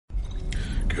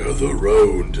Gather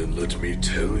round and let me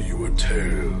tell you a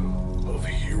tale of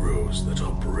heroes that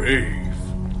are brave,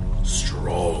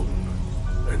 strong,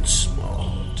 and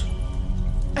smart.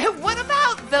 What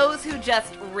about those who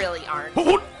just really aren't?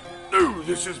 What? No,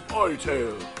 this is my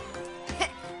tale.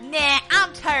 Nah,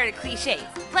 I'm tired of cliches.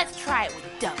 Let's try it with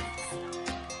dummies.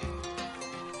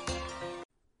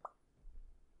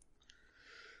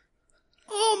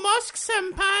 Oh,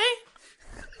 Musk-senpai!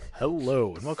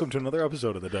 Hello, and welcome to another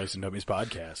episode of the Dice and Dummies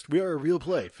podcast. We are a real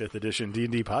play 5th edition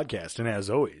D&D podcast, and as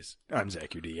always, I'm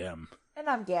Zach, your DM. And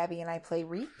I'm Gabby, and I play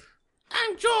Reek.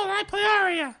 I'm Joel, and I play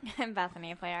Arya. I'm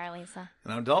Bethany, I play Arlisa.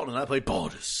 And I'm Dalton, and I play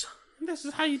Baldus. And this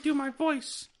is how you do my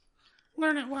voice.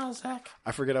 Learn it well, Zach.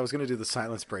 I forget I was going to do the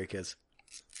silence break as...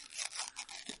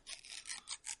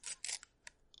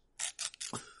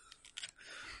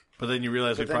 But then you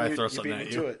realize we probably throw something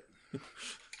at you.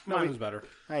 Mine was better.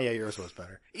 Oh, yeah, yours was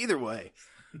better. Either way,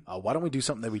 why don't we do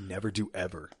something that we never do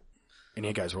ever? And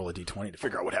you guys roll a d20 to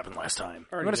figure out what happened last time.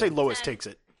 I'm going to say Lois takes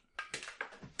it.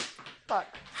 Fuck.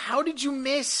 How did you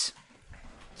miss?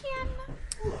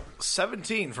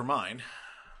 17 for mine.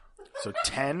 So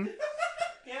 10?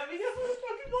 Gabby, guess what it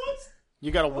fucking was?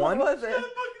 You got a 1? What was it? Fucking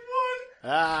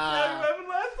one. Ah. Happened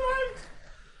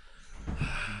last time.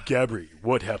 Gabby,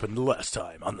 what happened last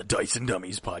time on the Dice and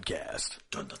Dummies podcast?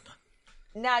 Dun, dun, dun.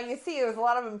 Now, you see, there was a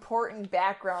lot of important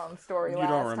background story last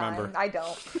don't remember. time. I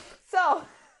don't. So,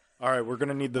 All right, we're going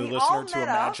to need the We listener all to met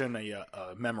up. imagine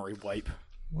a memory wipe.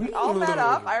 we all met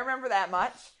up. I remember that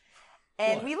much.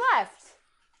 And we left.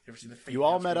 You ever seen the fake You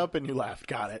all house met game? up and you laughed.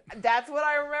 Got it. That's what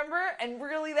I remember. And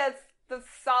really, that's the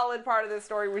solid part of the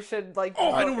story we should, like,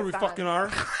 Oh, I know focus where we on. fucking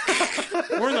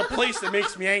are. We're in the place that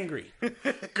makes me angry.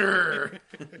 Grr.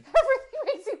 Everything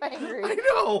makes you angry. I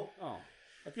know. Oh.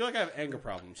 I feel like I have anger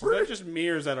problems. Is that just me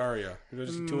or is that Arya? Or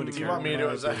just two into You want me to do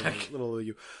it, Little, Zach? little of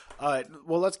you.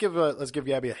 Well, let's give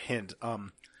Gabby a hint.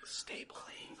 Stay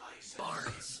clean,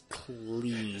 Barnes.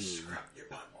 Clean. Your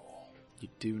butthole. You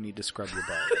do need to scrub your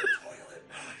butt. Toilet.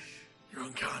 You're Yeah,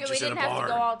 unconscious we in a didn't have bar.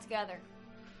 to go all together.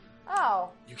 Oh.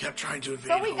 You kept trying to invade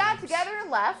So we got homes. together and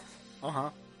left. Uh-huh.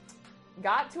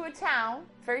 Got to a town.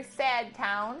 Very sad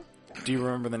town. Do you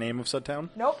remember the name of said town?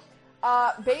 Nope.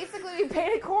 Basically, we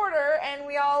paid a quarter and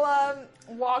we all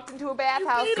walked into a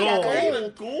bathhouse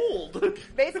together. Gold.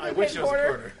 Basically, I paid wish a it was a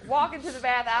quarter, quarter. walk into the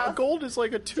bathhouse. Gold is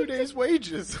like a 2 days'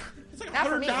 wages. It's like Not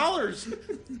for me. $100.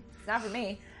 It's not for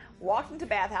me. Walked into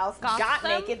bathhouse, Got got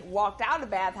them? naked, walked out of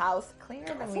bathhouse,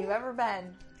 cleaner than we've ever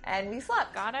been, and we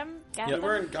slept. Got him? Got Yeah, him?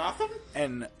 we're in Gotham?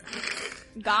 And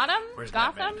Got him? Where's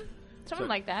Gotham? Batman? Something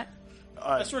like that.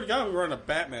 I swear to God, we were on a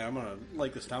Batman. I'm gonna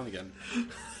like this town again.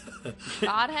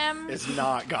 Got him? it's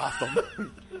not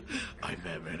Gotham. I'm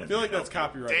Batman. I feel like that's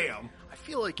copyrighted. Damn. I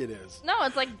feel like it is. No,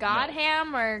 it's like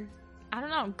Godham or, I don't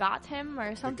know, Gotham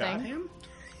or something. Gotham?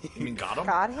 You mean Gotham?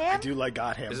 I Godham? do like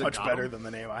Gotham Is it much Gotham? better than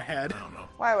the name I had. I don't know.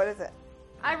 Why, what is it?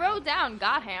 I wrote down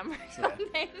Gotham or something.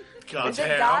 Is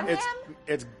it Godham?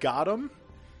 It's Gotham,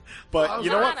 but Oh,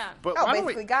 you know what? Gotham. But Oh, why don't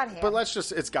basically we? Gotham.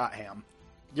 But it's Gotham.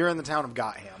 You're in the town of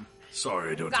Gotham.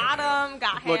 Sorry, don't Got tell me. him.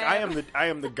 Got him. Look, I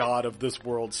am the god of this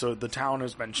world, so the town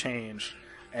has been changed,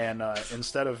 and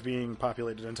instead of being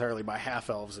populated entirely by half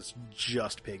elves, it's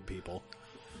just pig people.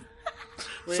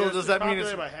 So does that mean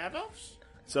it's... by half elves?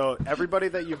 So everybody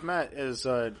that you've met is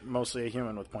mostly a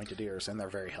human with pointed ears, and they're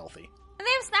very healthy. And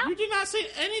they have snap. You did not say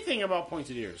anything about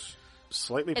pointed ears.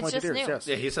 Slightly It's pointed just ears, new. yes.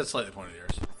 Yeah, he said slightly pointed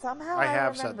ears. Somehow I I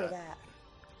have said remember that. that.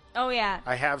 Oh, yeah.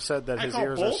 I have said that I his call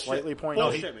ears are bullshit. slightly pointed.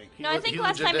 Bullshit me. No, I think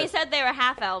last time he said they were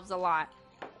half elves a lot.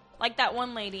 Like that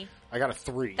one lady I got a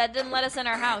 3. that didn't let us in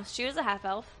our house. She was a half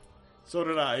elf. So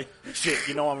did I. Shit,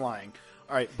 you know I'm lying.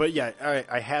 All right, but yeah, all right,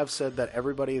 I have said that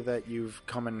everybody that you've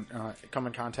come in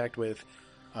contact with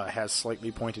has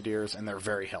slightly pointed ears, and they're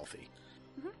very healthy.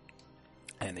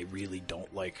 And they really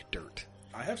don't like dirt.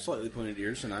 I have slightly pointed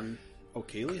ears, and I'm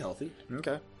okayly healthy.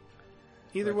 Okay.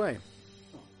 Either way,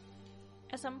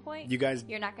 At some point, you guys.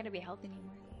 you're not going to be healthy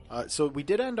anymore. So we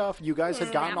did end off. You guys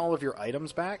had gotten Yeah. all of your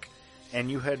items back,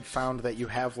 and you had found that you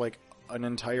have like an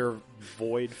entire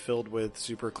void filled with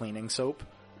super cleaning soap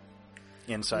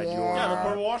inside your. Yeah, the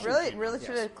portable washing machine. Really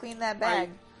should have cleaned that bag.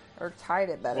 Or tied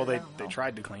it better. Well, I they don't they know.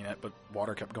 tried to clean it, but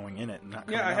water kept going in it and not.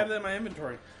 Yeah, coming I have out. that in my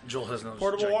inventory. Joel has no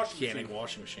Portable washing gigantic machine.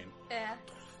 washing machine. Yeah.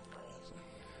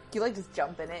 You like just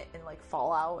jump in it and like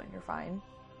fall out and you're fine.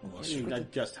 I mean, I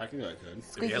guess technically I could.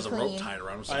 If he has a rope tied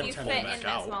around him, so I he You can fit pull in it back that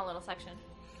out. small little section.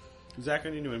 Zach, I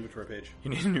need a new inventory page. You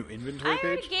need a new I inventory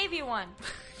already page. gave you one.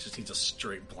 Just needs a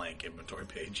straight blank inventory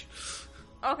page.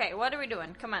 Okay, what are we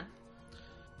doing? Come on.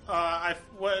 I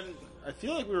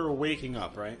feel like we were waking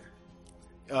up, right?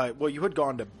 Well, you had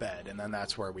gone to bed, and then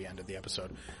that's where we ended the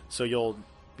episode. So you'll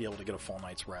be able to get a full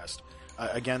night's rest.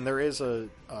 Again, there is a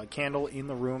candle in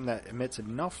the room that emits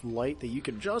enough light that you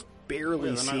can just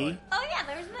barely see, nightlight. Oh yeah,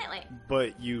 there's a nightlight.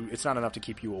 but it's not enough to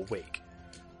keep you awake.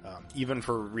 Even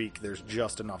for Reek, there's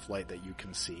just enough light that you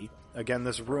can see. Again,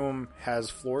 this room has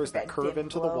floors that That curve dim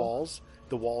into glow. the walls.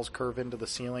 The walls curve into the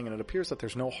ceiling, and it appears that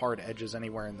there's no hard edges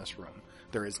anywhere in this room.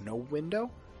 There is no window,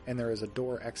 and there is a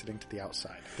door exiting to the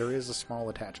outside. There is a small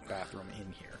attached bathroom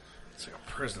in here. It's like a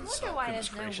prison I cell. wonder why Goodness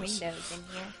there's no gracious. windows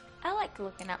in here. I like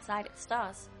looking outside at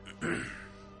stars.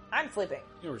 I'm sleeping.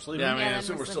 You were sleeping. Yeah, I mean, Yeah, I assume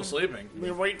then we're we're still sleeping. We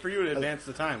were waiting for you to advance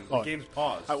the time. The Oh. game's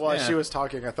paused. While Yeah. she was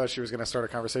talking, I thought she was going to start a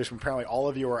conversation. Apparently, all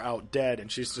of you are out dead, and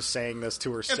she's just saying this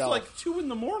to it's herself. like 2 in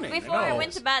the morning. Before I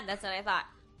went to bed, that's what I thought.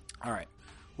 All right.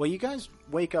 Well, you guys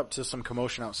wake up to some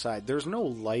commotion outside. There's no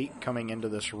light coming into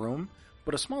this room,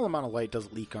 but a small amount of light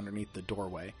does leak underneath the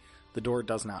doorway. The door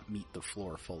does not meet the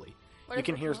floor fully. What You is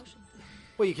can the hear, commotion?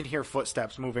 well, you can hear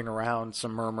footsteps moving around,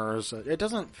 some murmurs. It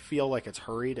doesn't feel like it's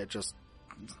hurried. It just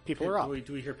people are up.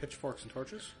 Do we hear pitchforks and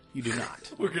torches? You do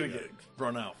not. We're gonna get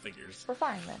run out, figures. We're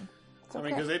fine then. It's I okay.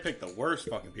 mean, because they picked the worst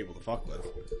fucking people to fuck with.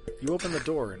 You open the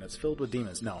door and it's filled with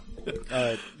demons. No.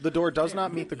 The door does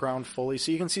not meet the ground fully,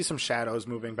 so you can see some shadows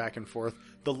moving back and forth.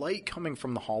 The light coming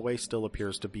from the hallway still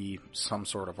appears to be some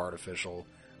sort of artificial,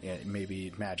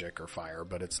 maybe magic or fire,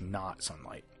 but it's not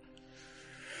sunlight.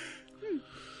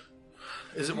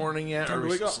 Is it morning yet? Or are we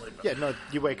wake still up. sleeping? Yeah, no,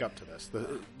 you wake up to this.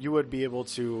 You would be able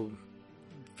to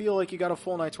feel like you got a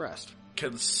full night's rest.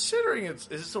 Considering is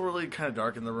it still really kind of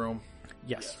dark in the room?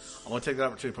 Yes. I'm gonna take the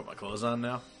opportunity to put my clothes on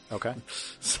now, Okay.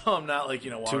 so I'm not like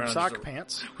walking Tube around sock just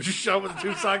pants. Would you show up with a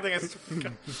tube sock thing?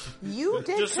 you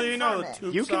did Just so you know, confirm the it.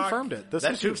 tube You sock- confirmed it. This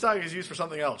That is tube sock is used for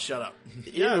something else. Shut up.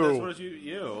 Yeah, Ew. that's what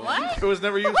you. What? It was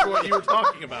never used for what you were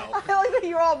talking about. I like that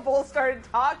you all both started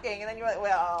talking, and then you were like,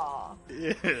 well, By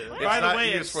the not way,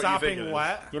 used it's for what you think sopping it is.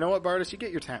 wet. You know what, Bardis? You get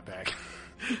your tent back.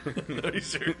 Are you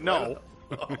serious? No.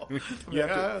 You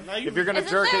have to, Now if you're going to Isn't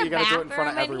jerk there it, you got to do it in front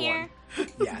of bathroom in everyone.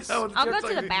 Yes. That would I'll go just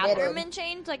to the like- bathroom and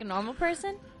change like a normal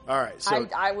person. All right. So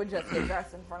I would just get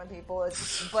dressed in front of people.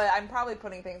 But I'm probably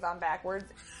putting things on backwards,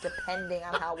 depending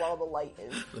on how well the light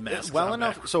is. The mask's well on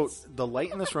enough. back. So the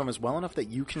light in this room is well enough that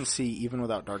you can see even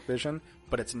without dark vision,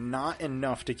 but it's not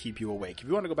enough to keep you awake. If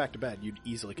you want to go back to bed, you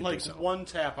easily can Like do so. one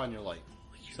tap on your light.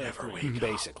 So Never three. wake up.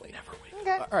 Basically. Never wake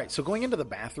Okay. All right. So going into the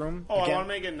bathroom. Oh, I again- want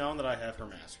to make it known that I have her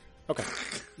mask. Okay.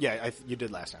 Yeah, you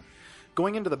did last time.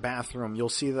 Going into the bathroom, you'll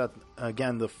see that,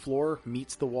 again, the floor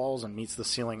meets the walls and meets the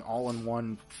ceiling all in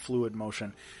one fluid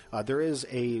motion. There is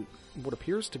what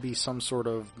appears to be some sort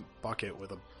of bucket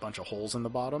with a bunch of holes in the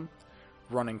bottom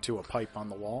running to a pipe on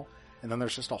the wall, and then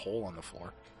there's just a hole on the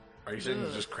floor. Are you saying you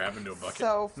just crab into a bucket?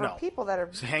 So for No. people that are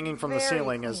So hanging from the very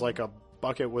ceiling is clean. like a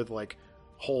bucket with, like,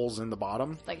 holes in the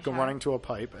bottom Like a go shower. running to a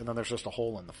pipe, and then there's just a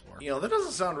hole in the floor. That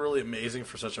doesn't sound really amazing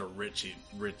for such a rich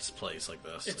place like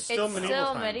this. It's still It's medieval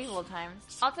still times. medieval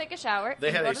times. I'll take a shower. They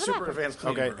and had go a to the super bathroom. advanced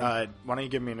cleaning Okay, room. why don't you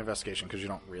give me an investigation, because you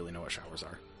don't really know what showers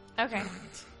are. Okay.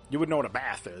 You would know what a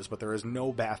bath is, but there is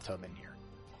no bathtub in here.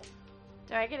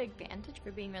 Do I get advantage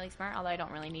for being really smart? Although I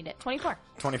don't really need it. 24.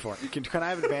 24. Can I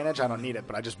have advantage? I don't need it,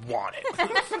 but I just want it.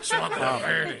 Just want the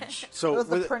advantage. So It was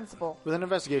the with, principle. with an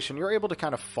investigation, you're able to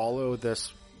kind of follow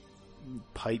this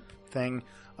pipe thing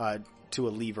to a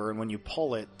lever, and when you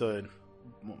pull it, the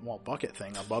bucket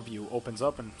thing above you opens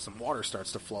up, and some water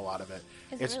starts to flow out of it.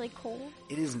 Is It's it really cold?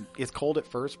 It's cold at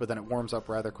first, but then it warms up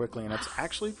rather quickly, and it's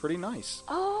actually pretty nice.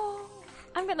 Oh,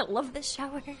 I'm gonna love this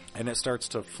shower. And it starts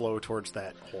to flow towards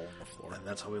that hole in the floor. And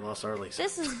that's how we lost our Lisa.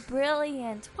 This is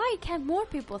brilliant. Why can't more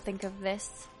people think of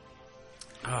this?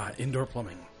 Indoor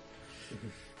plumbing.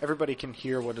 Everybody can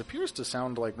hear what appears to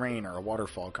sound like rain or a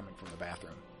waterfall coming from the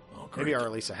bathroom. Oh, great. Maybe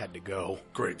Arlisa had to go.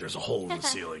 Great, there's a hole in the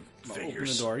ceiling. Open the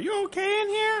Figures. door. You okay in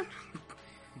here?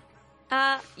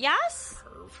 Yes?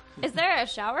 Is there a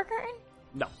shower curtain?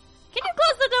 No. Can you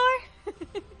close the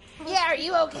door? Yeah, are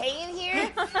you okay in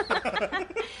here?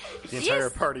 The entire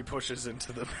Yes. party pushes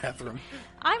into the bathroom.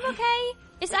 I'm okay.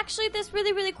 It's actually this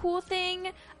really, really cool thing.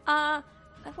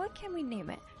 What can we name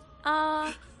it?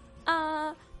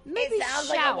 Maybe It sounds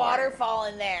like a shower. waterfall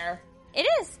in there. It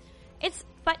is.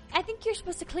 But I think you're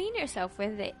supposed to clean yourself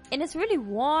with it. And it's really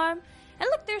warm. And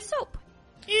look, there's soap.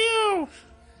 Ew.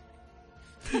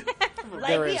 Like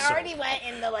There we is soap. already went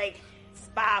in the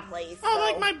spa place. Oh, so-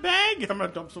 like my bag. I'm gonna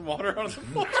dump some water on the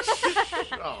floor.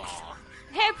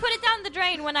 Here, put it down the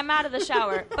drain when I'm out of the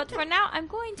shower. But for now, I'm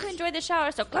going to enjoy the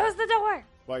shower, so close the door.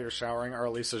 While you're showering,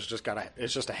 Arlisa's just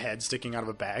it's just a head sticking out of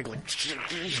a bag. Like,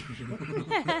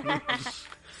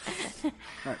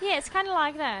 Yeah, it's kind of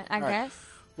like that, I right. guess.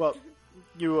 well,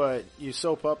 You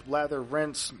soap up, lather,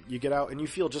 rinse. You get out, and you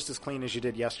feel just as clean as you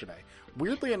did yesterday.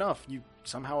 Weirdly enough, you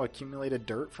somehow accumulated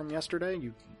dirt from yesterday.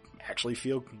 You actually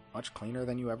feel much cleaner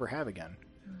than you ever have again.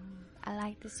 I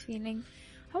like this feeling.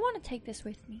 I want to take this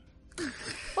with me.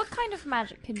 What kind of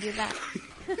magic can do that?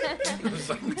 It's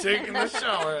like taking a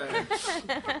shower.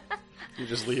 You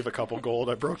just leave a couple gold.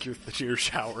 I broke your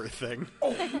shower thing.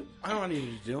 I know what I need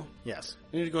you to do. Yes.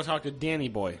 I need to go talk to Danny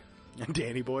Boy.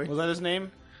 Danny Boy. Was that his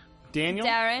name? Daniel?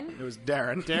 Darren? It was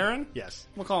Darren. Darren? Yes.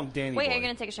 We'll call him Danny Wait, Boy. are you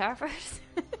going to take a shower first?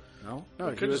 No? No,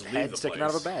 he could was just leave head the sticking place.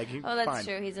 out of a bag. He, Oh, that's fine.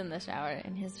 true. He's in the shower,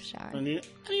 in his shower. I need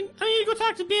to go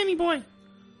talk to Danny Boy.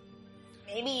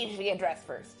 Maybe you should get dressed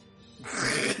first.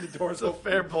 The door's It's a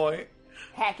fair point.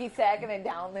 Hacky sacking it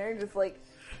down there, just like,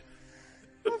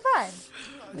 we're fine.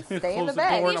 Just stay in Close the the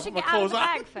bag. door You and should my get out of clothes the on.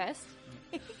 bag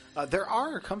first. There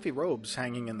are comfy robes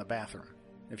hanging in the bathroom.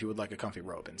 If you would like a comfy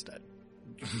robe instead.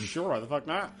 Sure, why the fuck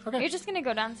not? You're just going to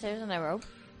go downstairs in a robe?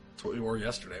 That's what we wore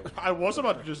yesterday. I was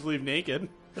about to just leave naked.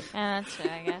 That's true,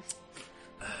 I guess.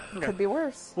 Could be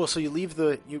worse. Well, so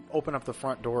you open up the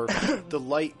front door. The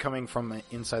light coming from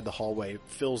inside the hallway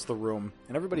fills the room,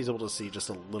 and everybody's able to see just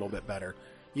a little bit better.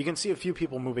 You can see a few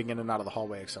people moving in and out of the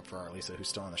hallway, except for Arlisa, who's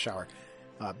still in the shower.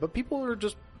 But people are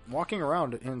just walking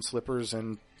around in slippers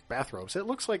and bathrobes. It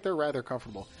looks like they're rather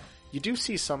comfortable. You do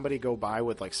see somebody go by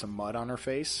with like some mud on her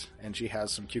face, and she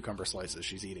has some cucumber slices.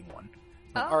 She's eating one.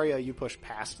 Arya, you push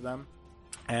past them,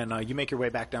 and you make your way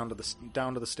back down to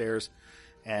the stairs,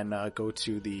 and go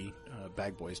to the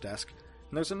bag boy's desk.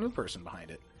 And there's a new person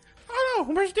behind it. Oh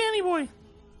no, where's Danny Boy?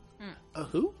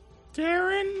 Who?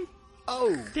 Darren?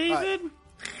 Oh, David?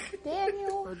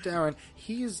 Daniel. Darren.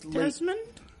 He's late. Desmond?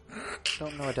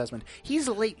 Don't know a Desmond. He's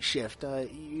a late shift.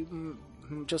 You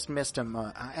just missed him.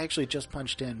 I actually just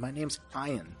punched in. My name's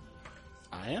Ian.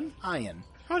 Ian? Ian.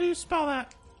 How do you spell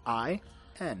that?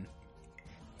 I-N.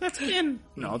 That's in.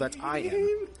 No, that's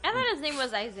Ian. I thought his name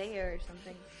was Isaiah or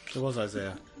something. It was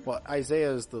Isaiah. Well,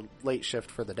 Isaiah is the late shift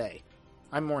for the day.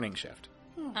 I'm morning shift.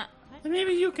 Then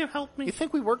maybe you can help me. You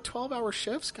think we work 12-hour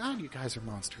shifts? God, you guys are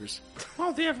monsters.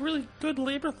 Oh, they have really good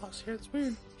labor laws here. It's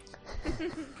weird.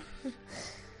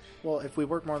 Well, if we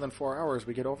work more than 4 hours,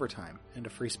 we get overtime and a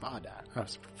free spa bath. You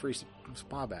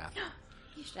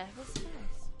should have his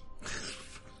size.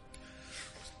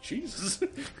 Jesus.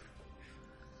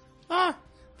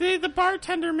 The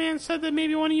bartender man said that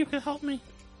maybe one of you could help me.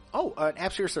 Oh,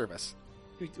 at your service.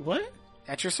 What?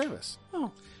 At your service.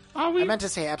 Oh. I meant to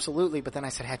say absolutely, but then I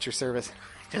said at your service.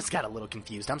 I just got a little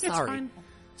confused. I'm It's sorry. fine.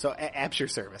 So, at your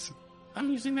service. I'm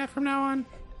using that from now on.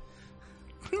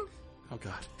 Oh,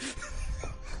 God.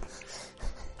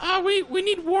 We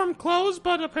need warm clothes,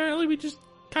 but apparently we just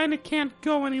kind of can't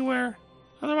go anywhere.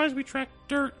 Otherwise, we track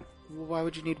dirt. Well, why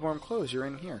would you need warm clothes? You're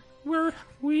in here.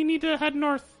 We need to head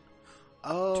north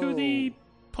Oh. to the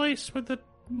place with the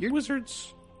You're-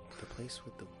 wizards. The place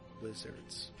with the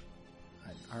wizards.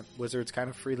 Aren't wizards kind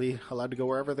of freely allowed to go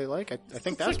wherever they like? I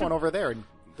think that's one over there. And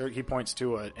there, he points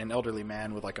to an elderly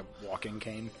man with like a walking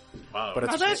cane. Wow. But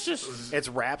Oh, that's just... it's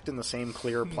wrapped in the same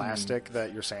clear plastic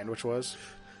that your sandwich was.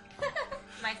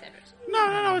 My sandwich.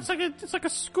 No. It's like a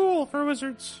school for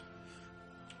wizards.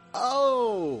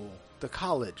 Oh, the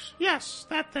college. Yes,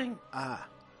 that thing.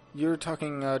 You're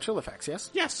talking Trillifax,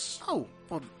 yes? Yes. Oh,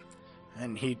 well,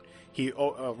 and he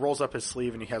rolls up his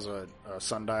sleeve and he has a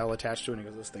sundial attached to it and he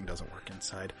goes, this thing doesn't work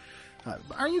inside.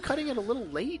 Aren't you cutting it a little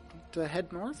late to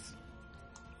head north?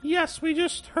 Yes, we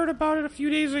just heard about it a few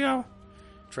days ago.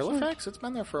 Trillifax? It's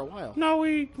been there for a while. No,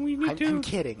 we need to... I'm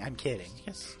kidding.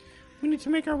 Yes. We need to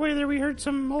make our way there. We heard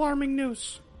some alarming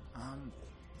news.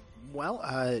 Well,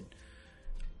 I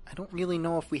don't really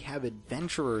know if we have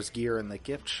adventurer's gear in the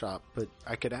gift shop, but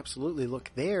I could absolutely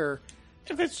look there.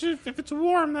 If it's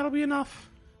warm, that'll be enough.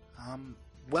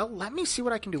 Well, let me see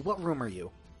what I can do. What room are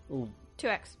you?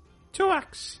 2X.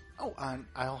 2X. Oh,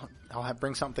 I'll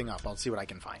bring something up. I'll see what I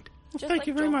can find. Well, Just thank like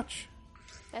you very Joel. much.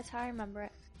 That's how I remember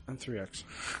it. I'm 3X.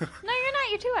 No, you're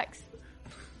not. You're 2X.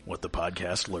 What the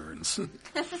podcast learns. All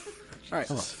right.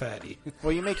 Oh, fatty.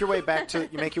 Well, you make your way back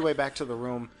to the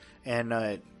room,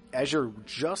 and as you're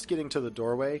just getting to the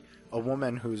doorway, a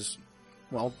woman who's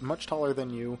much taller than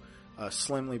you,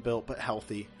 slimly built but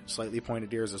healthy, slightly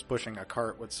pointed ears, is pushing a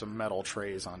cart with some metal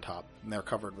trays on top, and they're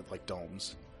covered with like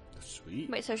domes. Sweet.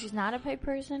 Wait, so she's not a pig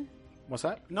person? What's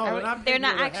that? No, They're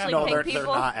not actually No, pig they're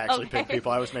people? not actually Okay. pig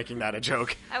people. I was making that a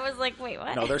joke. I was like, wait,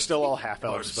 what? No, they're still all half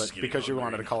elves, just but skinny because you hungry.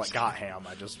 wanted to call it Gotham,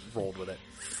 I just rolled with it.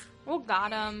 Well,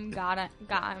 got him.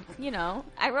 You know,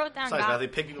 I wrote down Besides, got now they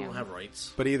pig people don't have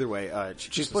rights. But either way,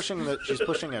 she's pushing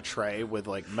a tray with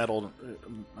like metal.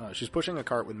 She's pushing a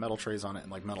cart with metal trays on it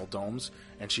and like metal domes,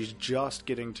 and she's just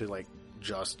getting to like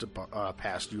just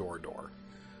past your door.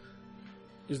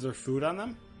 Is there food on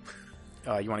them?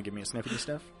 You want to give me a sniffy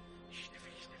sniff?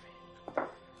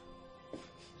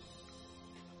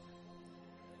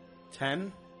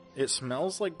 10. It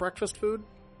smells like breakfast food.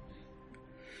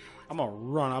 I'm gonna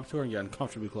run up to her and get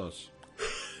uncomfortably close.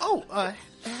 Oh,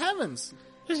 heavens!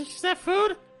 Is that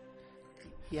food?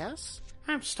 Yes.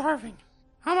 I'm starving.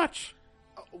 How much?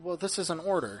 Well, this is an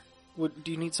order.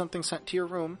 Do you need something sent to your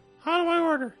room? How do I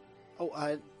order?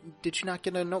 Oh, did you not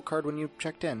get a note card when you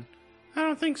checked in? I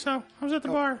don't think so. I was at the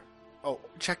bar. Oh,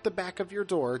 check the back of your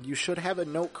door. You should have a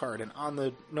note card, and on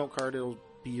the note card it'll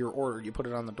be your order. You put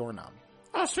it on the doorknob.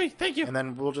 Oh, sweet. Thank you. And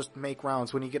then we'll just make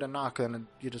rounds. When you get a knock, then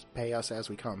you just pay us as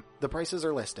we come. The prices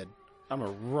are listed. I'm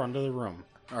gonna run to the room.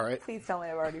 All right. Please tell me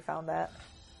I've already found that.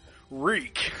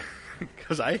 Reek.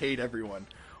 Because I hate everyone.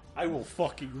 I will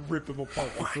fucking rip him apart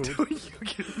with food. You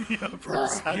give me a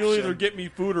perception. He'll either get me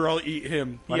food or I'll eat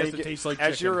him. He has to taste like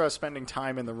As chicken. you're spending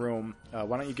time in the room, why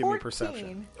don't you give me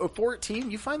perception? 14?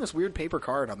 You find this weird paper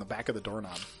card on the back of the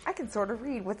doorknob. I can sort of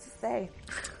read. What's it say?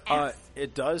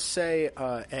 It does say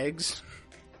eggs.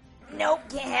 Nope,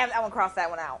 can't have that one. Cross that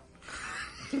one out.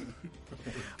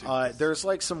 There's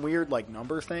like some weird like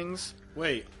number things.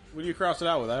 Wait, what do you cross it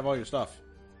out with? I have all your stuff.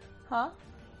 Huh?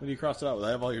 What do you cross it out with?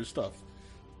 I have all your stuff.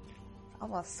 I'm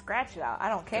gonna scratch it out. I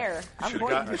don't care. I'm Should've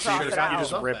going to cross it You out.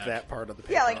 just rip that part of the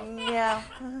paper Yeah, like, off.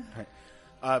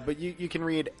 yeah. But you can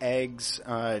read eggs.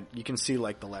 You can see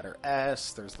like the letter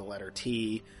S. There's the letter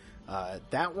T.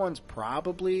 That one's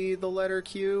probably the letter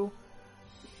Q.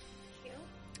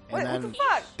 And Wait, then what the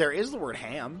fuck? there is the word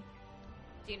ham.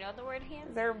 Do you know the word ham?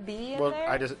 Is there a B in Well,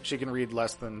 there? she can read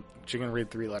she can read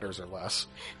 3 letters or less.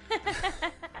 No,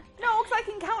 because I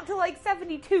can count to like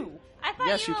 72. I thought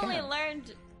Yes, you you only can.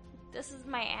 learned this is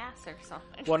my ass or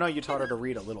something. Well, no, you taught her to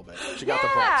read a little bit. She got Yeah, the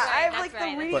books. I have That's like right, the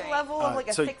that's reading right. level of like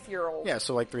a so- 6-year-old. Yeah,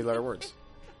 so like 3-letter words.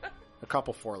 A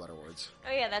couple 4-letter words.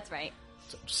 Oh yeah, that's right.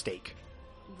 So, steak.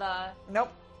 The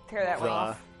Nope. Tear that one The.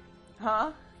 off.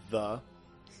 Huh? The.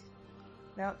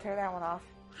 Nope, tear that one off.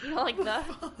 you know, like the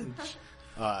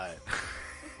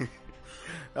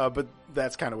But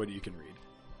that's kind of what you can read.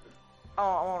 Oh,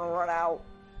 I want to run out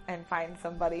and find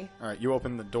somebody. All right, you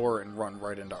open the door and run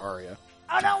right into Arya.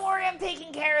 Oh, don't worry, I'm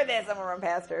taking care of this. I'm gonna run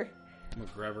past her. I'm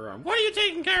gonna grab her arm. What are you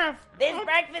taking care of? This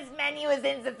breakfast menu is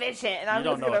insufficient, and I'm You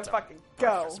don't just know gonna it's a fucking go.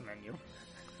 breakfast menu.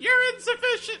 You're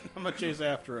insufficient. I'm gonna chase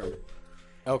after him.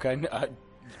 Okay.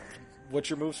 What's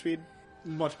your move speed?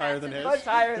 Much higher than his. Much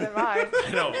higher than mine.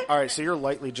 I know. All right, so you're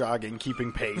lightly jogging,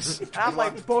 keeping pace. I'm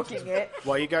like booking it.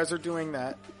 While you guys are doing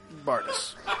that,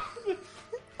 Bardis,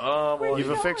 Well, you've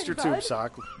you affixed your going, tube bud?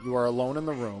 sock. You are alone in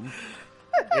the room.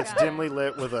 It's dimly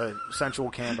lit with a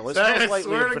sensual candle. It smells I lightly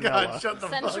swear of to vanilla. God, shut the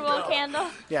fuck sensual up. candle.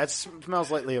 Yeah, it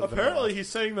smells lightly of Apparently, vanilla. he's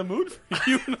setting the mood for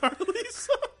you and Arlisa.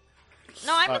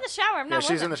 No, I'm in the shower. I'm Yeah, not.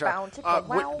 she's with in the him. shower. Bow, chicka,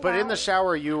 wow, But in wow. the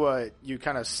shower, you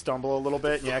kind of stumble a little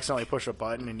bit, and you accidentally push a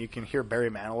button, and you can hear Barry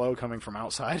Manilow coming from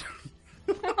outside.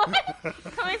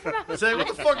 Coming from outside. Say, what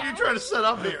the fuck are you trying to set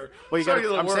up here? Well, you Sorry, got.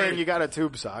 you I'm look saying worried. you got a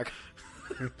tube sock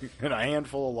and a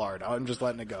handful of lard. I'm just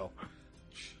letting it go.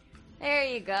 There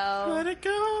you go. Let it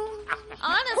go.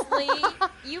 Honestly,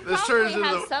 you This probably turns into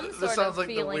have some this sort sounds of like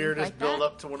the feeling weirdest like build that.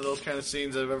 up to one of those kind of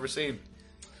scenes I've ever seen.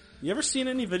 You ever seen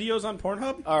any videos on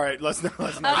Pornhub? All right, let's not.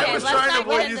 Okay, I was let's trying to not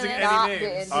avoid get into using this. any Not names.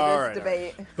 get into All this right,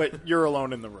 debate. But you're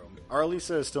alone in the room.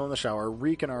 Arlisa is still in the shower.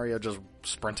 Reek and Arya just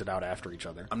sprinted out after each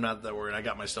other. I'm not that worried. I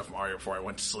got my stuff from Arya before I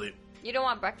went to sleep. You don't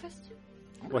want breakfast?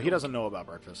 Well, he doesn't know about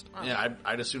breakfast. Yeah,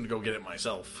 I'd assume to go get it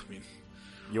myself. I mean,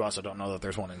 You also don't know that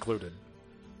there's one included.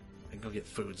 I can go get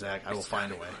food, Zach. I will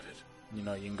find a way. You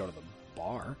know, you can go to the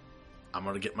bar. I'm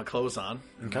gonna get my clothes on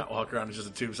and not walk around in just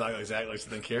a tube sock like Zach likes to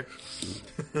think here.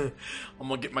 I'm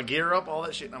gonna get my gear up, all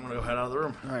that shit, and I'm gonna go head out of the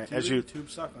room. All right, Do as you you. leave a tube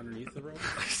sock underneath the room?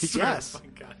 Yes, Oh my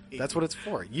God. that's what it's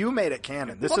for. You made it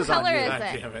canon. This What is on color you. is God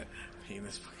it? damn it.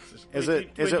 Penis. Is Wait, it?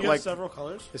 wait, Is you it have like? several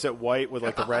colors? Is it white with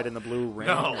like the red and the blue ring?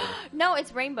 No. No,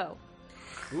 it's rainbow.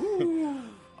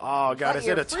 Oh God, is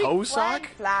it a Freak toe flag sock?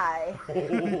 Fly.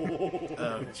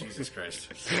 Oh, Jesus Christ.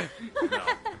 No.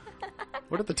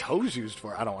 What are the toes used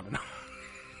for? I don't want to know.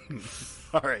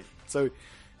 All right, so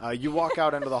you walk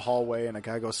out into the hallway, and a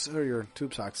guy goes, "Sir, your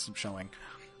tube sock's showing."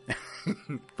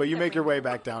 But you make your way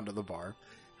back down to the bar.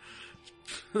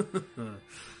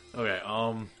 Okay,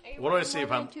 what do I see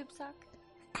if I'm... Tube sock?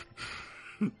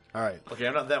 All right, Okay,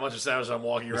 I'm not that much of a savage. I'm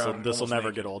walking around. this will almost never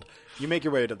naked. get old. You make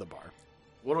your way to the bar.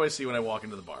 What do I see when I walk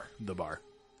into the bar? The bar.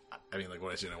 I mean, like, what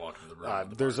do I see when I walk into the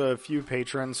room? There's a few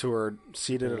patrons who are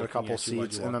seated at a looking couple at you while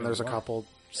seats, you and walk then in there's the a bar. couple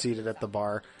seated at the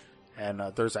bar, and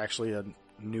there's actually a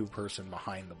new person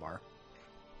behind the bar.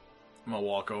 I'm gonna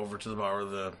walk over to the bar where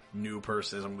the new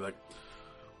person is. I'm gonna be like,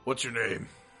 "What's your name?"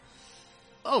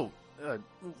 Oh,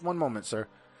 one moment, sir.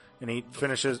 And he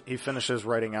finishes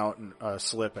writing out a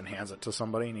slip and hands it to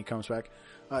somebody, and he comes back.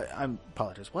 I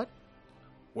apologize. What?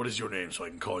 What is your name so I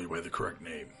can call you by the correct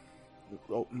name?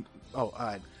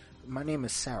 My name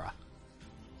is Sarah.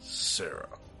 Sarah.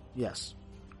 Yes.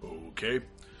 Okay.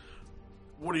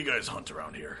 What do you guys hunt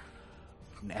around here?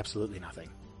 Absolutely nothing.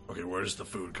 Okay, where does the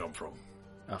food come from?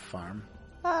 A farm.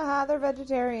 Haha, they're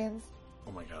vegetarians.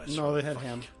 Oh my god! No, they had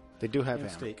ham. They do have Ham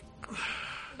ham. steak.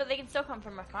 But they can still come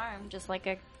from a farm, just like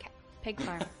a pig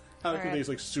farm. How Or can a- these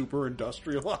like super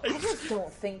industrialized? I just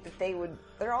don't think that they would.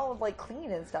 They're all like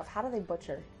clean and stuff. How do they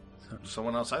butcher?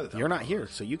 Someone outside the town. You're not here,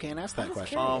 so you can't ask that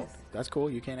question. curious. That's cool.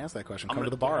 You can't ask that question. Come gonna-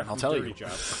 to the bar, and I'll tell Dirty you.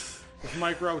 Jobs. If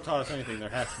Mike Rowe taught us anything, there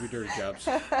has to be dirty jobs.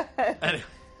 Anyway,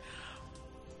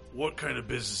 what kind of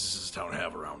businesses does this town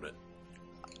have around it?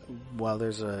 Well,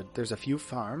 there's a few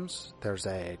farms. There's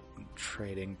a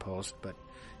trading post, but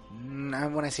when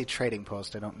I say trading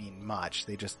post, I don't mean much.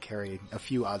 They just carry a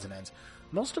few odds and ends.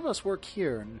 Most of us work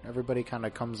here, and everybody kind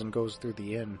of comes and goes through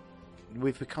the inn.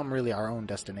 We've become really our own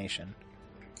destination.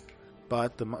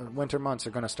 But the winter months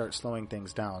are going to start slowing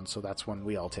things down, so that's when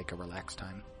we all take a relaxed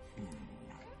time.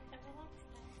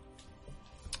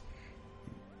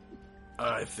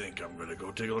 I think I'm gonna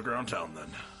go take a look around town then.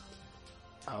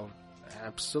 Oh,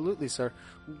 absolutely, sir.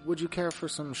 Would you care for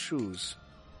some shoes?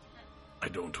 I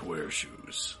don't wear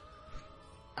shoes.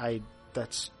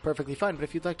 That's perfectly fine, but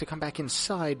if you'd like to come back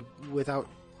inside without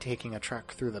taking a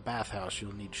trek through the bathhouse,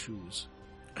 you'll need shoes.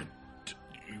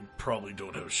 You probably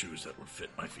don't have shoes that would fit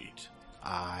my feet.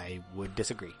 I would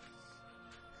disagree.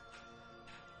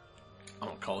 I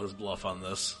don't call his bluff on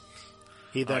this.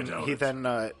 He I doubt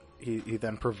it. He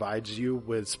then provides you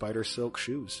with spider silk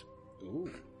shoes.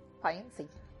 Ooh. Fancy.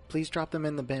 Please drop them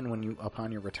in the bin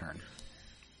upon your return.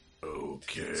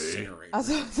 Okay. I was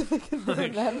thinking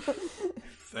that.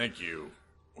 Thank you.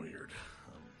 Weird.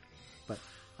 But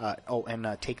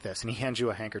take this, and he hands you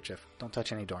a handkerchief. Don't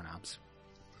touch any doorknobs.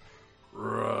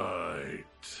 Right.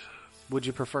 Would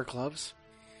you prefer gloves?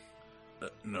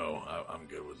 No, I'm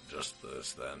good with just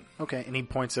this then. Okay, and he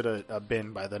points at a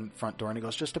bin by the front door, and he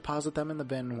goes, "Just deposit them in the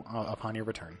bin upon your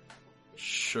return."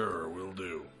 Sure, will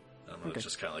do. I'm gonna Okay.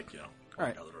 just kind of like, All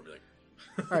right. out the door, be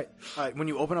like, All right. When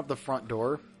you open up the front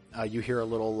door, you hear a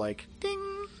little like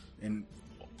ding, and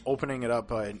opening it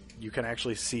up, you can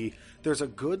actually see there's a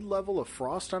good level of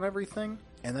frost on everything,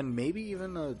 and then maybe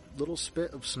even a little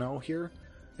spit of snow here.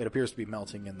 It appears to be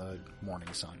melting in the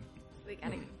morning sun. We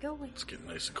gotta get going. it's getting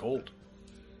nice and cold.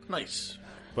 Nice.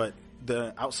 But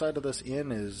the outside of this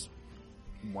inn is,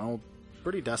 well,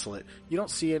 pretty desolate. You don't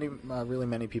see any really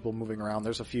many people moving around.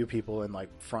 There's a few people in like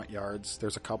front yards.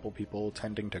 There's a couple people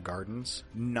tending to gardens,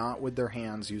 not with their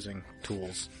hands using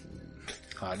tools.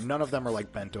 None of them are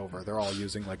like bent over. They're all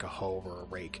using like a hoe or a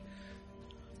rake.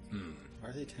 Why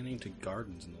are they tending to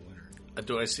gardens in the winter?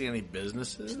 Do I see any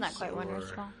businesses? It's not quite winter or-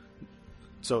 as well.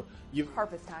 So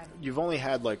Harvest time. you've only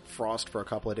had like frost for a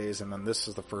couple of days, and then this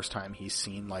is the first time he's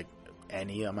seen like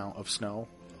any amount of snow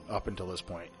up until this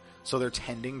point. So they're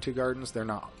tending to gardens. They're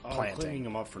not Cleaning planting,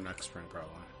 them up for next spring,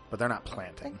 probably. but they're not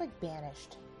planting. Think like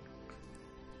banished.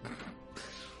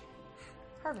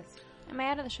 Harvest. Am I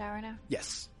out of the shower now?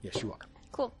 Yes, you are.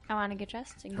 Cool. I want to get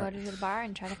dressed and go to the bar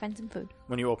and try to find some food.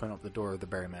 When you open up the door, the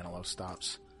Barry Manilow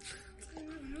stops.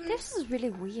 This is really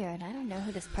weird. I don't know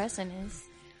who this person is.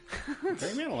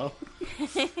 Very Manilow.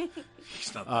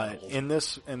 He's not that old.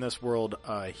 In this world,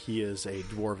 he is a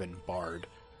dwarven bard,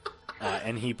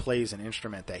 and he plays an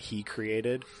instrument that he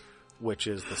created, which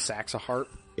is the saxoharp,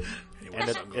 He and wears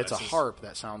it's a sunglasses. harp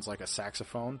that sounds like a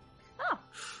saxophone. Oh,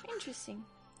 interesting.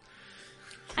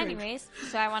 Anyways,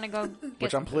 so I want to go get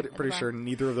Which some I'm food at the pretty bar. sure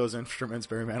neither of those instruments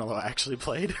Barry Manilow actually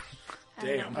played.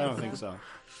 Damn. I don't think so.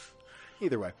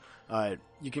 Either way,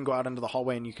 you can go out into the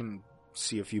hallway and you can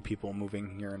see a few people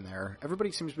moving here and there.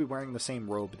 Everybody seems to be wearing the same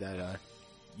robe that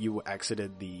you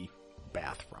exited the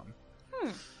bath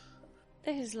from.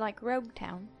 This is like Rogue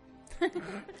Town.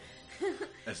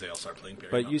 As they all start playing Barry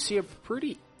But Manilow. you see a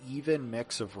pretty even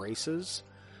mix of races,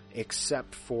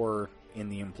 except for in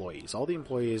the employees. All the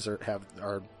employees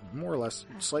are more or less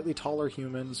slightly taller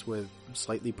humans with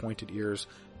slightly pointed ears.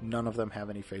 None of them have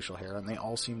any facial hair, and they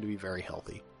all seem to be very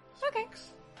healthy. Okay.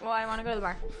 Well, I want to go to the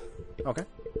bar. Okay.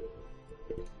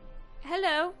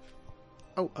 Hello,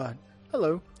 Oh,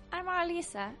 hello. I'm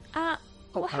Arlisa. Oh,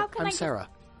 well, how can I'm I get- Sarah.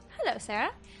 Hello,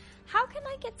 Sarah. How can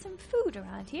I get some food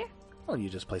around here? Well, you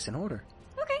just place an order.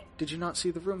 Okay. Did you not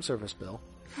see the room service bill?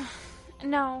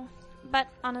 No, but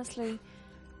honestly,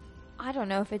 I don't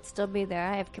know if it'd still be there.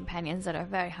 I have companions that are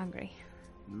very hungry.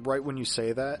 right when you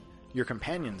say that, your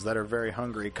companions that are very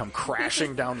hungry come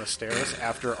crashing down the stairs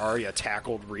after Arya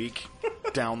tackled Reek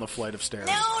down the flight of stairs.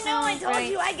 No, I told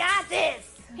Great. you I got this.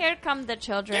 Here come the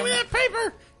children. Give me that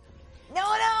paper! No.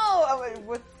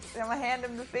 I'm gonna hand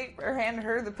him the paper, or hand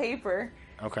her the paper.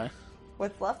 Okay.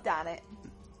 What's left on it?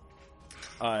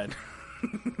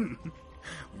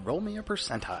 Roll me a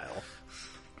percentile.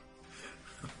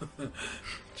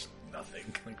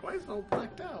 Nothing. Like, why is it all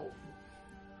blacked out?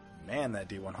 Man, that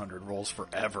D100 rolls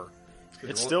forever.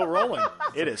 It's still rolling.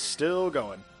 It is still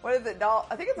going. What is it, doll?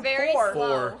 I think it's a Very 4.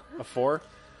 slow. A 4?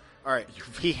 Alright.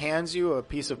 He hands you a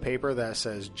piece of paper that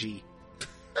says G.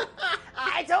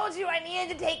 I told you I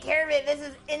needed to take care of it. This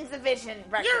is insufficient.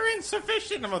 Breakfast. You're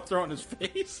insufficient! I'm gonna throw it in his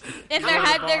face. In their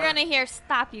head, they're gonna hear,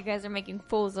 "Stop! You guys are making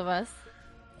fools of us."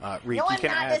 Reek, No, you I'm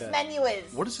can not. add This a- menu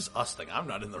is. What is this us thing? I'm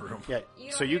not in the room. Yeah,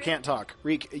 so you can't talk.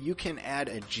 Reek, you can add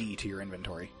a G to your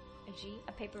inventory. A G?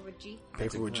 A paper with G?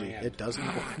 Paper with G. grand. It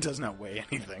does not weigh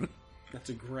anything. That's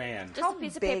a grand. Just a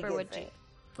piece of big paper is with G. it?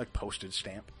 Like postage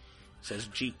stamp. It says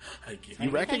G. I give You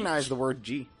recognize the word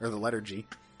G, or the letter G.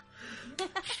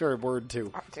 Sure, word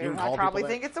too. You can I call probably people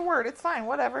that. think it's a word. It's fine.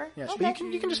 Whatever. Yeah, but Okay.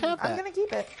 you can just have that. I'm gonna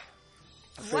keep it.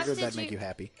 I What figured did that'd make you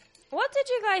happy. What did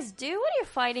you guys do? What are you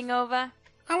fighting over?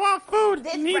 I want food!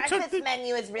 This And he took breakfast the...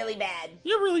 menu is really bad.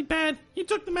 You're really bad. You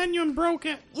took the menu and broke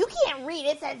it. You can't read.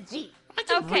 It says G. I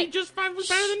can Okay. read just fine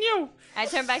better than you. I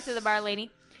turn back to the bar lady.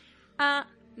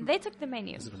 They took the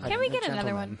menu. Can we get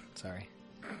another one? Sorry.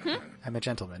 I'm a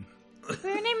gentleman.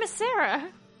 Your name is Sarah.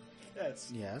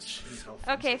 Yes.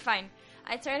 Okay, fine.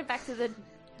 I turn it back to the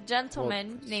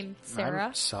gentleman named Sarah.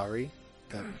 I'm sorry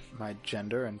that my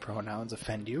gender and pronouns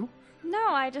offend you. No,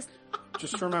 I just...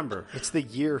 Just remember, It's the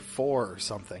year 4 or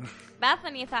something.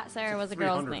 Bethany thought Sarah was a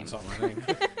girl's 300 name. and something,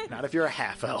 I think. Not if you're a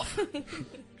half elf.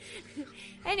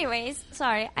 Anyways,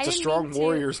 sorry. I It's a didn't strong mean to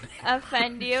warrior's name.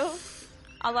 offend you.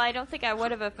 Although I don't think I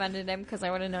would have offended him because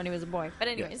I would have known he was a boy. But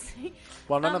anyways.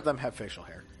 Well, none of them have facial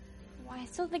hair. Well, I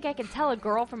still think I can tell a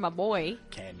girl from a boy.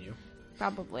 Can you?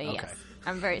 Probably, Okay. yes.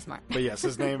 I'm very smart. But yes,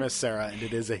 his name is Sarah, and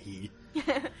it is a he.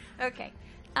 Okay.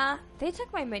 They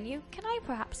took my menu. Can I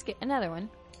perhaps get another one?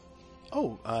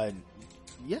 Oh,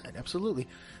 yeah, absolutely.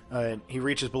 He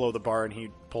reaches below the bar and he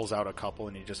pulls out a couple,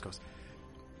 and he just goes,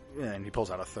 yeah, and he pulls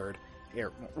out a third. Here,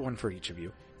 one for each of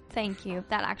you. Thank you.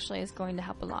 That actually is going to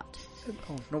help a lot.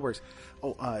 Oh, no worries.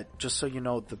 Oh, just so you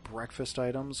know, the breakfast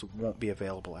items won't be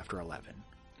available after 11.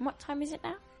 What time is it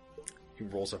now? He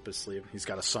rolls up his sleeve. He's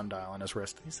got a sundial on his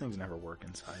wrist. These things never work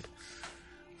inside.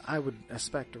 I would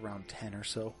expect around 10 or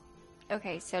so.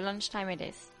 Okay, so lunchtime it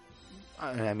is.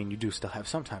 I mean, you do still have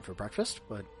some time for breakfast,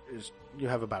 but you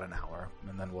have about an hour,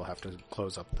 and then we'll have to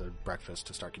close up the breakfast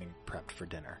to start getting prepped for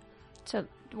dinner. So,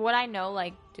 would I know,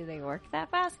 like, do they work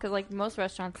that fast? Because, like, most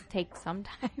restaurants take some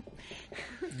time.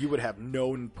 You would have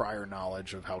no prior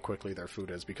knowledge of how quickly their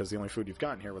food is, because the only food you've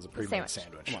gotten here was a pre-made Sandwich.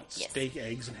 sandwich. Come on, steak,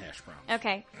 eggs, and hash browns.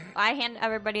 Okay, I hand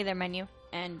everybody their menu,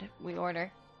 and we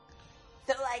order.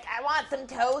 So, like, I want some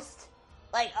toast.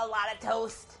 Like, a lot of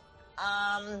toast.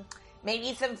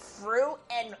 Maybe some fruit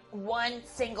and one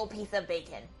single piece of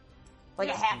bacon. Like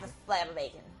a half a slab of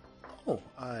bacon. Oh,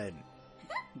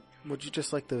 would you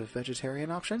just like the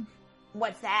vegetarian option?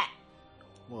 What's that?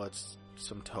 Well, it's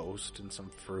some toast and some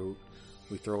fruit.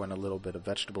 We throw in a little bit of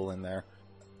vegetable in there.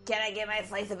 Can I get my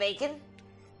slice of bacon?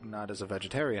 Not as a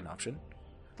vegetarian option.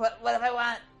 But what if I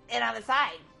want it on the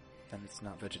side? Then it's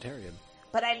not vegetarian.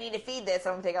 But I need to feed this, so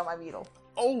I'm gonna take out my beetle.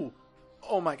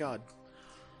 Oh my god.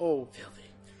 Oh,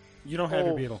 You don't have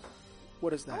your Oh. beetle.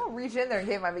 what is that? I'm gonna reach in there and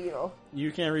get my beetle.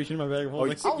 You can't reach in my bag of Oh,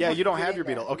 holding. yeah, you don't get have in your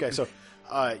there. beetle. Okay, so,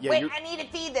 yeah, Wait, I need to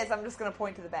feed this. I'm just gonna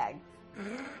point to the bag.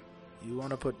 you want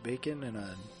to put bacon in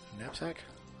a knapsack?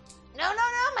 No,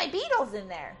 my beetle's in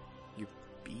there. You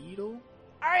beetle?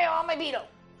 Alright, I want my beetle.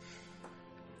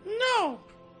 No!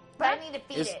 But I need to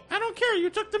feed Is- it. I don't care. You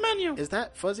took the menu. Is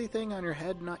that fuzzy thing on your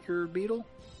head not your beetle?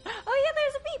 Oh, yeah,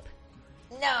 there's a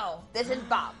beep. No, this is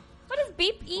Bob. What does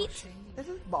beep eat? This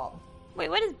is Bob. Wait,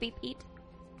 what does beep eat?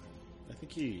 I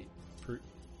think he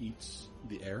eats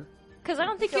the air. Because I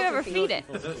don't think you ever Filthy feed it.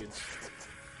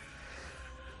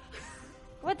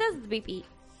 What does the beep eat?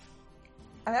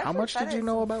 I've How actually much fed did it you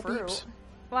know some about fruit. beeps?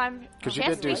 Well, I'm 'Cause you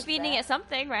guess did do- we're feeding it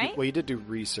something, right? Well, you did do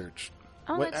research.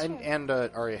 Oh, that's true. and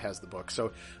Arya has the book.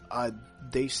 So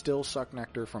they still suck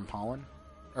nectar from pollen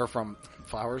or from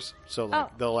flowers. So like,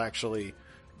 Oh. they'll actually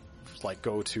like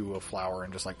go to a flower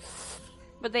and just like.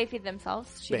 But they feed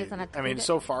themselves. She doesn't have to I mean, feed it.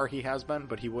 so far he has been,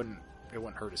 but it wouldn't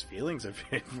hurt his feelings if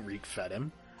Reek fed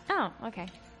him. Oh, okay.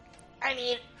 I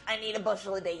need a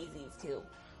bushel of daisies too.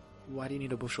 Why do you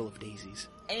need a bushel of daisies?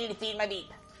 I need to feed my beep.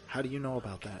 How do you know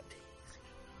about that?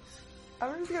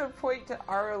 I'm just gonna point to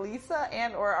Aralisa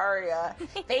and or Arya.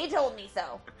 They told me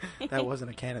so. That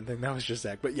wasn't a canon thing. That was just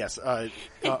Zach. But yes, we'll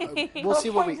I'll see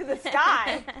what point we. to the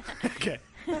sky. Okay.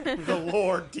 The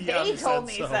Lord DM They told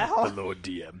me said so. The Lord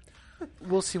DM.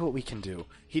 We'll see what we can do.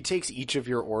 He takes each of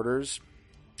your orders,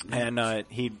 and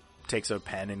he takes a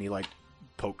pen and he like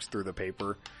pokes through the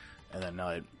paper, and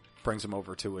then brings him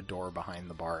over to a door behind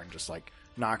the bar and just like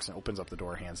knocks and opens up the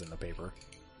door, hands in the paper.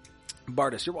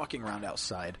 Bardis, you're walking around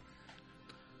outside.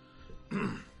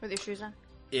 With your shoes on?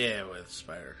 Yeah, with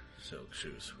spider silk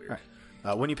shoes. Weird.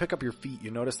 Right. When you pick up your feet,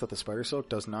 you notice that the spider silk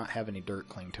does not have any dirt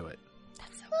cling to it.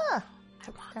 That's so Huh. I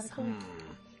want Kinda some.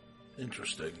 cool.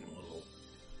 Interesting little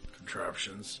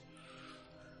contraptions.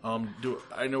 Do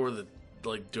I know where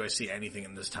do I see anything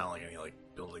in this town, like any like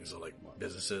buildings or like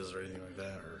businesses or anything like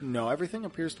that? Or No, everything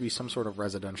appears to be some sort of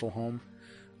residential home.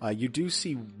 You do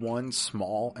see one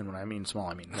small, and when I mean small,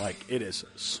 I mean like it is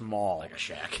small. like a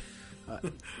shack.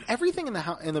 Everything in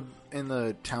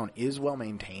the town is well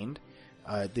maintained.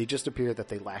 They just appear that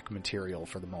they lack material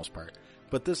for the most part.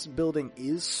 But this building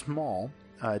is small.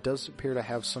 It does appear to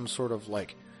have some sort of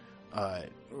like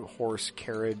horse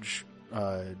carriage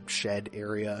shed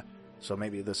area. So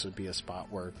maybe this would be a spot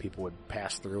where people would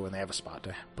pass through and they have a spot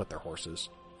to put their horses.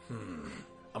 I'm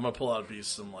gonna pull out a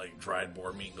piece of some like dried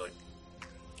boar meat and be like,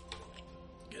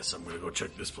 guess I'm gonna go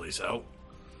check this place out.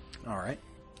 All right.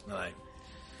 And I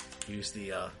use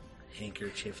the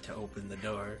handkerchief to open the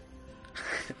door.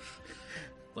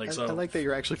 I like that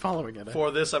you're actually following it.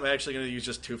 For this, I'm actually going to use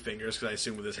just 2 fingers because I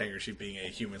assume with this handkerchief being a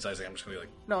human size thing, I'm just going to be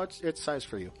like, No, it's size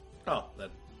for you. oh, that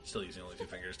still using only 2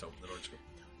 fingers to open the door.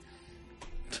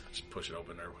 Just push it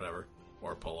open or whatever,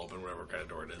 or pull open whatever kind of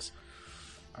door it is.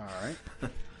 All right.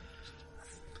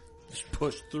 Just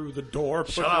push through the door,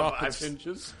 push Shut it up, off its I've-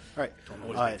 hinges. All right. Don't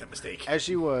always make that mistake. As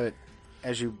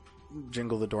you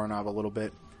jingle the doorknob a little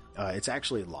bit, it's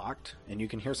actually locked, and you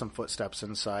can hear some footsteps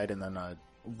inside, and then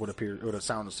what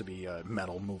sounds to be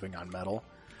metal moving on metal.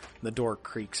 The door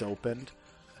creaks open.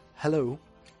 Hello.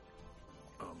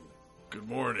 Good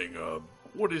morning.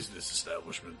 What is this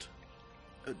establishment?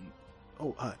 Good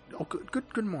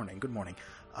morning. Good morning.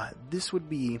 This would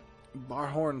be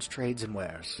Barhorn's Trades and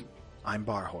Wares. I'm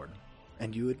Barhorn,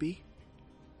 and you would be?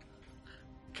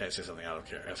 Can I say something out of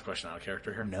character? Ask a question out of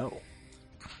character here? No.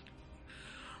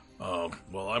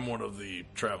 Well, I'm one of the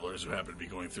travelers who happen to be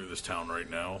going through this town right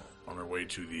now on our way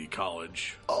to the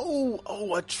college.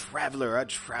 Oh, a traveler,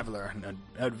 an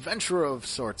adventurer of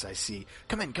sorts, I see.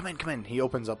 Come in. He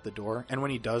opens up the door, and when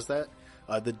he does that,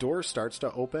 the door starts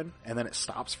to open, and then it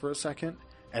stops for a second,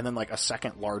 and then like a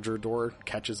second larger door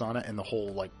catches on it, and the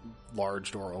whole like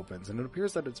large door opens, and it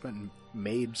appears that it's been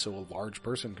made so a large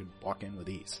person could walk in with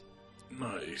ease.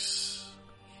 Nice.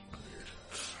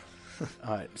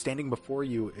 Standing before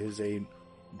you is a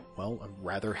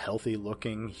rather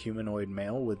healthy-looking humanoid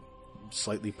male with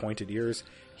slightly pointed ears.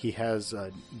 He has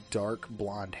dark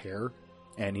blonde hair,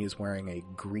 and he's wearing a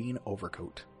green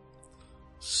overcoat.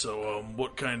 So,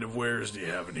 what kind of wares do you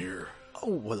have in here? Oh,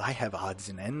 well, I have odds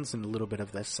and ends and a little bit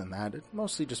of this and that. It's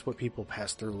mostly just what people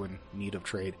pass through in need of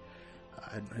trade.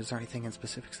 Is there anything in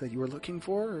specifics that you were looking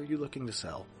for, or are you looking to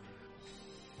sell?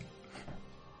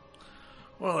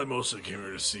 Well, I mostly came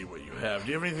here to see what you have. Do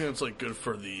you have anything that's like good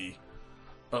for the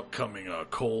upcoming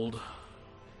cold?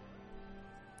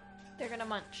 They're gonna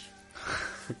munch.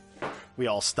 We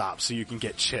all stop so you can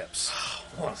get chips.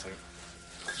 Hold on a second.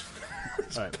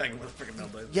 All right. Bang with freaking nail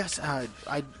blade. Yes, I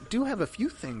do have a few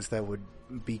things that would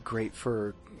be great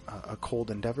for a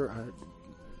cold endeavor.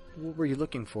 What were you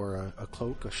looking for? A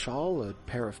cloak, a shawl, a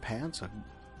pair of pants, a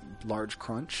large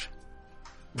crunch?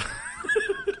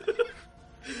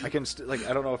 I can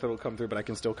I don't know if it'll come through, but I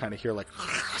can still kind of hear like.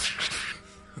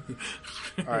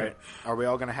 All right, are we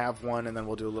all going to have one, and then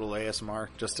we'll do a little ASMR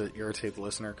just to irritate the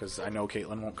listener because I know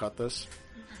Caitlin won't cut this.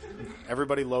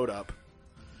 Everybody, load up.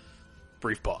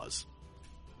 Brief pause.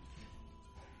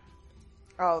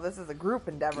 Oh, this is a group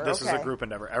endeavor. This okay. is a group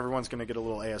endeavor. Everyone's going to get a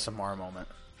little ASMR moment.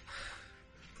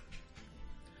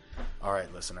 All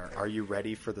right, listener, are you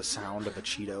ready for the sound of a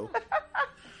Cheeto?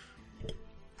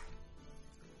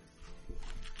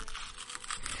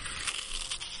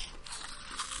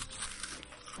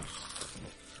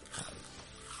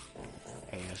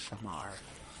 ASMR.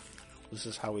 This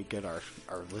is how we get our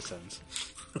listens.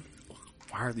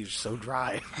 Why are these so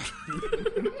dry?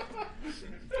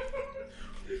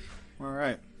 All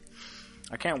right.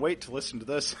 I can't wait to listen to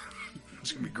this.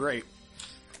 It's going to be great.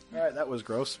 All right, that was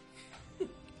gross. Can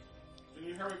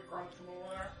you hear me crunch from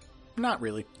over there? Not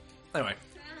really. Anyway.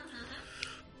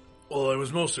 Well, I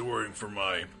was mostly worrying for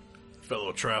my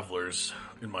fellow travelers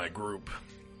in my group.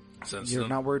 Since You're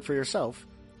not worried for yourself.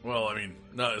 Well, I mean,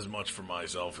 not as much for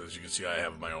myself. As you can see, I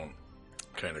have my own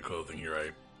kind of clothing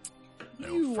here.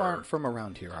 You aren't from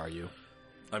around here, are you?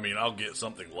 I mean, I'll get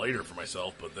something lighter for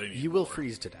myself, but they need You will more.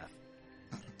 freeze to death.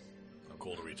 How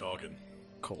cold are we talking?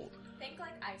 Cold. Think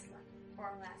like Iceland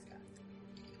or Alaska.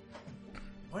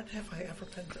 When have I ever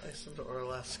been to Iceland or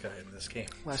Alaska in this game?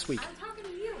 Last week. I'm talking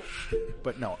to you.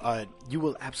 But no, you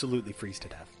will absolutely freeze to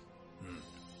death.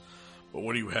 But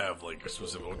what do you have, like,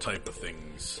 specific what type of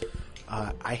things?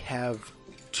 I have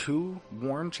 2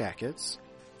 warm jackets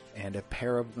and a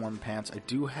pair of warm pants. I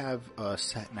do have a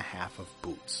set and a half of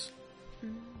boots.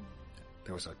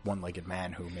 There was a one-legged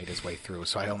man who made his way through,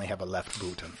 so I only have a left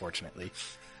boot, unfortunately.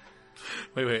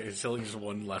 Wait, it's selling just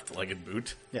one left-legged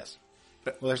boot? Yes.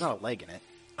 Well, there's not a leg in it.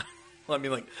 Well,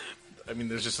 I mean,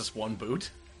 there's just this one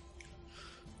boot?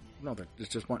 No, there's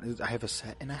just one. I have a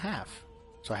set and a half.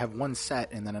 So I have one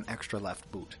set and then an extra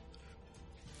left boot.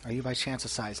 Are you by chance a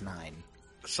size 9?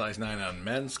 Size 9 on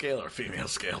men's scale or female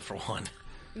scale, for one?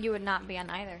 You would not be on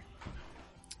either.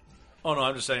 Oh, no,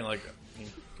 I'm just saying, like,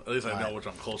 at least I know which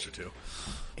I'm closer to.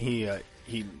 He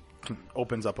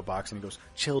opens up a box and he goes,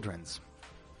 children's.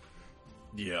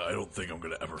 Yeah, I don't think I'm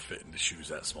going to ever fit into shoes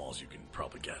that small, as you can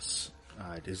probably guess.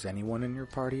 Is anyone in your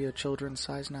party a children's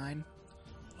size 9?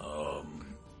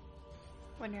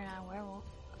 When you're not a werewolf.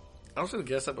 I was going to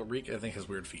guess that, but Reek, I think, has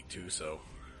weird feet, too, so...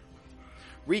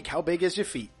 Reek, how big is your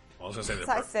feet? I was going to say that...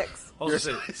 Size 6. I was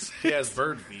going to say, he has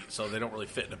bird feet, so they don't really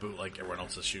fit in a boot like everyone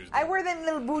else's shoes do. I wear them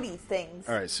little booty things.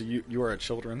 All right, so you are a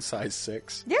children's size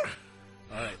 6? Yeah,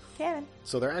 All right. canon.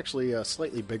 So they're actually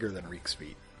slightly bigger than Reek's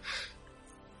feet.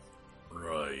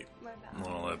 Right.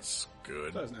 Well, that's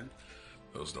good. Size 9.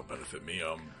 Those don't benefit me. Do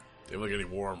you have, like, any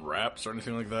warm wraps or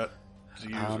anything like that to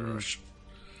use?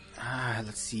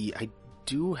 Let's see. I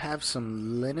do have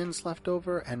some linens left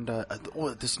over, and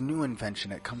this new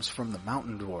invention. It comes from the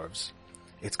mountain dwarves.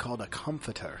 It's called a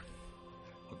comforter.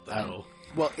 What the hell?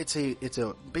 Well, it's a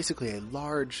basically a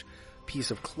large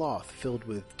piece of cloth filled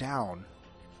with down,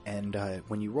 and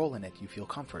when you roll in it, you feel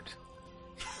comfort.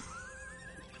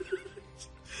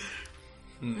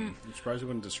 I'm surprised you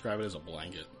wouldn't describe it as a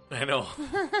blanket. I know.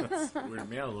 That's weirded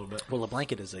me out a little bit. Well, a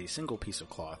blanket is a single piece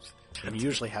of cloth, and you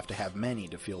usually have to have many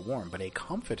to feel warm, but a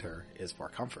comforter is for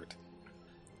comfort.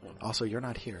 Also, you're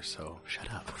not here, so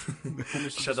shut up.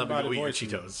 Shut up and go eat your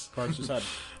Cheetos. Parks his head.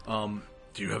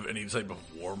 Do you have any type of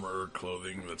warmer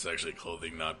clothing that's actually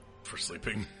clothing, not for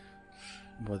sleeping?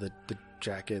 Well, the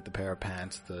jacket, the pair of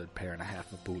pants, the pair and a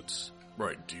half of boots.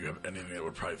 Right. Do you have anything that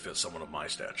would probably fit someone of my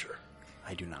stature?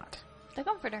 I do not. The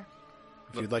comforter.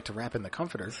 If you'd like to wrap in the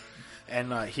comforter.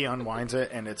 And he unwinds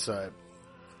it, and it's it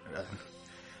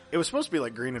was supposed to be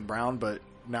like green and brown, but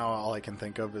now all I can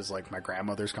think of is like my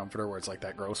grandmother's comforter, where it's like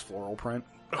that gross floral print.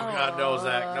 Oh, God, no,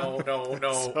 Zach. No.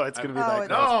 So it's going to be Oh, that it's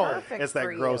gross. perfect It's that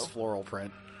for gross you. floral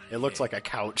print. It looks like a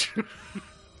couch.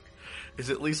 Is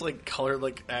it at least, like, colored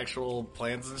like actual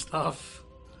plants and stuff?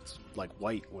 It's like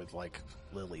white with like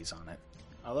lilies on it.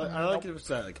 I like it if it's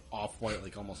that like off-white,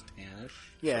 like almost tannish.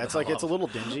 Yeah, it's like it's a little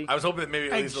dingy. I was hoping that maybe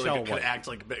at least Eggshell like, it could white. act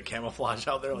like a bit of camouflage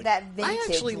out there. Like, That vintage I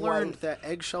actually learned white. that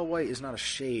eggshell white is not a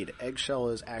shade. Eggshell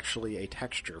is actually a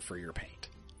texture for your paint.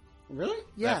 Really?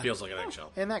 Yeah. That feels like an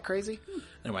eggshell. Isn't that crazy?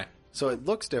 Anyway. So it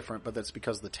looks different, but that's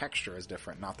because the texture is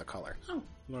different, not the color. Oh,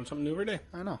 learn something new every day.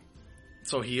 I know.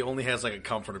 So he only has like a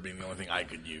comforter being the only thing I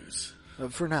could use.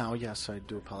 For now, yes, I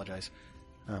do apologize.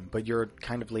 But you're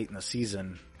kind of late in the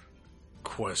season.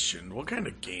 Question: what kind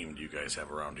of game do you guys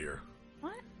have around here?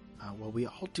 What? Well, we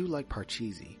all do like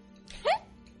Parcheesi.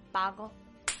 Boggle.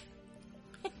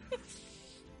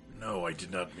 No, I did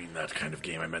not mean that kind of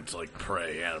game. I meant like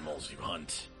prey animals you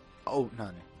hunt. Oh,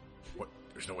 none. What?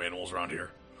 There's no animals around here.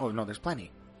 Oh, no, there's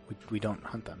plenty. We don't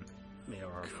hunt them. They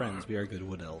are our friends. We are good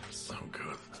wood elves. Oh,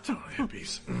 good. Totally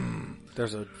hippies.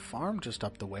 There's a farm just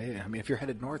up the way. I mean, if you're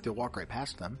headed north, you'll walk right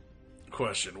past them.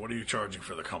 Question: what are you charging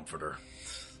for the comforter?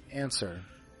 Answer.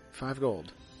 5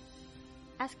 gold.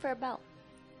 Ask for a belt.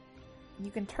 You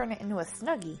can turn it into a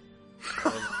snuggie.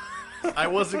 I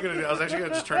wasn't gonna do. I was actually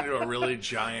gonna just turn it into a really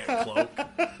giant cloak.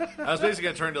 I was basically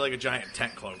gonna turn it into like a giant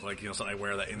tent cloak, like something I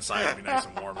wear that inside would be nice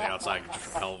and warm, the outside could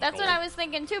just repel the That's cold. what I was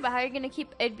thinking too, but how are you going to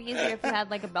keep... It'd be easier if you had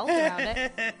like a belt around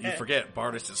it. You forget,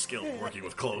 Bardis is skilled at working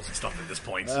with clothes and stuff at this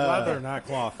point. Leather, not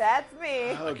cloth. That's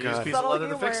me. Oh, Use a piece of Subtle leather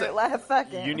to humor fix it. last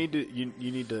second. You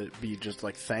need to be just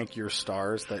like thank your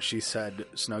stars that she said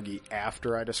Snuggie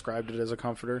after I described it as a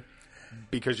comforter,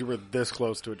 because you were this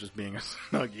close to it just being a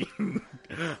Snuggie.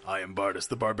 I am Bardis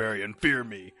the Barbarian. Fear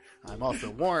me. I'm also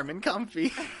warm and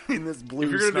comfy in this blue.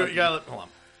 If you're gonna do it, Snuggie. you gotta hold on.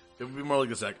 It would be more like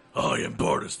this, like, I am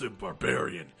Bardis the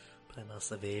Barbarian, but I'm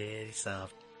also very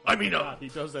soft. I mean, He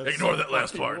does that ignore so that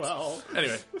last fucking part. well.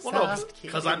 Anyway, well, no,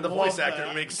 because I'm the voice actor,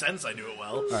 it makes sense I do it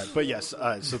well. All right, but yes,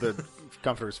 so the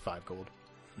comforter is 5 gold.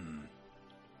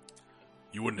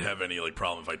 You wouldn't have any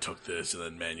problem if I took this and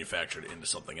then manufactured it into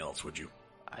something else, would you?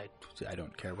 I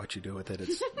don't care what you do with it.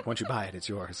 It's once you buy it, it's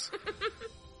yours.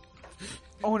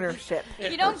 Ownership.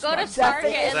 You don't go to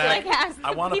Target and Zach, ask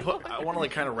I want to people.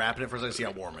 kind of wrap it in for a second, see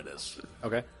how warm it is.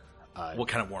 Okay. What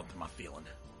kind of warmth am I feeling?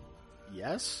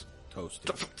 Yes. Toasty.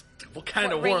 What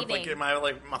kind of What warmth? rating? Am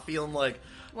I feeling like?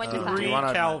 1 to 5. Do 3 you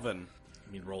wanna- Calvin.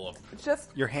 I mean, roll up. Just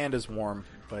Your hand is warm,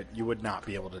 but you would not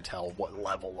be able to tell what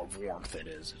level of warmth it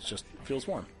is. It just feels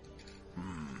warm.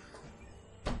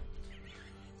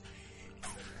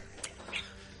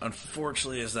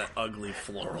 Unfortunately, is that ugly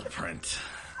floral print.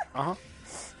 Uh-huh.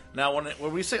 Now,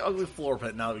 when we say ugly floral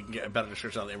print, now we can get a better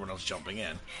description of everyone else jumping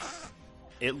in.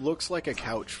 It looks like a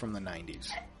couch from the 90s.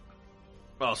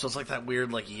 Oh, so it's like that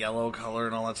weird, yellow color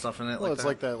and all that stuff in it? Well, it's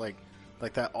like that, like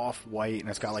that off-white, and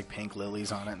it's got, pink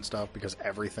lilies on it and stuff, because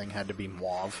everything had to be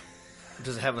mauve.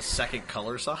 Does it have a second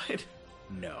color side?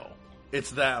 No.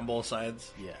 It's that on both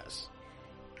sides? Yes.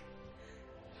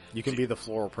 You can be the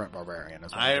floral print barbarian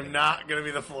as well. I am not going to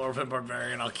be the floral print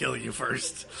barbarian. I'll kill you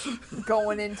first.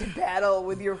 going into battle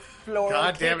with your floral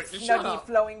God damn it, kit shut snuggie up.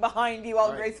 flowing behind you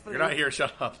all gracefully. You're not here.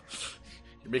 Shut up.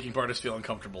 You're making Bardis feel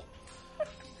uncomfortable.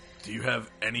 Do you have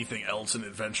anything else an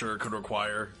adventurer could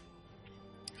require?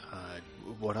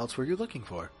 What else were you looking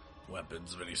for?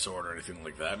 Weapons of any sort or anything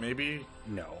like that, maybe?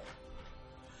 No.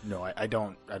 No, I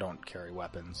don't carry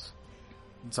weapons.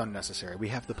 It's unnecessary. We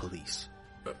have the police.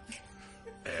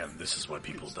 And this is why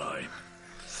people die.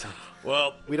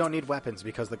 Well, We don't need weapons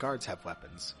because the guards have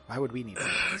weapons. Why would we need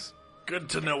weapons? good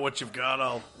to know what you've got.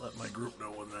 I'll let my group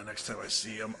know when the next time I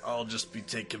see them. I'll just be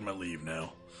taking my leave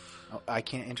now. Oh, I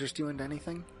can't interest you in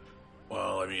anything?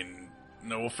 Well, I mean,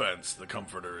 no offense. The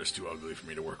Comforter is too ugly for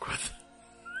me to work with.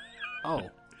 Oh.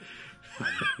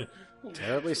 I'm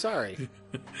terribly sorry.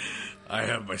 I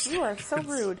have my You are so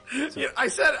rude. Yeah, I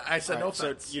said no Alright, so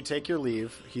offense. you take your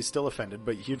leave. He's still offended,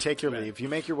 but you take your leave. You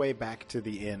make your way back to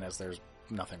the inn, as there's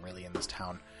nothing really in this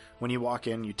town. When you walk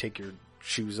in, you take your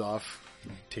shoes off,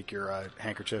 you take your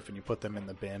handkerchief, and you put them in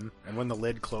the bin. And when the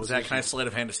lid closes, Zach, can I sleight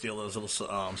of hand to steal those little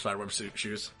spiderweb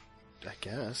shoes? I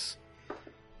guess.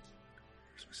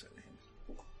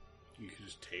 You can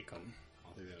just take them. I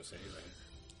don't think they're going to say anything.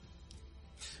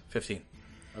 15.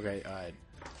 Okay,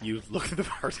 you look at the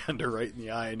bartender right in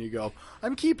the eye, and you go,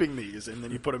 "I'm keeping these," and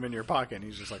then you put them in your pocket, and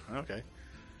he's just like, "Okay."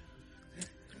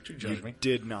 Don't you judge me.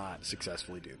 Did not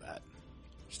successfully do that.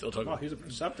 Still took Oh, them. he's a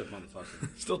perceptive motherfucker.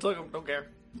 Still took them. Don't care.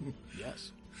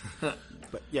 Yes.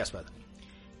 But yes, but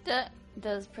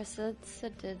Does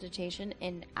precipitation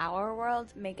in our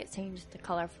world make it change the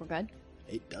color for good?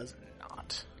 it does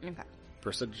not. Okay.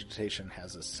 Precipitation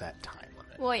has a set time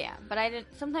limit. Well, yeah, but I didn't.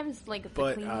 Sometimes, the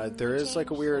But cleaning there would is a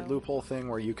change, weird so- loophole thing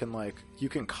where you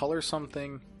can color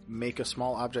something, make a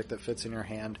small object that fits in your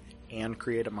hand, and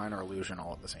create a minor illusion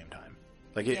all at the same time.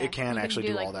 Yeah, It can you actually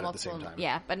do like, all that at the same multiple- time.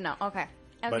 Yeah, but no. Okay.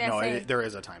 I was But gonna no, say. there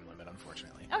is a time limit,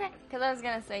 unfortunately. Okay, because I was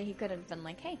gonna say he could have been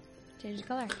like, "Hey, change the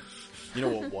color." You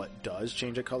know what does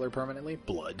change a color permanently?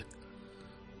 Blood.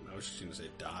 I was just going to say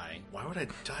die. Why would I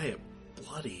dye it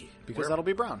bloody? Because that'll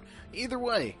be brown. Either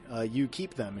way, you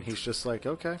keep them, and he's just like,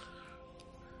 okay.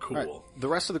 Cool. All right. The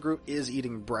rest of the group is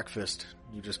eating breakfast.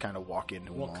 You just kind of walk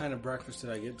into them What all. kind of breakfast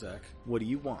did I get, Zach? What do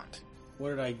you want?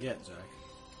 What did I get, Zach?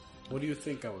 What do you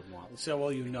think I would want? Let's see how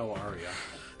well you know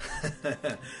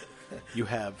Arya. You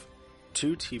have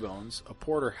 2 T-bones, a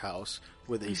porterhouse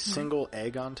with a single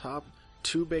egg on top,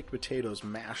 2 baked potatoes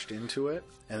mashed into it,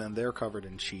 and then they're covered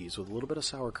in cheese with a little bit of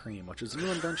sour cream, which is a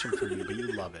new invention for you, but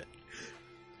you love it.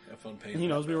 Have fun paying. He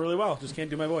knows me really well, just can't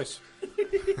do my voice.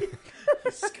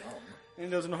 Scum. And he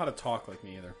doesn't know how to talk like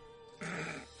me either.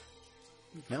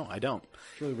 No, I don't.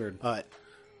 It's really weird.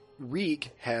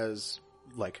 Reek has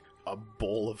like a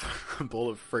bowl of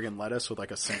friggin' lettuce with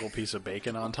like a single piece of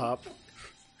bacon on top,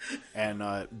 and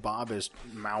Bob is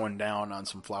mowing down on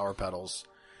some flower petals,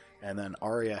 and then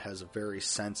Arya has a very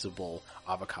sensible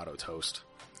avocado toast.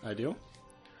 I do?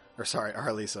 Or sorry,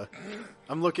 Arlisa.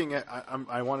 I'm looking at.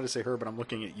 I wanted to say her, but I'm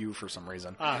looking at you for some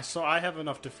reason. So I have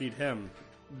enough to feed him,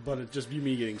 but it's just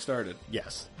me getting started.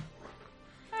 Yes.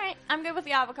 All right, I'm good with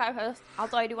the avocado toast.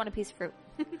 Although I do want a piece of fruit.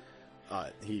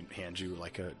 He hands you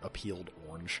like a peeled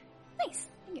orange, Nice,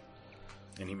 thank you.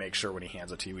 and he makes sure when he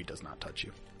hands it to you, he does not touch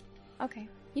you. Okay,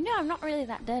 you know I'm not really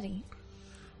that dirty.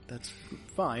 That's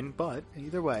fine, but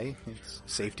either way, it's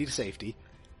safety to safety.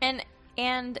 And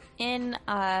in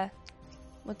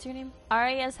what's your name?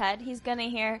 Arya's head, he's gonna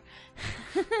hear.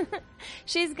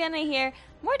 She's gonna hear.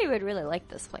 Morty would really like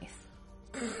this place.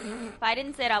 But I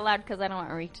didn't say it out loud because I don't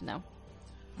want Reek to know.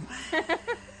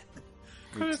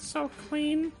 Because it's so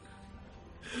clean.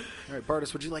 All right,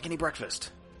 Bartis, would you like any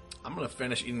breakfast? I'm gonna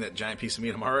finish eating that giant piece of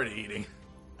meat I'm already eating.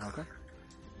 Okay.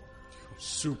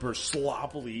 Super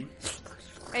sloppily.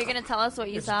 Are you gonna tell us what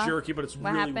you It's saw? jerky, but it's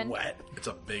What really happened? wet. It's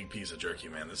a big piece of jerky,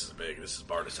 man. This is big. This is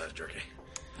Bartis-sized jerky.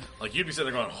 Like, you'd be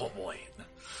sitting there going, oh boy.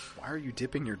 Why are you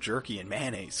dipping your jerky in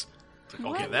mayonnaise?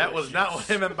 Okay, that was not what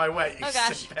I meant by wet. You Oh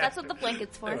gosh, sick that's what bastard. the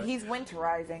blanket's for. He's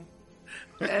winterizing.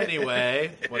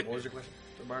 Anyway. What was your question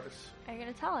to Bartis? Are you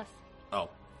gonna tell us? Oh,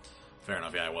 fair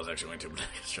enough. Yeah, I was actually going to, but I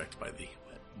got distracted by the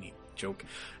neat joke.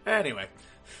 Anyway,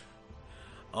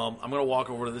 I'm going to walk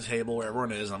over to this table where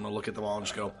everyone is. I'm going to look at them all and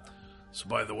just go, so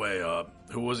by the way,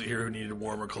 who was it here who needed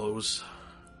warmer clothes?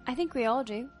 I think we all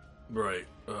do. Right.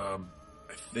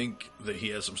 I think that he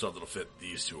has some stuff that'll fit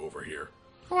these two over here.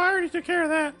 Oh, I already took care of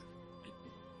that.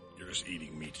 You're just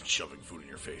eating meat and shoving food in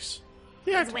your face.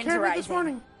 Yeah, I It's took care of it this winterizing.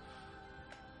 morning.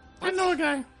 I know a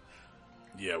guy.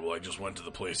 Yeah, well, I just went to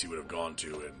the place he would have gone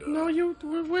to, and No, you.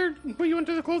 Where? Were you went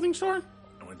to the clothing store?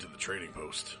 I went to the trading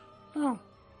post. Oh,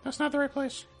 that's not the right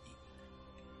place.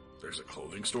 There's a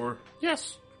clothing store?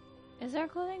 Yes. Is there a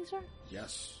clothing store?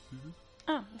 Yes.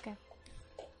 Oh, okay.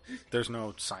 There's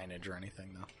no signage or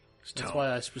anything, though. That's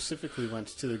why I specifically went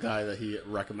to the guy that he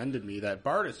recommended me. That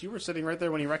Bartis, you were sitting right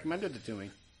there when he recommended it to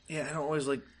me. Yeah, I don't always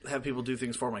like have people do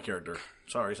things for my character.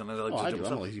 Sorry, sometimes I like to I do do. it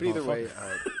I'm a myself. lazy But either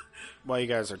motherfucker. way, while you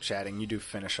guys are chatting, you do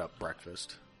finish up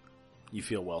breakfast. You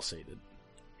feel well sated.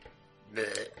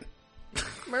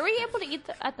 Were we able to eat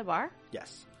at the bar?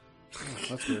 Yes.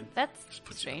 That's good. That's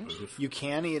strange. You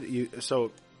can eat.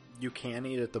 You can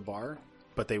eat at the bar,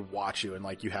 but they watch you and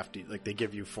like you have to like they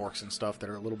give you forks and stuff that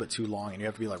are a little bit too long, and you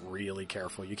have to be like really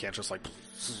careful. You can't just like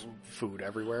food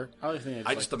everywhere. I think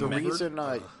I just The remembered- reason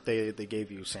they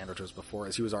gave you sandwiches before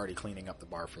is he was already cleaning up the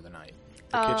bar for the night.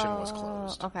 The kitchen was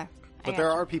closed, Okay. but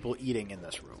there are people eating in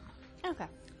this room. Okay.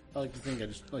 I like to think I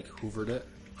just like hoovered it.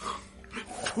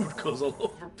 food goes all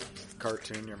over.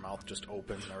 Cartoon, your mouth just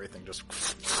opens and everything just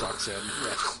sucks in.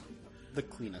 Yes. The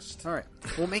cleanest. All right.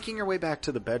 Well, making your way back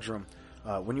to the bedroom,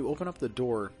 when you open up the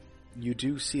door, you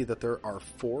do see that there are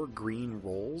 4 green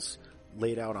rolls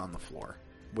laid out on the floor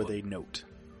with a note.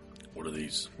 What are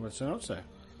these? What's the note say?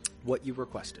 What you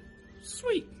requested.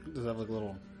 Sweet. Does it have like a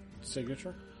little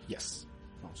signature? Yes.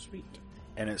 Oh, sweet.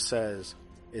 And it says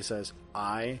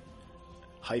I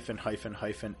hyphen hyphen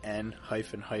hyphen N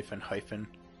hyphen hyphen hyphen.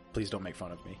 Please don't make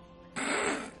fun of me.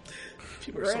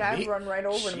 People are Right, so I'd mean. run right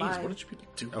over to Jeez, mine. what did you people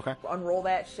do? Okay. Unroll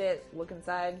that shit, look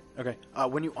inside. Okay.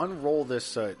 When you unroll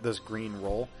this this green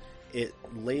roll, it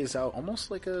lays out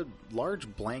almost like a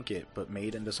large blanket, but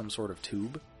made into some sort of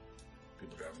tube.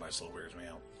 People driving by slow wears me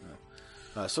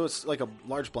out. So it's like a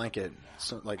large blanket.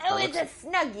 So like Oh, that it's a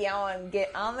snuggie. I want to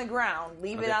get on the ground,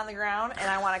 leave it Okay. on the ground,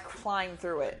 and I want to climb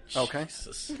through it. okay.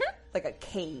 Jesus. Like a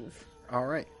cave. All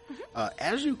right.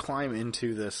 As you climb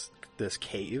into this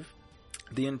cave,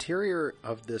 the interior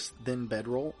of this thin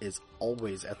bedroll is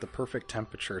always at the perfect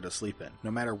temperature to sleep in,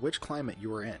 no matter which climate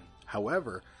you are in.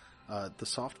 However, the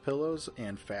soft pillows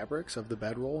and fabrics of the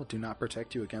bedroll do not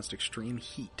protect you against extreme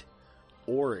heat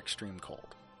or extreme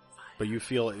cold. But you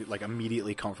feel like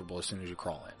immediately comfortable as soon as you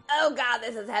crawl in. Oh god,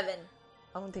 this is heaven.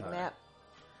 I'm gonna take a nap.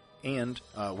 And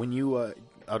when you,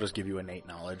 I'll just give you innate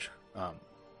knowledge.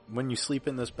 When you sleep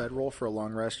in this bedroll for a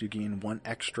long rest, you gain 1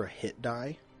 extra hit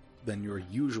die than your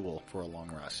usual for a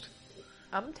long rest.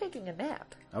 I'm taking a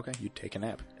nap. Okay, you take a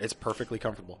nap. It's perfectly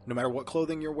comfortable. No matter what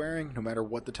clothing you're wearing, no matter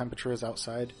what the temperature is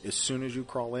outside, as soon as you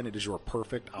crawl in, it is your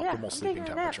perfect Yeah, optimal I'm sleeping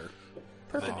taking a nap. temperature.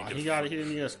 Perfect. He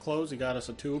didn't get us clothes. He got us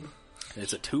a tube.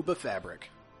 It's a tube of fabric.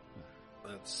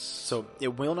 That's So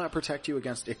it will not protect you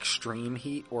against extreme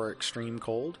heat or extreme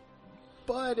cold.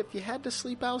 But if you had to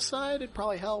sleep outside, it'd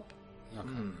probably help. I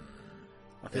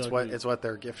feel It's like it's what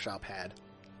their gift shop had.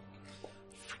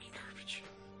 freaking garbage.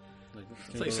 Like,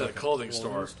 It's like you said, a clothing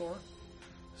store.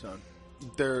 So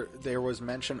there was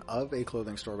mention of a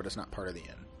clothing store, but it's not part of the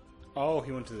inn. Oh,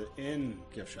 he went to the inn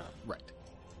gift shop. Right.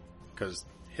 Because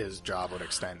his job would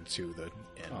extend to the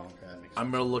inn. Oh, okay. That makes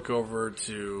I'm going to look over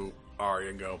to Ari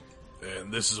and go,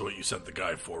 and this is what you sent the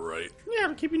guy for, right? Yeah,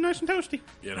 to keep you nice and toasty.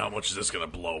 And how much is this going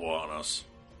to blow on us?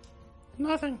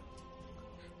 Nothing.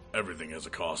 Everything has a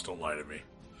cost, don't lie to me.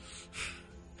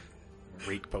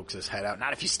 Reek pokes his head out.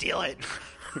 Not if you steal it.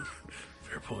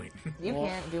 Fair point. You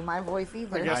can't do my voice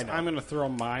either. I guess I know. I'm going to throw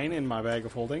mine in my bag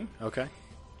of holding. Okay.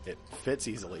 It fits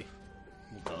easily.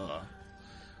 Duh.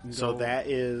 So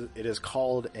it is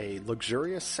called a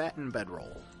luxurious satin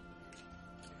bedroll.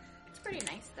 It's pretty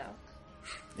nice though.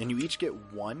 And you each get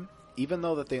 1 even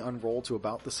though that they unroll to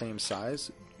about the same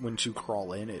size, once you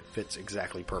crawl in, it fits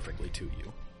exactly perfectly to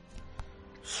you.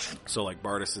 So, like,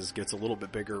 Bardas's gets a little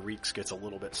bit bigger, Reek's gets a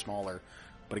little bit smaller.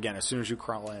 But again, as soon as you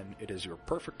crawl in, it is your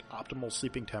perfect optimal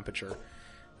sleeping temperature.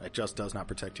 It just does not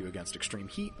protect you against extreme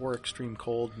heat or extreme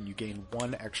cold, and you gain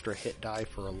 1 extra hit die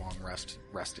for a long rest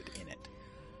rested in it.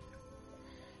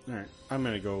 Alright, I'm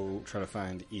gonna go try to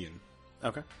find Ian.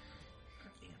 Okay.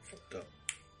 Fucked up.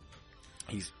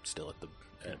 He's still at the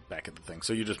back of the thing,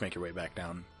 so you just make your way back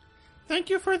down. Thank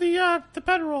you for the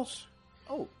bedrolls.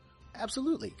 Oh,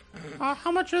 absolutely.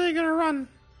 How much are they gonna run?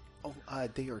 Oh,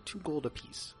 they are 2 gold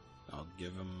apiece. I'll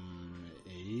give him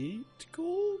 8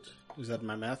 gold? Is that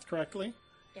my math correctly?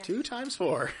 2 times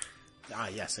 4. Ah,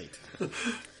 yes, 8.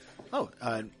 Oh,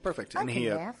 perfect. And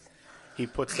he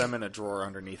puts them in a drawer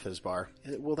underneath his bar.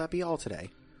 Will that be all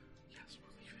today?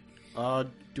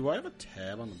 Do I have a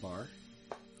tab on the bar?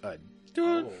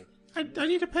 I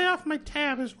need to pay off my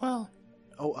tab as well.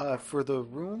 For the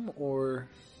room, or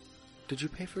did you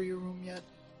pay for your room yet?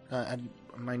 And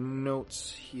my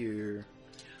notes here.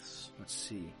 Let's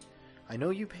see. I know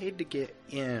you paid to get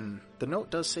in. The note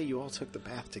does say you all took the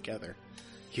bath together.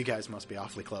 You guys must be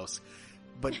awfully close.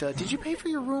 But did you pay for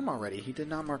your room already? He did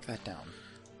not mark that down.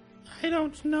 I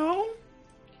don't know.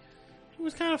 It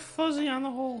was kind of fuzzy on the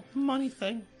whole money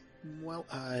thing. Well,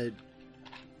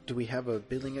 do we have a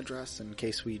billing address in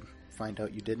case we find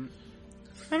out you didn't?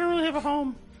 I don't really have a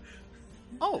home.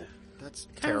 Oh, that's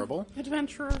terrible.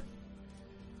 Adventurer.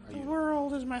 The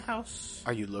world is my house.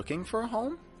 Are you looking for a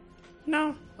home?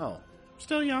 No. Oh.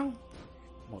 Still young.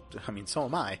 Well, I mean, so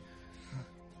am I.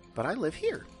 But I live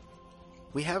here.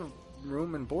 We have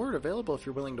room and board available if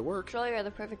you're willing to work. Truly are the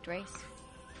perfect race.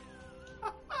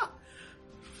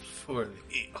 For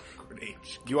the awkward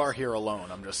age. You are here alone,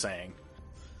 I'm just saying.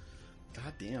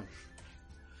 God damn.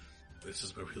 This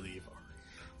is where we leave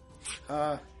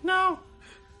our... No,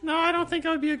 I don't think I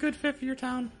would be a good fit for your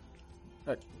town.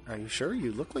 Are you sure?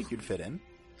 You look like you'd fit in.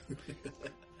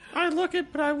 I'd look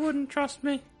it, but I wouldn't. Trust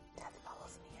me. Death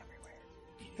follows me everywhere.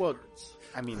 Well,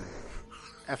 I mean,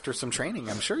 after some training,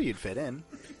 I'm sure you'd fit in.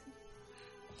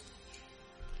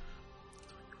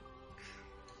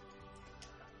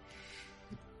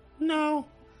 No.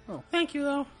 Oh. Thank you,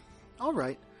 though. All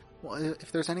right. Well,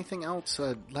 if there's anything else,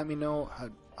 let me know.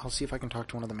 I'll see if I can talk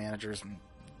to one of the managers, and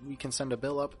we can send a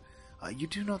bill up. You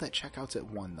do know that checkout's at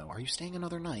 1, though. Are you staying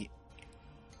another night?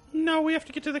 No, we have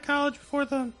to get to the college before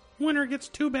the winter gets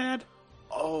too bad.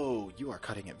 Oh, you are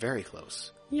cutting it very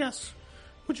close. Yes.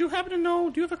 Would you happen to know,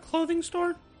 do you have a clothing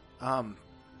store?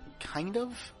 Kind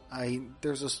of.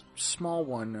 There's a small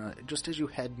one, just as you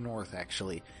head north,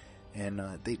 actually. And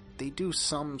they do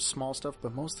some small stuff,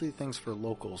 but mostly things for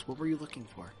locals. What were you looking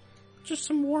for? Just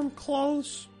some warm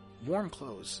clothes. Warm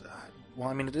clothes. Well,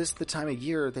 I mean, it is the time of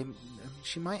year.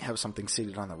 She might have something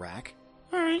seated on the rack.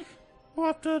 All right. We'll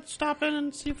have to stop in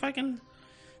and see if I can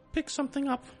pick something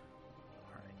up.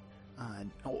 All right.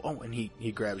 And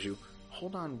he grabs you.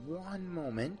 Hold on one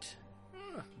moment.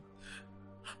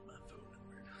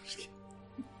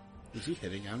 Is he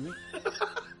hitting on me?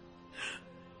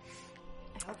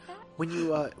 When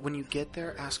you get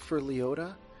there, ask for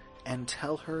Leota and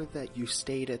tell her that you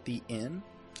stayed at the inn,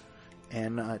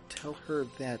 and tell her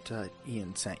that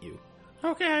Ian sent you.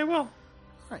 Okay, I will. All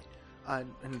right.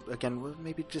 And again,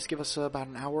 maybe just give us about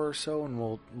an hour or so, and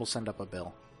we'll send up a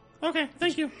bill. Okay,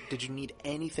 thank you. Did you need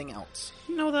anything else?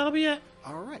 No, that'll be it.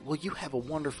 All right. Well, you have a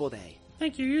wonderful day.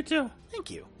 Thank you. You too. Thank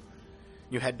you.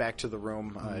 You head back to the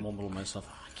room. I mumble to myself,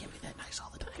 I can't be that nice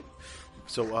all the time.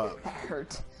 So, That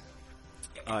hurt.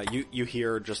 you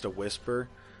hear just a whisper.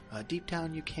 Deep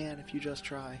down, you can if you just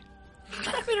try.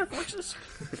 Better voices.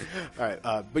 All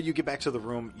right. But you get back to the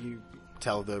room. You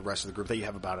tell the rest of the group that you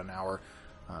have about an hour.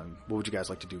 What would you guys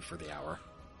like to do for the hour?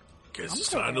 Guess I'm it's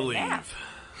taking time to a leave. nap.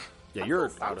 Yeah, you're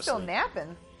out I'm of still sleep.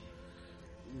 napping.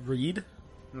 Reed,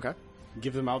 Okay.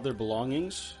 give them out their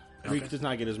belongings. Reed does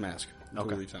not get his mask. Okay.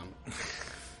 Totally town.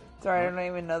 Sorry, I don't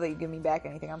even know that you give me back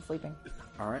anything. I'm sleeping.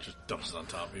 All right. Just dumps it on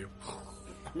top of you.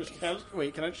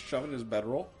 Can I just shove it in his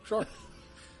bedroll? Sure.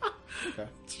 Okay.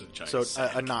 It's a giant So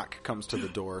sack. a knock comes to the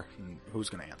door, and who's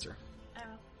going to answer?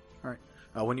 All right.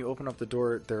 When you open up the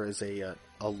door, there is a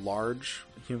large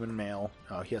human male.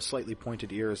 He has slightly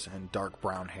pointed ears and dark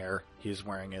brown hair. He is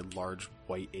wearing a large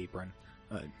white apron.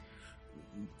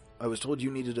 I was told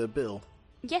you needed a bill.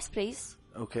 Yes, please.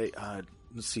 Okay.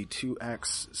 Let's see.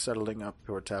 2x settling up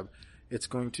your tab. It's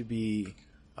going to be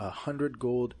 100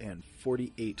 gold and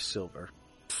 48 silver.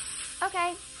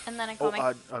 Okay. And then I call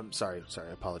my... I'm sorry.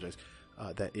 I apologize.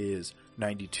 That is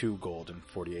 92 gold and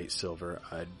 48 silver.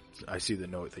 I see the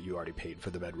note that you already paid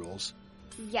for the bedrolls.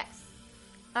 Yes.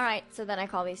 All right, so then I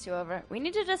call these two over. We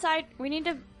need to decide. We need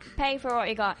to pay for what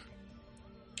we got.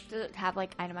 Does it have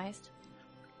like itemized?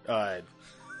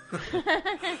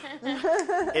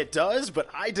 It does, but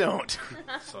I don't.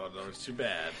 So no, it's too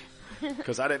bad.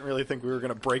 Because I didn't really think we were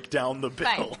going to break down the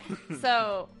bill. Fine.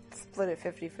 So Split it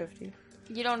 50-50.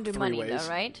 you don't do Three money ways. though,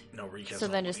 right? No recap. So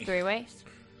then just 3 ways.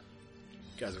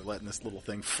 You guys are letting this little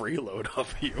thing freeload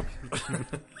off of you.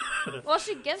 Well,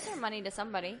 she gives her money to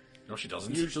somebody. No, she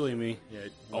doesn't. Usually me.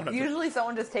 Usually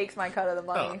someone just takes my cut of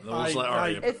the Oh, money. let's let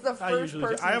Arya. It's the I first usually do.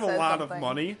 person I have a says lot something. of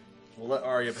money. We'll let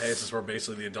Arya pay since we're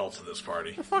basically the adults of this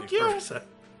party. Fuck you.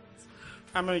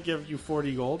 I'm going to give you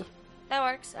 40 gold. That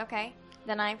works. Okay.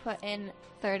 Then I put in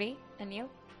 30, and you?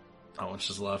 How much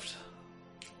is left?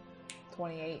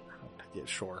 28. Yeah,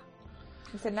 sure.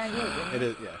 You said 98, didn't you? It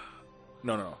is, yeah.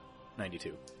 No.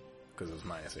 92. Because it was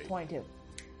minus 8. 22.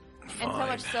 And so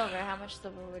much silver. How much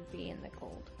silver would be in the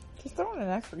gold? Just throw in an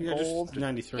extra Yeah, gold. just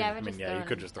 93. Yeah, I mean, yeah, you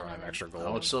could just throw in an extra gold.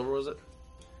 How much silver was it?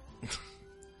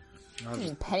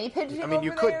 Penny pigeon I mean,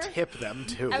 you over could there? tip them,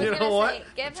 too. I was You gonna know what? say,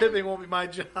 give him Tipping won't be my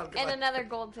job. and another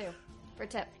gold too for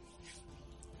tip.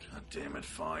 God damn it!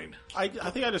 Fine. I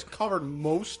think I just covered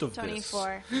most of this.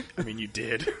 24. I mean, you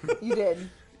did. You did.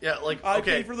 Yeah, like I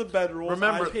okay. paid for the bedrolls.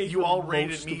 Remember, I paid you for all most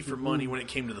rated me of for the money food. when it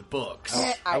came to the books.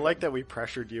 I like that we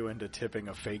pressured you into tipping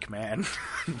a fake man.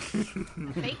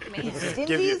 Fake man.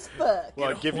 Stingy as fuck.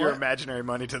 Well, give your imaginary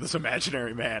money to this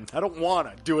imaginary man. I don't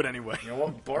want to. Do it anyway. You know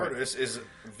what? Bartis is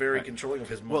very controlling of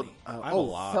his Well, money. I have a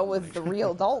lot. So was the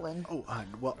real Dalton.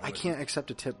 Well, I can't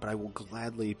accept a tip, but I will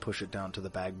gladly push it down to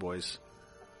the bag boys.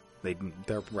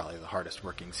 They're probably the hardest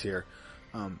workings here.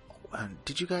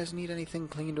 Did you guys need anything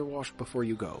cleaned or washed before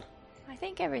you go? I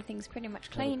think everything's pretty much I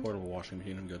have a cleaned. portable washing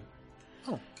machine. I'm good.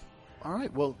 Oh, all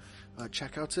right. Well,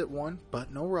 checkout's at 1,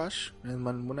 but no rush.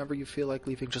 And whenever you feel like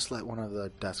leaving, just let one of the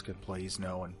desk employees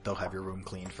know, and they'll have your room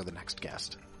cleaned for the next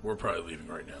guest. We're probably leaving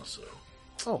right now, so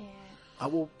Oh,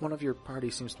 well, one of your party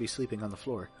seems to be sleeping on the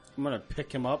floor. I'm going to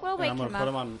pick him up, We'll and wake I'm going him to put up.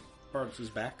 him on Bart's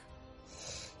back.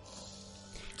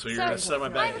 you're So- gonna sit on my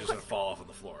back I and was- he's gonna fall off on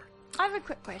the floor. I have a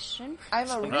quick question. I'm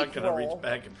a I'm not gonna roll. reach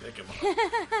back and pick him up.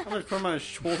 I'm going to put him on his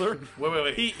shoulder.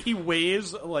 Wait. He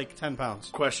weighs like 10 pounds.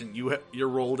 Question: you're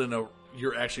rolled in a?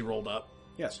 You're actually rolled up.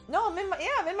 Yes. No, I'm in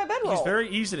my bedroll. He's very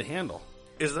easy to handle.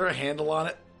 Is there a handle on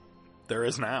it? There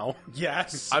is now.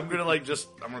 Yes. I'm gonna I'm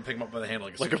gonna pick him up by the handle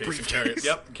like a Like a suitcase and carry it. briefcase.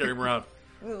 Yep, carry him around.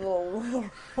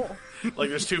 Like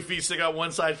there's 2 feet stick out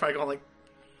one side, probably going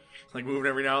like moving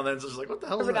every now and then. So it's just like, what the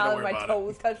hell is Every that? now Don't and worry my about it.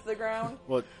 toes touch the ground.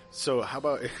 Well, so how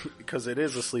about, because it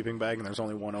is a sleeping bag and there's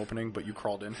only one opening, but you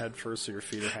crawled in head first, so your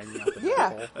feet are hanging out the Yeah,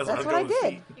 hole. that's I'm what going I with did.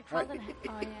 feet. You called him.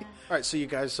 Oh yeah. All right, so you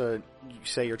guys you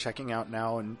say you're checking out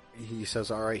now, and he says,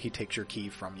 all right, he takes your key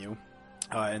from you.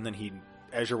 And then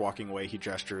as you're walking away, he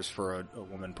gestures for a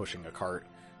woman pushing a cart,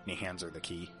 and he hands her the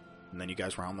key. And then you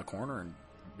guys round the corner and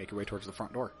make your way towards the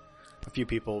front door. A few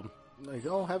people, like,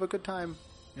 oh, have a good time.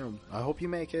 You know, I hope you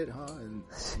make it, huh? And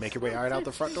make your way right out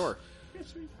the front door.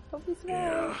 Don't be small.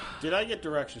 Yeah. Did I get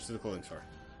directions to the clothing store?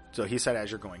 So he said,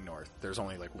 as you're going north, there's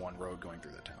only like one road going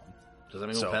through the town. Does that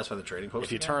mean So, we'll pass by the trading post?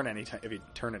 If you again?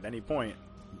 turn at any point,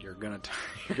 you're gonna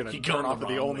You're turn going off the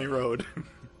of the wrong only way. road,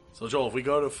 So Joel, if we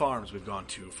go to farms, we've gone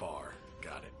too far.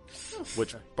 Got it.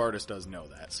 which Bartis does know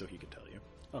that, so he can tell you.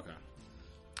 Okay.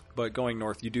 But going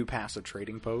north, you do pass a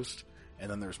trading post,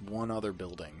 and then there's one other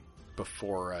building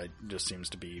before just seems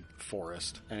to be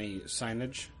forest. Any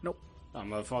signage? Nope. I'm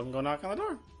going to fucking go knock on the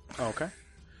door. Okay.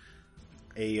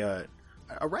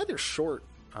 A rather short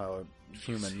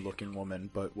human-looking woman,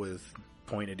 but with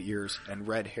pointed ears and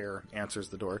red hair, answers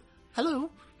the door. Hello.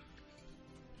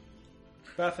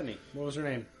 Bethany. What was her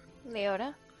name?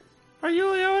 Leota. Are you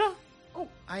Leota? Oh,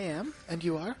 I am. And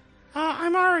you are?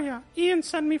 I'm Arya. Ian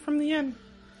sent me from the inn.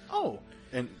 Oh.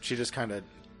 And she just kind of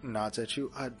nods at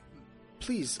you.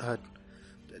 Please,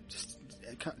 just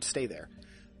stay there.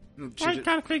 I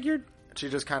kind of figured. She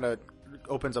just kind of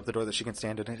opens up the door that she can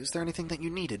stand in. Is there anything that you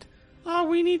needed?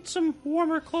 We need some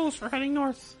warmer clothes for heading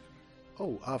north.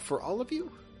 Oh, for all of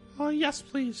you? Yes,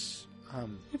 please.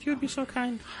 If you would be so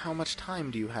kind. How much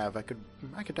time do you have? I could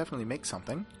definitely make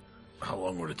something. How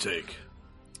long would it take?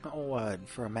 Oh,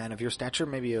 for a man of your stature,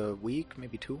 maybe a week,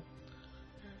 maybe 2. No.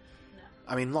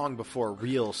 I mean, long before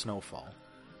real snowfall.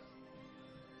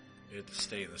 You have to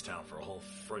stay in this town for a whole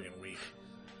friggin' week.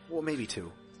 Well, maybe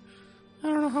 2. I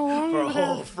don't know how long. For it a would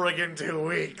whole have. friggin' 2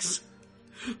 weeks.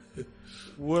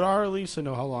 Would our Lisa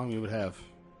know how long we would have?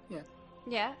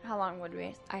 Yeah. How long would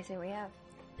I say we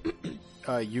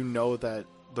have? You know that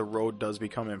the road does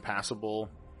become impassable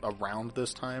around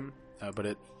this time, but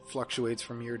it fluctuates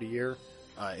from year to year.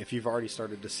 If you've already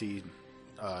started to see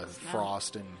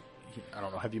frost and I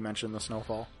don't know. Have you mentioned the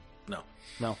snowfall? No.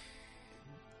 No.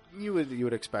 You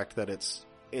would expect that it's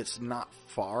not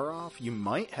far off. You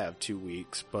might have 2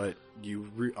 weeks, but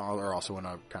you are also in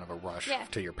a kind of a rush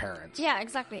to your parents. Yeah,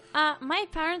 exactly. My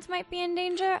parents might be in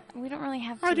danger. We don't really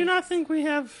have. I do not think we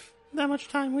have that much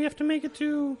time. We have to make it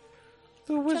to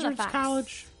the Wizards Chillafax.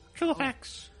 College.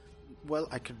 Chillafax. Well,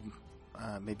 I could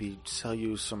maybe sell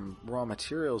you some raw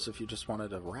materials if you just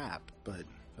wanted a wrap, but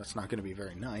that's not going to be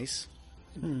very nice.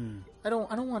 I don't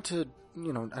want to.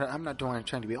 I'm not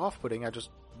trying to be off-putting. I just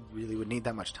really would need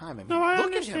that much time. I mean, No, I look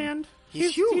understand. At him.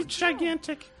 He's huge. He's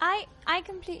gigantic. I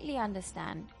completely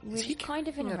understand. We're Is he kind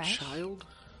of in a carrying rush. child?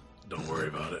 Don't worry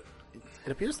about it.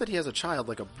 It appears that he has a child,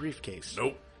 like a briefcase.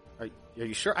 Nope. Are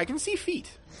you sure? I can see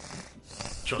feet.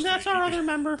 Trust That's me. our other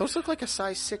member. Those look like a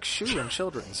size 6 shoe in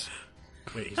children's.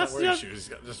 Wait, he's That's not wearing the- shoes. He's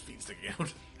got just feet sticking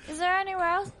out. Is there anywhere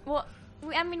else? Well,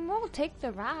 we'll take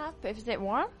the wrap. Is it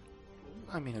warm?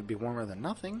 I mean, it'd be warmer than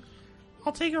nothing.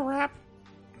 I'll take a wrap.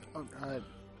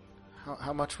 Oh,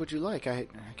 how much would you like? I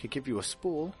could give you a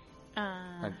spool.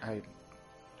 How much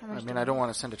I don't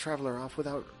want to send a traveler off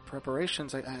without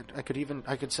preparations. I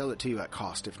could sell it to you at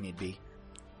cost if need be.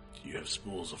 Do you have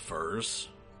spools of furs?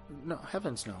 No,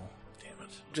 heavens no. Damn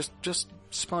it. Just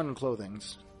spun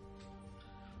clothings.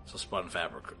 So spun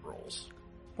fabric rolls.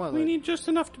 Well, We need just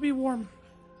enough to be warm.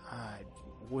 I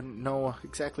wouldn't know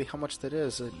exactly how much that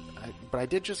is, but I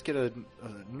did just get a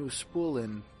new spool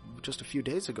in just a few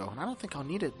days ago, and I don't think I'll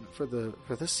need it for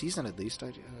this season at least.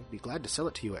 I'd be glad to sell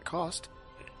it to you at cost.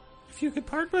 If you could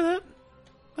part with it,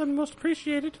 that'd be most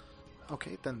appreciated.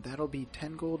 Okay, then that'll be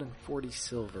 10 gold and 40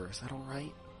 silver. Is that all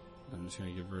right? I'm just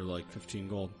gonna give her like 15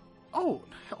 gold. Oh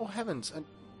heavens!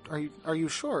 Are you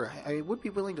sure? I would be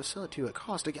willing to sell it to you at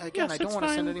cost. Again, Yes, I don't it's want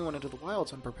to send fine. anyone into the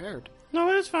wilds unprepared. No,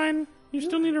 it is fine. You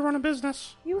still need to run a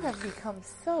business. You have become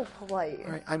so polite.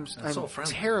 All right, I'm so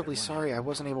friendly. terribly sorry I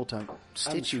wasn't able to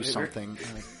stitch you triggered. something.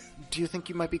 Do you think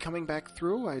you might be coming back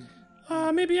through?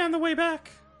 Maybe on the way back.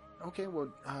 Okay,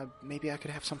 well, maybe I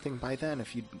could have something by then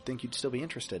if you think you'd still be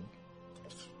interested.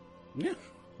 Yeah,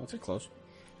 I'll take close.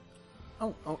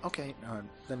 Oh, okay.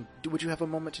 Then would you have a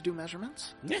moment to do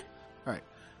measurements? Yeah. All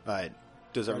right.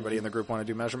 Does everybody in the group want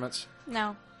to do measurements?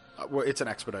 No. Well, it's an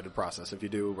expedited process. If you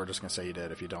do, we're just going to say you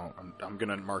did. If you don't, I'm going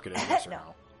to mark it as yes or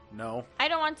no. No? I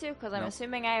don't want to because I'm No.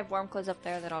 assuming I have warm clothes up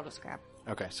there that I'll just grab.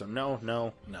 Okay, so no.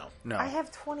 No. I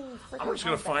have 20 freaking I'm just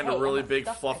gonna pounds of find hay. a I'm really gonna big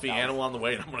stuff fluffy myself. animal on the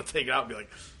way, and I'm gonna take it out and be like,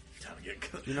 "Time to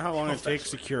get." You know how long it takes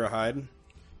to cure a hide?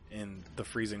 In the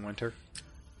freezing winter?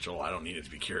 Joel, I don't need it to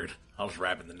be cured. I'll just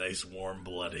wrap in the nice, warm,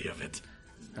 bloody of it.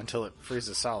 Until it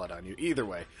freezes solid on you. Either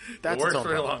way. That's It works its own for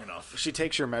problem. long enough. She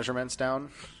takes your measurements down,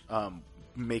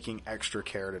 making extra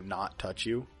care to not touch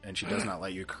you, and she does not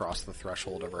let you cross the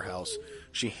threshold of her house.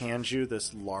 She hands you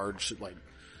this large,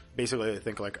 basically I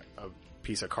think like a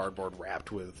piece of cardboard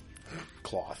wrapped with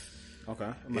cloth. Okay,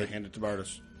 I'm gonna hand it to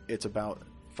Bartis. It's about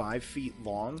 5 feet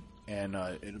long, and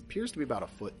it appears to be about a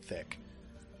foot thick.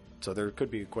 So there could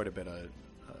be quite a bit of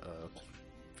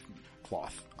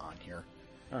cloth on here.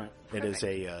 All right. It is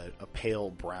a pale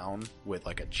brown with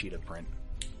like a cheetah print.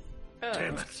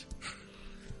 Damn it.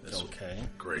 This Okay.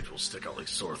 grade will stick out like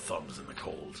sore thumbs in the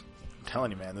cold. I'm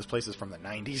telling you, man, this place is from the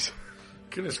 90s.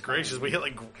 Goodness gracious, we hit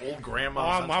like old Oh,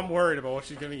 grandma. I'm worried about what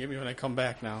she's going to give me when I come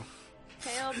back now.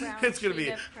 Pale brown. It's gonna be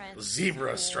cheetah print.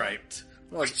 zebra striped.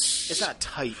 Well, it's not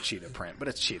tight cheetah print, but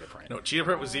it's cheetah print. No, cheetah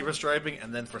print with zebra striping,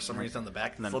 and then for some reason on the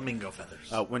back, flamingo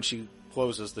feathers. When she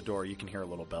closes the door, you can hear a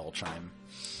little bell chime.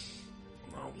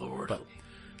 Oh, Lord. But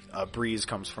a breeze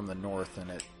comes from the north, and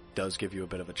it does give you a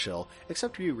bit of a chill.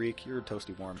 Except for you, Reek. You're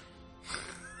toasty warm.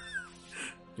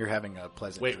 You're having a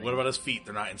pleasant Wait, dream. what about his feet?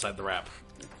 They're not inside the wrap.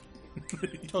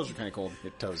 Toes are kind of cold.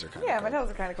 Your toes are kind Yeah, of my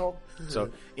toes are kind of cold. So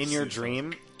in your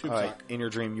dream, Tube sock.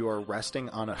 you are resting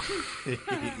on a.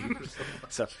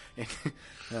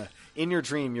 In your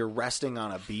dream, you're resting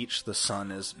on a beach. The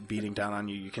sun is beating down on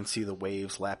you. You can see the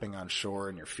waves lapping on shore,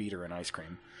 and your feet are in ice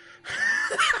cream.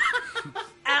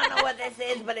 I don't know what this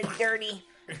is, but it's dirty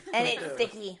and it's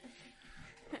sticky.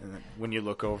 And then when you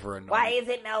look over, a gnome, Why is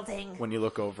it melting? when you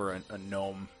look over, a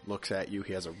gnome looks at you.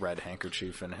 He has a red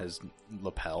handkerchief in his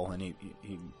lapel, and he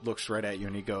looks right at you,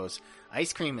 and he goes,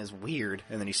 "Ice cream is weird."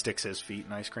 And then he sticks his feet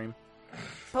in ice cream.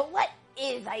 But what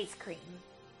is ice cream?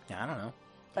 Yeah, I don't know.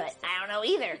 But I don't know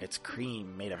either. It's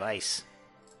cream made of ice.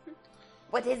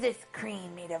 What is this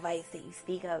cream made of ice that you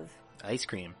speak of? Ice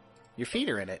cream. Your feet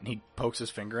are in it, and he pokes his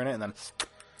finger in it, and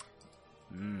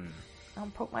then. I'll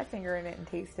poke my finger in it and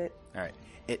taste it. All right.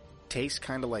 It tastes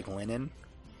kind of like linen.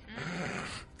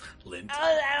 Lint.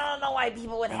 I don't know why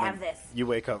people would have this. You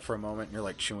wake up for a moment, and you're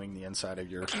like chewing the inside of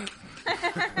your.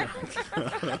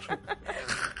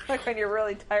 Like when you're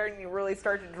really tired and you really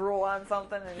start to drool on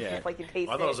something and Yeah. it's like you taste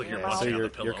I thought it it was like in your you're mouth. So munching on you're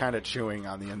the pillow. you're kind of chewing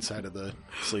on the inside of the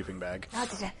sleeping bag.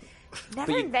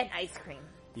 Never invent ice cream.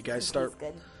 You guys It start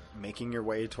tastes good. making your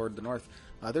way toward the north.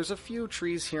 There's a few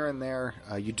trees here and there.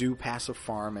 You do pass a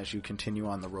farm as you continue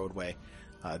on the roadway.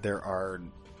 There are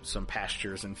some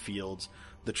pastures and fields.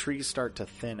 The trees start to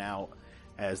thin out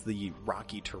as the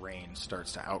rocky terrain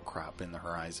starts to outcrop in the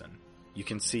horizon. You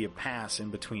can see a pass in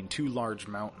between two large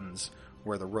mountains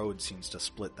where the road seems to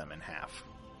split them in half.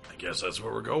 I guess that's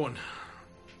where we're going.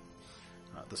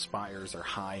 The spires are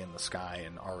high in the sky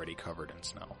and already covered in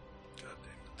snow. God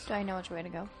damn Do I know which way to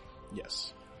go?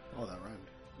 Yes, Oh, that rhymed.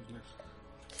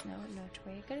 No, no which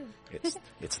way to go.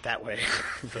 it's that way.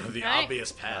 it. The Right.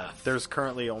 obvious path. There's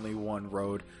currently only one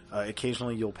road.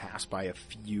 Occasionally you'll pass by a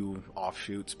few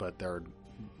offshoots, but they're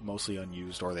mostly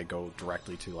unused, or they go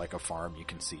directly to like a farm you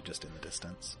can see just in the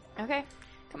distance. Okay.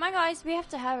 Come on, guys. We have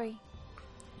to hurry.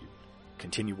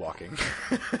 Continue walking.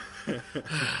 Do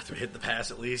we hit the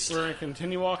pass at least? We're going to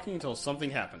continue walking until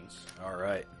something happens. All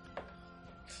right.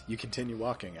 You continue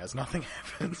walking as nothing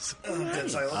happens. Dead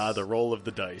silence. The roll of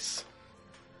the dice.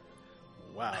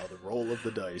 Wow, the roll of the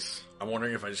dice. I'm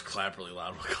wondering if I just clap really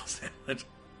loud what calls damage.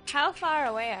 How far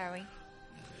away are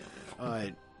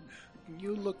we?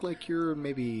 You look like you're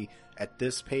maybe at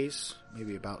this pace,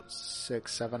 maybe about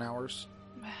 6-7 hours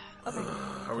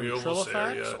Are we almost there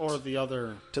Trillifax yet? or the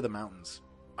other? to the mountains.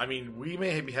 I mean, we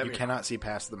may be having... You cannot see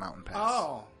past the mountain pass.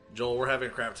 Oh. Joel, we're having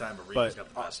a crap time, but Rita's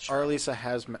But got the best. Arlisa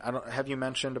has. Have you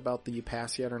mentioned about the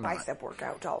pass yet or not? Bicep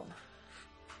workout, tell them.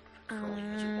 Curling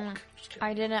as you walk. Just kidding.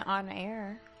 I didn't on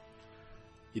air.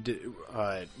 You did.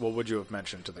 What would you have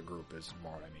mentioned to the group? Is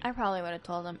more what I mean. I probably would have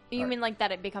told him. You Alright. mean like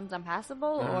that it becomes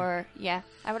unpassable? Or, yeah,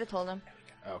 I would have told him.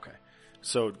 Okay.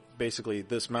 So basically,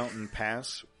 this mountain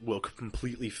pass will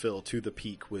completely fill to the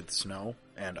peak with snow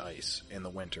and ice in the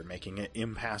winter, making it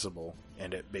impassable,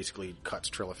 and it basically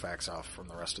cuts Trillifax off from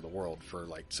the rest of the world for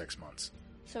like 6 months,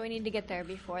 So we need to get there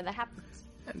before that happens.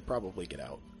 and probably get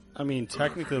out. I mean,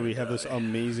 technically, we have this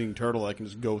amazing turtle that can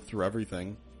just go through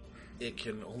everything. It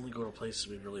can only go to places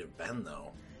we really have been,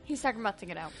 though. He's talking about to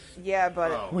get out. Yeah, but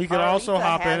Oh. We could also Arlisa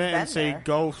hop has in it and been say, there.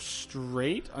 go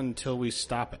straight until we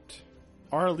stop it.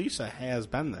 Arlisa has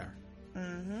been there.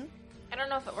 I don't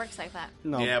know if it works like that.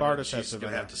 No, yeah, but Bardis she's has to be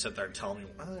gonna there. have to sit there and tell me.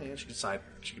 Oh, yeah, she can side.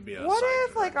 She can be a. What side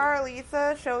if, like, director.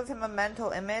 Arlisa shows him a mental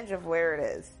image of where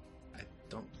it is? I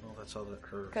don't know. If that's how that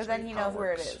her. Because then he how knows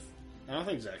where it works. is. I don't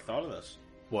think Zach thought of this.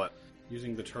 What?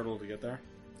 Using the turtle to get there.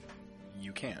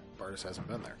 You can't. Bardis hasn't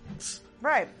been there.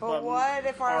 Right, but But what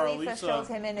if Arlisa Arlisa- shows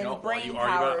him in his You know, while brain you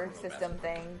argue power about it, system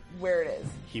thing where it is?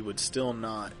 He would still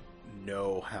not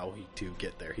know how to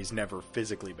get there. He's never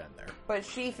physically been there. But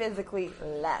she physically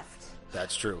left.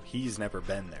 That's true. He's never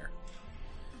been there.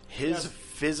 His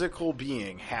physical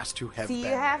being has to have See,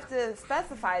 been you have there. to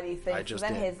specify these things, I so just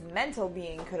then did. his mental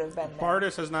being could have been there.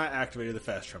 Bardis has not activated the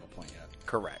fast travel plan yet.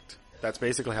 Correct. That's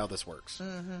basically how this works.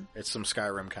 Mm-hmm. It's some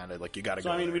Skyrim kind of like you got to So,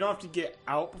 go. I mean, there. we don't have to get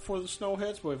out before the snow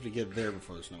hits, but we have to get there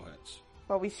before the snow hits.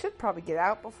 Well, we should probably get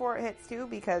out before it hits, too,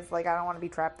 because, like, I don't want to be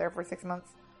trapped there for 6 months.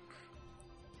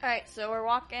 Alright, so we're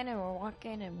walking and we're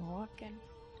walking and we're walking.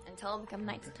 Until it becomes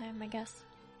nighttime, I guess.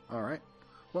 All right.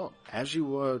 Well, as you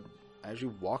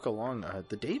walk along,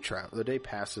 the day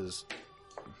passes,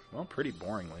 well, pretty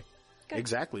boringly. Good.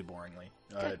 Exactly boringly.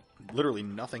 Good. Literally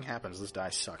nothing happens. This die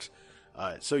sucks.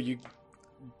 So you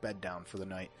bed down for the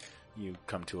night. You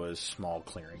come to a small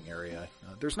clearing area.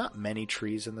 There's not many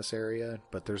trees in this area,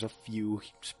 but there's a few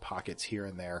pockets here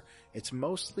and there. It's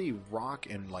mostly rock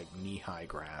and like knee-high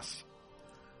grass.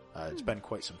 It's been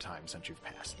quite some time since you've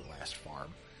passed the last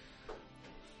farm.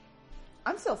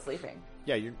 I'm still sleeping.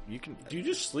 Yeah, you can. Do you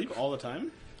just sleep all the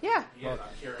time? Yeah.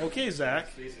 Okay, Zach.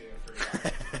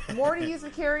 Morty used to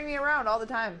carry me around all the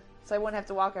time, so I wouldn't have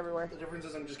to walk everywhere. The difference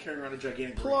is I'm just carrying around a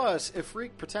gigantic. Plus, if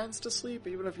Reek pretends to sleep,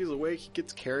 even if he's awake, he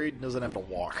gets carried and doesn't have to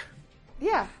walk.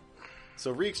 Yeah.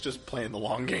 So Reek's just playing the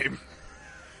long game.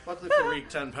 Luckily for Reek,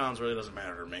 10 pounds really doesn't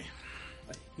matter to me.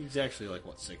 He's actually like,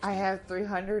 what, 60? I have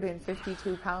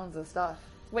 352 pounds of stuff.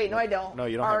 Wait, no, I don't. No,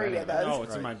 you don't have any Aria of that. does. No,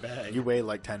 it's in Right. my bag. You weigh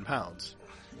like 10 pounds.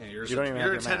 Yeah, You don't even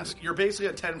have your mask. You're basically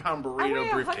a 10-pound I burrito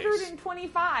weigh briefcase.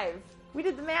 125. We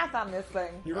did the math on this thing.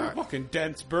 You're a fucking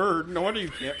dense bird. No wonder you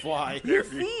can't fly. You've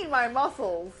seen my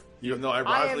muscles. Even though I am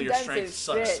ironically your dense strength as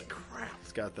sucks. shit. Crap.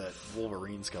 It's got that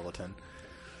Wolverine skeleton.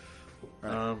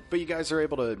 Right. But you guys are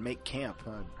able to make camp.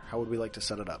 How would we like to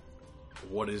set it up?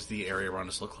 What does the area around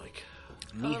us look like?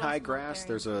 Knee-high small grass. area.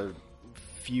 There's a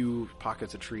few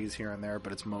pockets of trees here and there,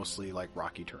 but it's mostly like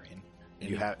rocky terrain.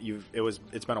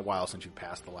 It's been a while since you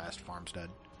passed the last farmstead.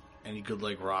 any good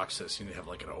like rocks that seem to have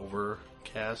like an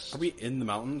overcast? Are we in the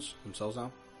mountains themselves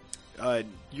now?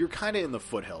 You're kind of in the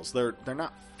foothills. They're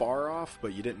not far off,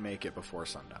 but you didn't make it before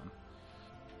sundown.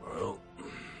 Well,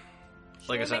 Should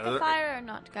like we I said, make are a there- fire or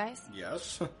not, guys?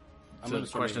 Yes. so the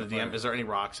question to the DM: is there any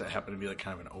rocks that happen to be like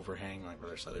kind of an overhang, like where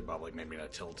they're slightly above, like maybe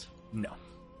not tilt? No.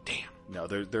 Damn. No,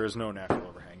 there is no natural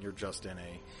overhang. You're just in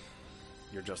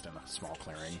a small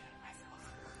clearing.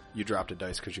 You dropped a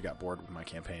dice because you got bored with my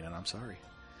campaign, and I'm sorry.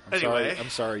 Anyway. I'm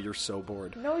sorry. You're so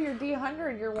bored. No, your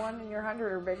D100, your 1 and your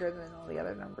 100 are bigger than all the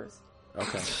other numbers.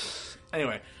 Okay.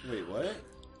 Anyway, Wait, what?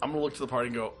 I'm gonna look to the party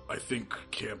and go. I think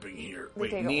camping here. They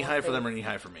Wait, take knee a high for whole them or thing. knee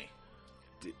high for me?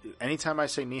 Anytime I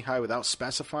say knee high without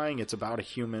specifying, it's about a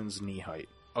human's knee height.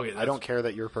 Okay, I don't care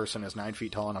that your person is 9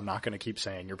 feet tall, and I'm not going to keep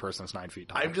saying your person's 9 feet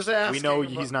tall. I'm just asking We know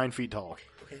about- he's 9 feet tall.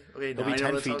 Okay, He'll be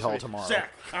 10 feet tall tomorrow. Zach,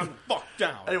 calm the fuck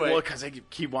down. Anyway, Well, because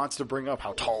he wants to bring up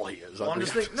how tall he is. well, I'm every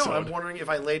just thinking. No, episode. I'm wondering if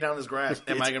I lay down this grass,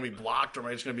 am I going to be blocked, or am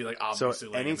I just going to be like So obviously?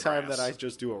 laying in the anytime grass? that I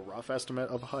just do a rough estimate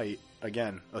of height,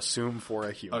 again, assume for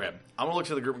a human. Okay, I'm gonna look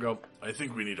to the group and go. I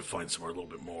think we need to find somewhere a little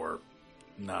bit more,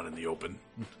 not in the open.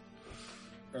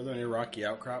 Are there any rocky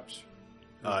outcrops?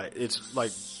 It's like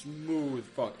Smooth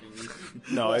fucking.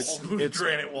 no, it's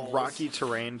Granite walls. rocky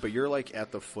terrain, but you're like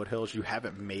at the foothills. You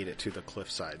haven't made it to the cliff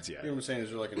sides yet. You know what I'm saying? Is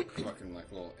there like a fucking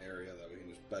like little area that we can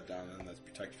just bed down in that's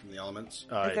protected from the elements?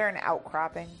 Is there an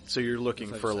outcropping? So you're looking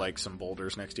That's for what I'm like some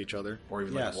boulders next to each other. Or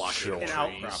even Yes, like block sure. it in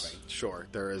An trees. outcropping. Sure,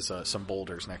 there is some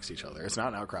boulders next to each other. It's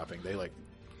not an outcropping. They like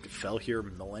fell here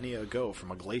millennia ago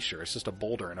from a glacier. It's just a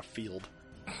boulder in a field.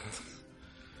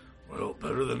 Well,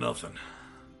 better than nothing.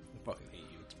 I fucking hate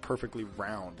you. It's perfectly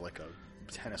round, like a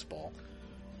tennis ball.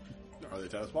 Are they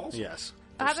tennis balls? Yes,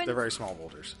 Haven't- they're very small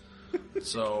boulders.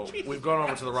 So we've gone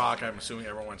over to the rock. I'm assuming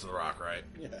everyone went to the rock, right?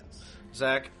 Yes.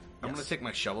 Zach, I'm gonna take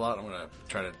my shovel out. I'm gonna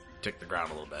try to tick the ground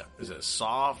a little bit. Is it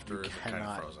soft or is it kind of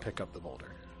Cannot frozen? pick up the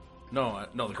boulder. No,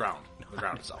 the ground. The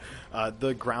ground itself.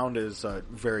 The ground is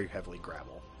very heavily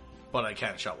gravel. But I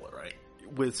can shovel it, right?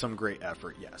 With some great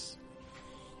effort, yes.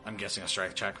 I'm guessing a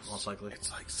strength check, most likely.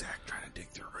 It's like Zach trying to dig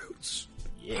through roots.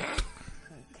 Yeah.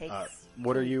 Takes.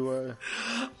 What are you?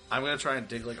 I'm gonna try and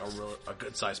dig like a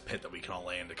good sized pit that we can all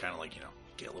lay in to kind of like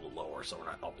get a little lower so we're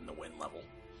not up in the wind level.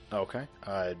 Okay.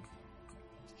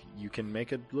 You can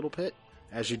make a little pit.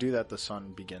 As you do that, the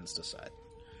sun begins to set.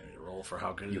 Maybe roll for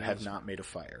how good You it have is. not made a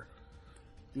fire.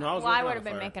 No, I was Well, I working would on have a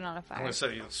been fire. making on a I'm fire. gonna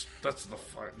say that's the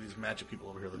fire. These magic people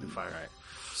over here that do fire.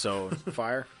 So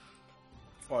fire.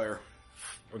 fire.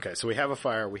 Okay, so we have a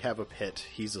fire. We have a pit.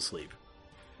 He's asleep.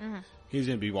 He's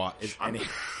gonna be watched. Any,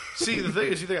 See, the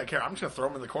thing is, you think I care? I'm just gonna throw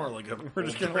him in the corner like We're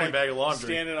just gonna a like bag of laundry.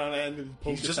 stand it on end and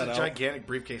poke He's his just head a out. gigantic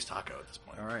briefcase taco at this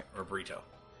point. All right. Or burrito.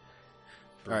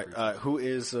 all right. Who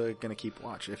is going to keep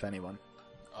watch, if anyone?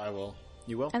 I will.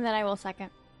 You will. And then I will second.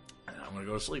 And I'm gonna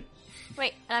go to sleep.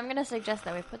 Wait, and I'm gonna suggest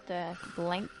that we put the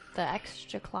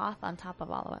extra cloth on top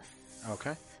of all of us.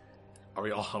 Okay. Are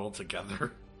we all huddled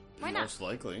together? Why not? Most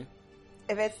likely.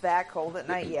 If it's that cold at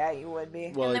night, yeah, you would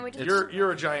be. Well, And then we just-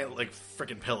 You're a giant like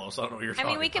freaking pillow, so I don't know what you're I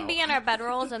talking mean, we can about. be in our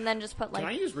bedrolls and then just put Can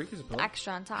I like use Rick as a pillow?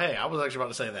 extra on top. Hey, I was actually about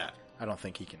to say that. I don't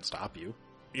think he can stop you.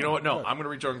 You know what? No, I'm gonna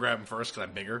reach over and grab him first because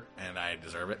I'm bigger and I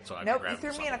deserve it. So I'm Nope, gonna you grab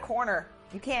him. threw me in a corner.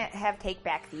 You can't have take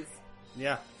backsies.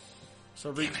 Yeah.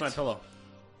 So Rick's my pillow.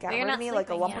 Got But you're rid of not me like a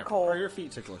sleeping lump yet. of coal. Are your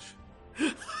feet ticklish?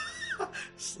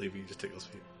 Sleepy just tickles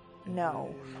feet.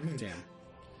 No. Damn.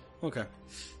 Okay.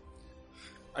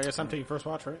 I guess I'm taking first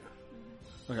watch, right?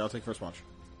 Okay, I'll take first watch.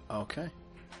 Okay.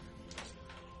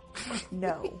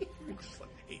 No. I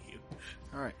hate you.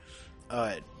 All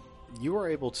right. You are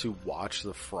able to watch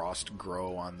the frost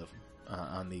grow on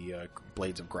the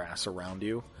blades of grass around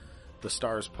you. The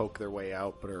stars poke their way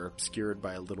out, but are obscured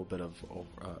by a little bit of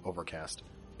overcast.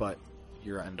 But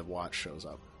your end of watch shows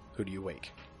up. Who do you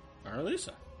wake?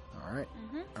 Arlisa. All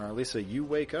right. Lisa, you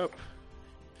wake up.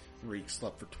 Reek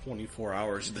slept for 24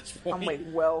 hours at this point. I'm like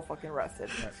well fucking rested.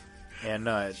 And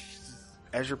as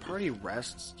your party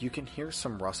rests, you can hear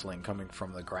some rustling coming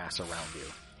from the grass around you.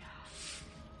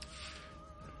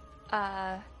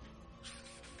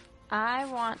 I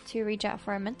want to reach out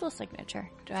for a mental signature.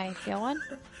 Do I feel one?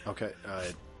 Okay.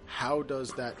 How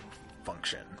does that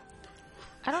function?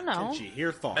 I don't know. Did she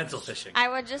hear thoughts? Mental fishing. I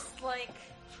would just like,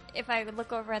 if I would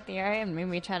look over at the area and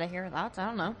maybe try to hear thoughts. I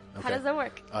don't know. How Okay. does that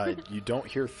work? You don't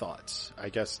hear thoughts. I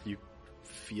guess you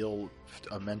feel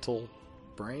a mental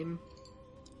brain.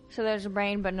 So there's a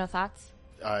brain but no thoughts?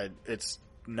 It's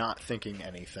not thinking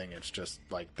anything. It's just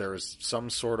like there's some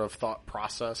sort of thought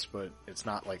process, but it's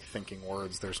not like thinking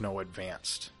words. There's no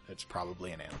advanced. It's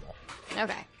probably an animal.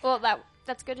 Okay. Well,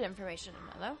 that's good information to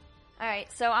know, though. All right,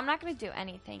 so I'm not going to do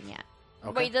anything yet.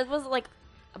 Okay. Wait, that was like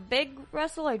a big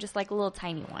rustle or just like a little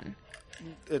tiny one?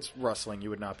 It's rustling. You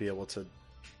would not be able to.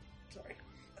 Sorry.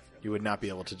 You would not be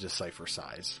able to decipher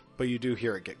size, but you do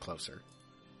hear it get closer.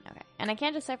 Okay. And I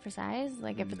can't decipher size?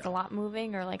 Like if it's a lot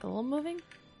moving or like a little moving?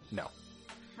 No.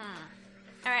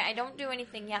 Alright, I don't do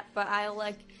anything yet, but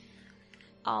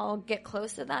I'll get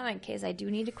close to them in case I do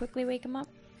need to quickly wake them up.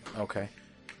 Okay.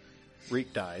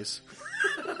 Reek dies.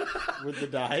 With the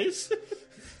dice?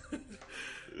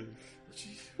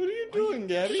 What are you doing,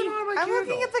 Gabby? I'm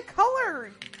looking at the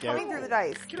color coming through the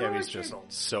dice. Gabby's just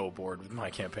so bored with my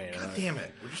campaign. God damn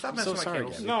it. Would you stop I'm messing so with my sorry,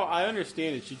 candles? Gabby. No, I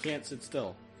understand it. She can't sit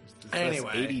still.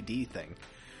 Anyway. This ADD thing.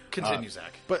 Continue,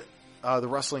 Zach. But the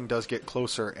rustling does get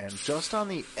closer, and just on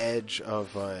the edge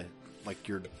of like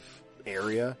your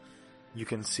area, you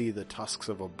can see the tusks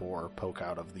of a boar poke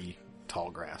out of the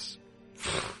tall grass.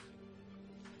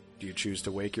 Do you choose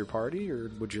to wake your party,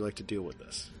 or would you like to deal with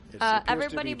this? It appears to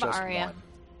Everybody be but just Arya.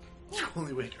 one.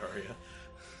 Only wake Arya.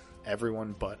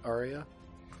 Everyone but Arya?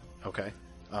 Okay.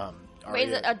 Wait,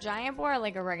 is Arya- it a giant boar or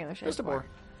like a regular Just a boar.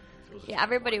 Yeah,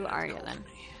 everybody with Arya then.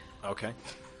 Okay.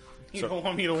 You don't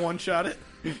want me to one-shot it?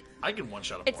 I can one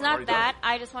shot a It's boar. I not already done that.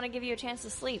 I just want to give you a chance to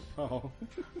sleep. Oh.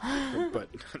 But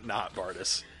not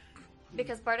Bardis.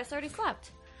 Because Bardis already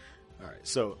slept. Alright,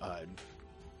 so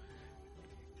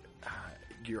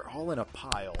you're all in a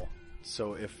pile.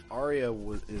 So if Arya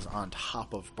is on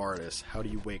top of Bardis, how do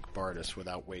you wake Bardis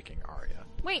without waking Arya?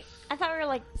 Wait, I thought we were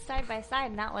like side by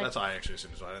side, not like. That's what I actually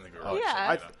assumed, so I didn't think we were. Oh,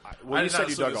 Yeah. When I you did not said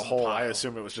you assume dug this a was a hole, I pile.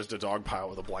 assumed it was just a dog pile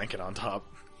with a blanket on top.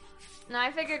 No,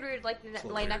 I figured we would like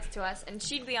lay next to us, and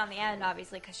she'd be on the end,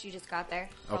 obviously, because she just got there.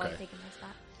 Probably Okay. taking my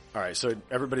spot. Alright, so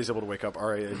everybody's able to wake up.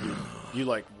 Arya, you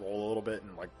like roll a little bit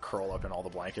and like curl up in all the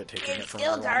blanket, taking it It's from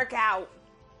still everyone. dark out.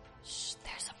 Shh,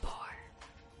 there's a boar.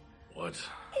 What?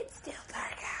 It's still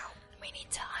dark out. We need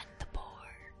to hunt the boar.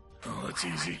 Oh, that's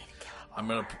easy.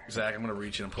 Zach, I'm gonna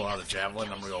reach in and pull out a javelin.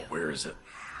 I'm gonna go, where is it?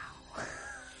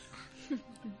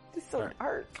 It's so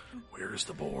dark. Where is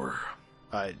the boar?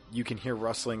 You can hear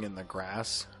rustling in the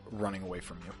grass running away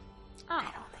from you. Oh. I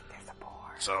don't think there's a boar.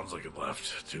 Sounds like it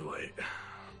left. Too late.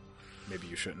 Maybe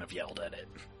you shouldn't have yelled at it.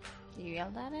 You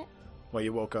yelled at it? Well,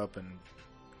 you woke up and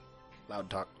loud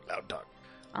talk, loud talk.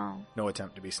 Oh. No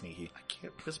attempt to be sneaky. I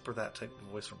can't whisper that type of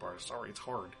voice from Bard. Sorry, it's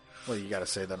hard. Well, you gotta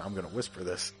say that I'm gonna whisper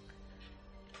this.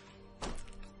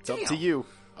 It's up to you.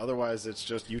 Otherwise, it's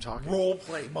just you talking. Role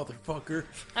play, motherfucker.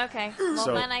 Okay. Well,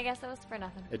 So- then I guess that was for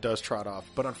nothing. It does trot off,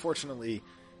 but unfortunately,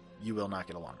 you will not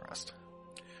get a long rest.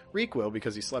 Reek will,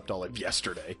 because he slept all of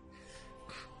yesterday.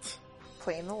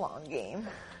 Playing the long game.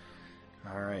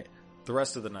 Alright. The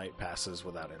rest of the night passes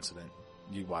without incident.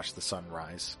 You watch the sun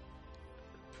rise.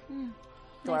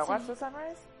 Do I watch the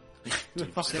sunrise? Do you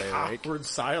Fucking stay awake? awkward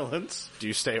silence. Do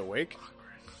you stay awake?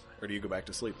 Or do you go back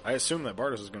to sleep? I assume that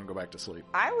Bardis is going to go back to sleep.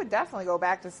 I would definitely go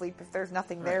back to sleep if there's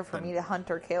nothing there for then- me to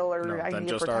hunt or kill or No, I then need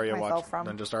to just protect Arya myself from.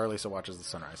 Then just Arlisa watches the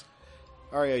sunrise.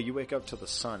 Arya, you wake up to the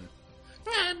sun.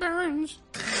 It burns.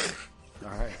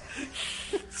 Alright.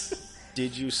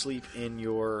 Did you sleep in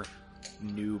your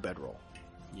new bedroll?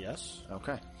 Yes.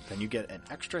 Okay. Then you get an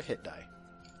extra hit die.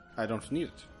 I don't need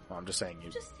it. Well, I'm just saying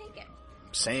Just take it.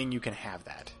 saying you can have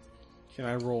that. Can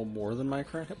I roll more than my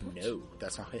current hit points? No,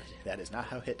 that is not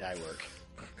how hit die work.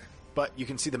 But you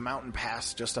can see the mountain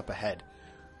pass just up ahead.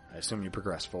 I assume you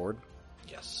progress forward.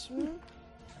 Yes.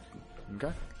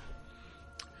 Okay.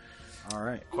 All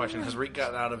right. Question: has Reek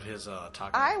gotten out of his talking?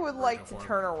 I would like to form?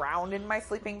 turn around in my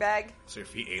sleeping bag So your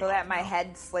feet ain't so that up my now.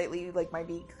 head slightly, like my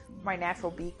beak, my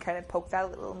natural beak kind of pokes out a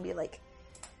little and be like,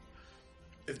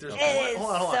 If there's It one, is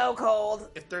hold on. so cold.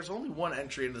 If there's only one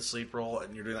entry into the sleep roll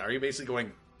and you're doing that, are you basically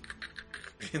going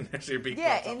in there so your beak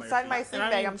yeah, pops up by your inside feet? my And sleep I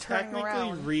bag, mean, I'm turning technically,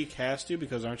 around. Reek has to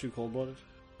because aren't you cold-blooded?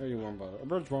 Or are you warm-blooded? Are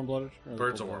birds warm-blooded? Or are they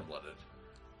Birds are cold-blooded?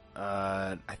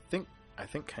 warm-blooded. I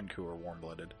think Kenku are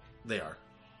warm-blooded. They are.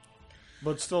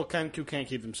 But still, Kenku can't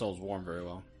keep themselves warm very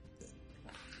well.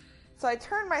 So I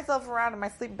turn myself around in my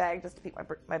sleeping bag just to keep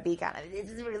my beak on it.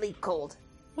 It's really cold.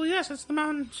 Well, yes, it's the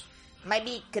mountains. My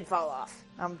beak could fall off.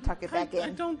 I'm tuck it back I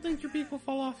in. don't think your beak will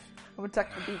fall off. I'm gonna tuck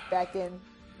the beak back in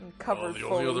and cover Well, it the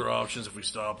only fully. other option is if we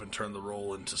stop and turn the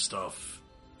roll into stuff,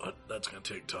 but that's going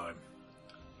to take time.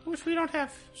 Which we don't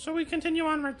have, so we continue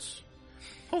onwards.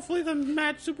 Hopefully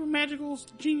the super magical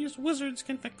genius wizards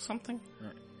can fix something.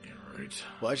 Right.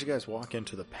 Well, as you guys walk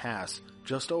into the pass,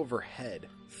 just overhead,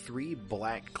 3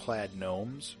 black-clad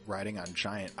gnomes riding on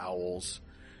giant owls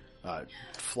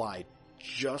fly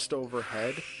just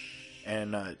overhead,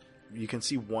 and you can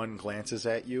see one glances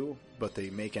at you, but they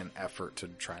make an effort to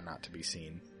try not to be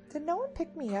seen. Did no one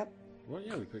pick me up? Well,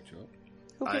 yeah, we picked you up.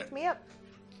 Who picked me up?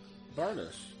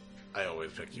 Bardis. I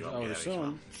always pick you up. I would yeah,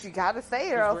 assume. You gotta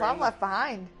stay or else I'm left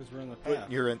behind. Because we're in the path.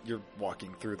 You're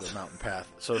walking through the mountain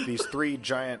path. So these 3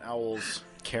 giant owls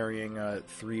carrying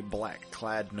 3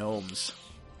 black-clad gnomes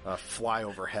fly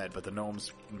overhead, but the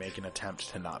gnomes make an attempt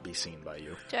to not be seen by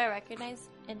you. Do I recognize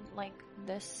in like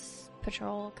this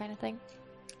patrol kind of thing?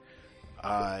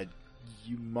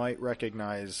 You might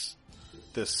recognize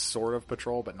this sort of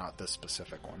patrol, but not this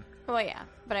specific one. Well, yeah,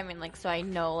 but I mean, like, so I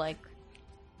know like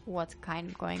what's kind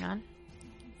of going on.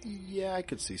 Yeah, I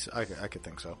could see. I could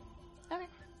think so. Okay.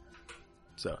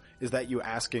 So, is that you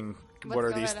asking what What's are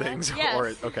going these on? things? Yes.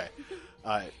 Or okay,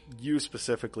 you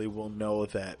specifically will know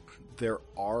that there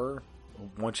are.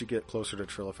 Once you get closer to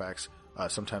Trillifax,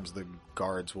 sometimes the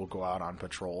guards will go out on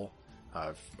patrol,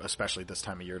 especially this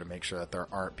time of year, to make sure that there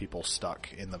aren't people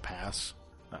stuck in the pass.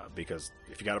 Because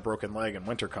if you got a broken leg and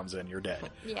winter comes in, you're dead.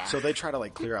 Yeah. So they try to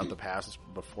like clear out the passes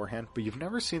beforehand, but you've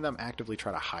never seen them actively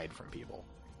try to hide from people.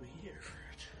 Weird.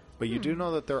 But you do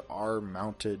know that there are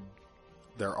mounted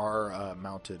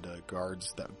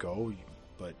guards that go,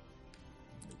 but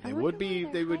they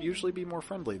would usually be more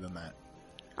friendly than that.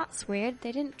 That's weird.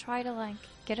 They didn't try to like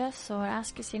get us or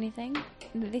ask us anything.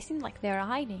 They seemed like they were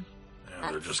hiding.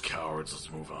 Yeah, they're just cowards. Let's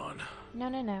move on. No,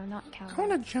 not cowards.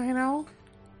 Come on, giant owl.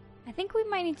 I think we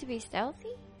might need to be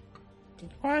stealthy.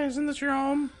 Why isn't this your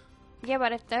home? Yeah,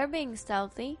 but if they're being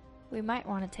stealthy, we might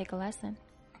want to take a lesson.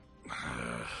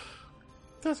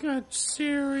 That's gonna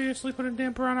seriously put a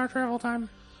damper on our travel time.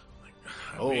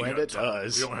 We And got it time.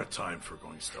 does. We don't have time for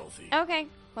going stealthy. Okay,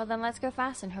 well then let's go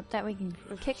fast and hope that we can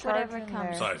kick whatever charge in comes.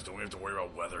 there. Besides, don't we have to worry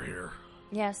about weather here?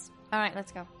 Yes. All right,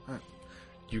 let's go.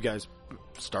 You guys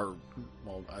start.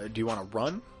 Well, do you want to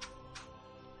run?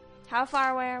 How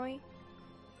far away are we?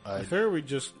 I figure we'd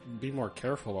just be more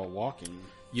careful about walking.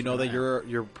 You know that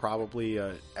you're probably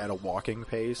at a walking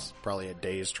pace, probably a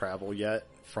day's travel yet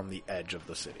from the edge of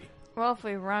the city. Well, if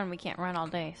we run, we can't run all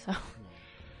day, so.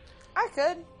 I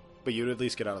could. But you'd at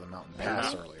least get out of the mountain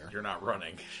pass earlier. You're not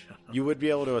running. You would be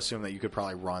able to assume that you could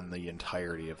probably run the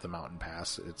entirety of the mountain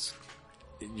pass.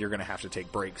 You're going to have to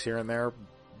take breaks here and there,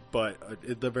 but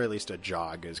at the very least, a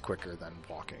jog is quicker than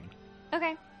walking.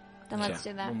 Okay, then let's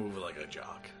do that. We'll move it like a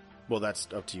jog. Well, that's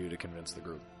up to you to convince the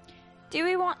group. Do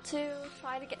we want to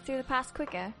try to get through the pass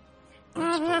quicker?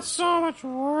 Oh, that's so much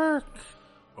work.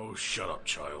 Oh, shut up,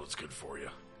 child. It's good for you.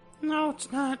 No,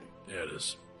 it's not. Yeah, it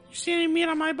is. You see any meat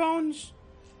on my bones?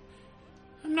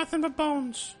 I'm nothing but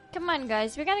bones. Come on,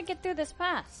 guys, we gotta get through this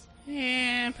pass.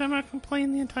 Yeah, but I'm gonna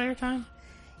complain the entire time.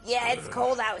 Yeah, it's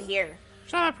cold out here.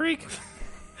 Shut up, Reek.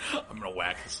 I'm gonna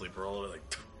whack the sleeper all the way.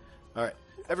 Like, All right.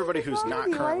 Everybody who's wrong not with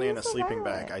you? Why currently are in you a so sleeping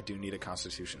violent? bag, I do need a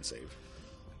Constitution save.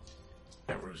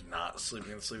 everyone who's not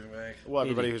sleeping in the sleeping bag. Well,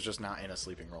 everybody who's just not in a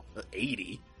sleeping role.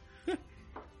 80?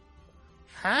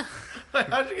 Huh?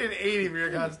 How'd you get an 80 for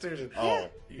your constitution? Oh,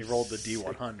 he rolled the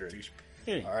D100.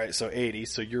 Hey, All right, so 80,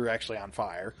 so you're actually on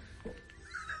fire.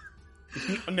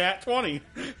 nat 20.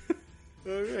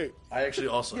 Okay. I actually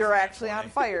also. You're actually on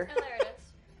fire. Oh, there it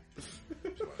is.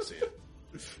 Just want to see it.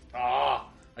 Ah,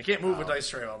 I can't move a dice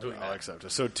tray while I'm doing I'll that. accept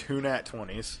it. So 2 nat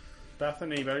 20s.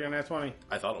 Bethany, you better get a nat 20.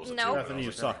 I thought it was a Nope. two, but I Bethany,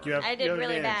 was you like, suck. You have, I you did have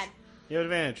really advantage. bad. You have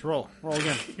advantage. Roll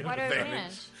again. What do I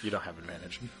manage? You don't have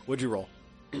advantage. What'd you roll?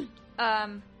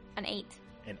 An 8.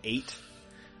 An 8?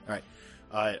 All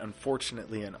right.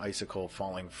 Unfortunately, an icicle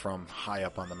falling from high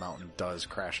up on the mountain does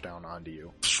crash down onto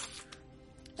you.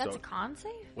 That's So- a con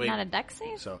save? Wait. Not a dex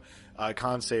save? So,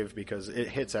 con save because it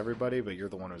hits everybody, but you're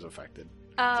the one who's affected.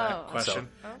 Oh. Question.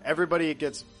 So, everybody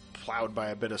gets plowed by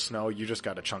a bit of snow. You just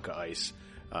got a chunk of ice.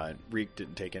 Reek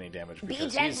didn't take any damage Be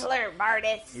because gentler,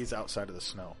 Martis. he's outside of the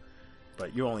snow.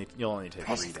 But you'll only take 3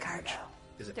 Precious damage. cargo.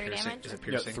 Is it 3 piercing? damage? Is it Yeah,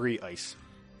 piercing? 3 ice.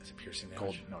 Is it piercing damage?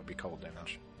 Cold. No, it'd be cold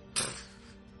damage.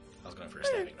 I was going for a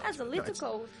stabbing. That's a little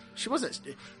cold. She wasn't.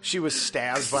 She was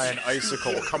stabbed by an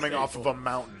icicle coming off of a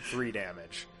mountain. 3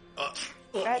 damage.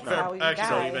 That's how you Actually,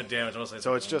 die. you meant damage. I was like,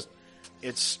 So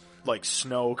it's like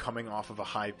snow coming off of a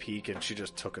high peak, and she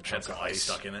just took a chunk Had of some ice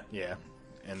stuck in it. Yeah,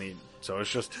 so it's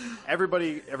just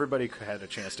everybody had a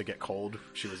chance to get cold.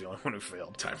 She was the only one who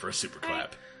failed. Time for a super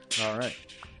clap.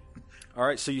 All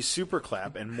right. So you super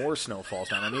clap, and more snow falls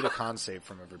down. I need a con save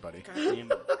from everybody.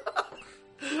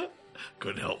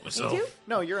 Couldn't help myself.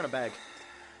 No, you're in a bag.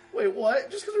 Wait, what?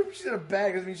 Just because she's in a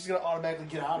bag doesn't mean she's going to automatically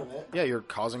get out of it. Yeah, you're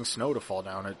causing snow to fall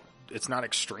down. It's not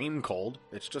extreme cold.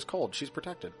 It's just cold. She's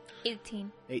protected.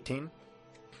 18. 18,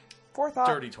 Forethought.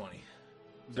 Dirty 20.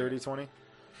 dirty 20,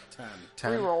 10.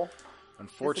 10. Reroll.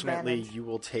 Unfortunately, Disadvantage. you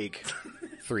will take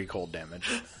 3 cold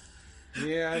damage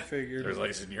Yeah, I figured. There's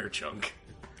ice in your chunk.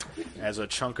 as a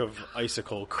chunk of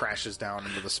icicle crashes down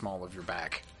into the small of your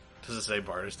back. Does it say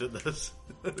Bardis did this?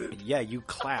 Yeah, you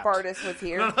clapped. Bardis was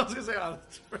here. No, I was going to say, oh,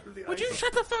 that's part of the Would you ice.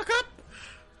 shut the fuck up?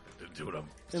 Didn't do it.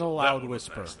 In a loud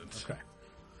whisper. Okay.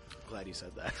 Glad you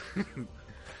said that.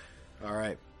 All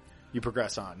right. You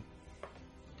progress on.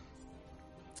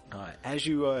 As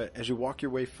you walk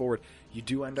your way forward, you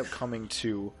do end up coming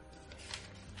to...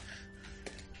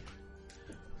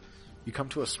 You come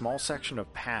to a small section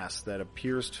of pass that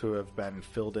appears to have been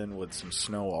filled in with some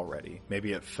snow already.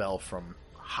 Maybe it fell from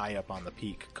high up on the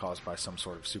peak caused by some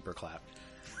sort of superclap.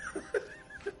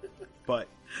 But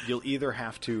you'll either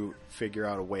have to figure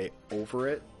out a way over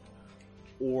it,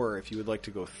 or if you would like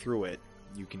to go through it,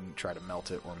 you can try to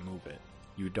melt it or move it.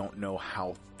 You don't know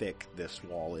how thick this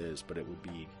wall is, but it would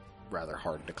be rather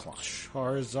hard to climb.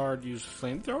 Charizard used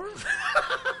flamethrower?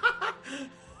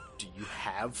 Do you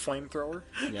have flamethrower?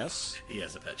 Yes. He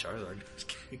has a pet Charizard. Just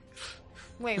kidding.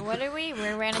 Wait, what did we? We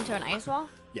ran into an ice wall?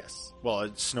 Yes. Well,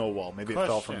 a snow wall. Maybe it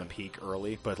fell from the peak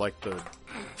early, but like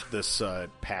this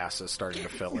pass is starting to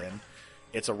fill in.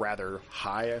 It's a rather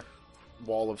high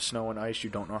wall of snow and ice. You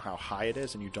don't know how high it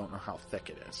is, and you don't know how thick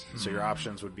it is. So your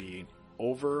options would be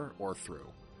over or through.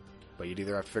 But you'd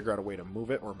either have to figure out a way to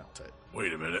move it or melt it.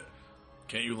 Wait a minute.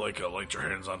 Can't you, light your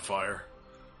hands on fire?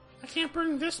 I can't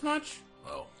burn this much.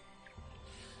 Oh.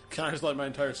 Can I just light my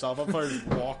entire self on fire and just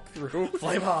walk through?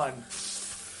 Flame on.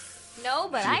 No,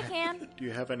 but I can. Do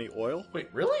you have any oil? Wait,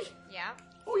 really? Yeah.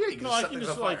 Oh, yeah, you can No, just I set can things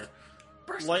just, on fire.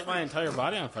 Burst light the my flames. entire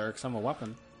body on fire because I'm a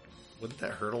weapon. Wouldn't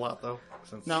that hurt a lot, though?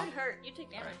 Since No. Hurt. You take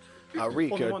damage.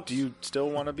 Reek, Only once. do you still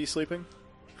want to be sleeping?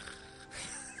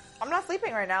 I'm not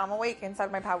sleeping right now. I'm awake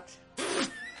inside my pouch.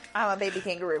 I'm a baby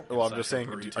kangaroo. Well, I'm It's just like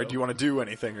a saying, burrito. do you want to do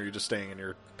anything, or are you just staying in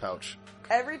your pouch?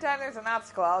 Every time there's an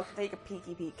obstacle, I'll take a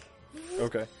peeky peek.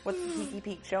 Okay. What's the peeky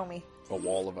peek? Show me. A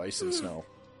wall of ice and snow.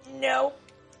 Nope.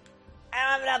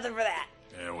 I don't have nothing for that.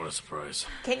 Yeah, what a surprise.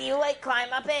 Can you,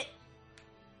 climb up it?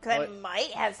 Because I What?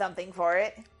 might have something for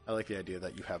it. I like the idea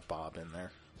that you have Bob in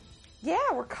there. Yeah,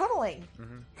 we're cuddling.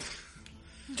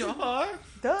 Duh.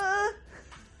 Duh.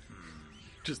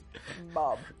 Just,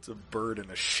 Bob. it's a bird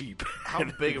and a sheep. How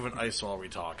big of an ice wall are we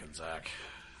talking, Zach?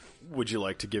 Would you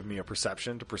like to give me a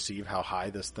perception to perceive how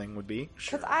high this thing would be?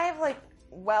 Because I have,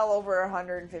 well over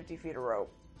 150 feet of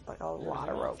rope. A lot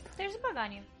of rope. There's a bug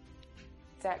on you.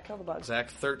 Zach, kill the bug. Zach,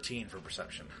 13 for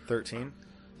perception. 13?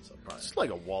 So probably It's like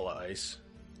a wall of ice.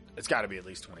 It's got to be at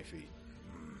least 20 feet.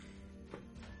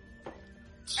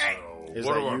 So, Is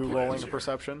what that are our you plans rolling a here?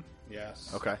 perception?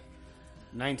 Yes. Okay.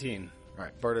 19. All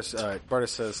right. Bardis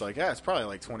says, yeah, it's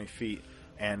probably 20 feet.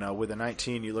 And with a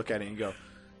 19, you look at it and you go,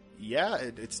 yeah,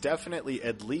 it's definitely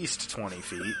at least 20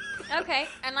 feet. Okay,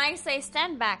 and I say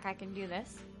stand back. I can do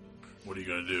this. What are you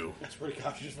gonna do? That's pretty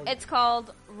cautious. It's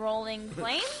called Rolling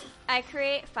Flame. I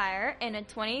create fire in a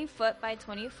 20-foot by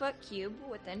 20-foot cube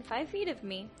within 5 feet of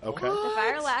me. Okay. The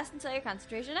fire lasts until your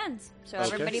concentration ends. So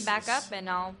Okay. everybody back up, and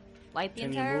I'll light the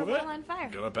Can you entire move wall it? on fire.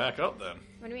 Gonna back up then.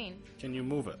 What do you mean? Can you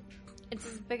move it? It's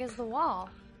as big as the wall.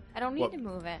 I don't need What? to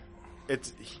move it.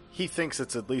 He thinks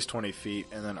it's at least 20 feet,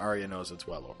 and then Arya knows it's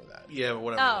well over that. Yeah, but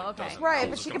whatever. Oh, okay. doesn't- Right, I but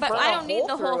was she gonna can But follow. I don't need the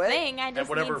hole whole through it. thing. I just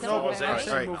whatever need some flow of is it. All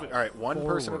actually- right, Move it all right. One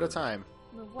person at a forward. time.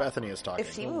 Move what? Bethany is talking.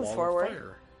 If she A moves wall of forward.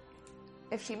 fire.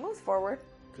 If she moves forward.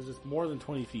 Because it's more than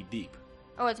 20 feet deep.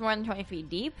 Oh, it's more than 20 feet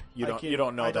deep? You I don't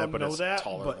can't- know I that, don't but know it's that,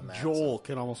 taller but than that. Joel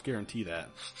can almost guarantee that.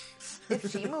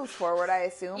 If she moves forward, I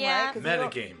assume, Yeah. right? 'Cause you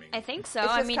don't- Metagaming. I think so. It's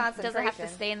I just mean, does it have to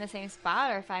concentration. stay in the same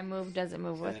spot, or if I move, does it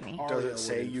move with me? Does it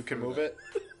say you can move it,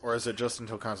 or is it just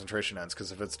until concentration ends?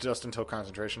 Because if it's just until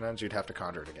concentration ends, you'd have to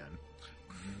conjure it again.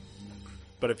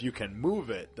 But if you can move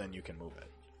it, then you can move it.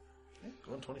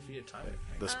 Going 20 feet at a time.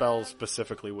 The spell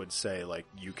specifically would say,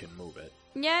 you can move it.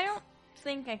 Yeah, I don't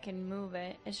think I can move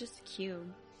it. It's just a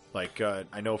cube.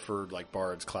 I know for,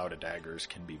 bards, cloud of daggers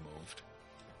can be moved.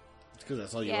 It's because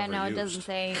that's all you Yeah, ever no, it used. doesn't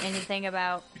say anything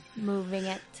about moving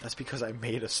it. That's because I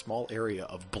made a small area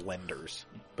of blenders,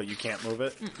 but you can't move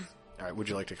it? All right, would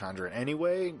you like to conjure it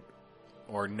anyway?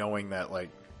 Or knowing that,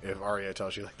 if Arya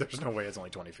tells you, there's no way it's only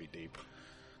 20 feet deep.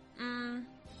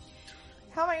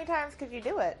 How many times could you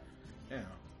do it? Yeah.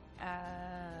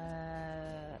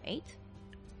 8?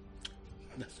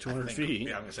 That's 200 I think- feet.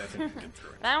 Yeah, I'm gonna say I think we can get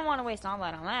through it. But I don't want to waste all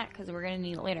that on that, because we're going to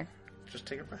need it later. Just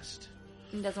take a rest.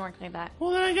 It doesn't work like that.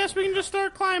 Well, then I guess we can just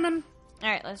start climbing.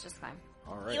 Alright, let's just climb.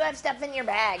 All right. You have stuff in your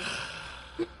bag.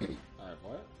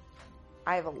 What?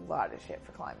 I have a lot of shit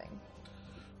for climbing.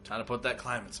 Time to put that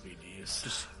climbing speed to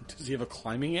use. Does he have a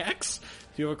climbing axe?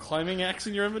 Do you have a climbing axe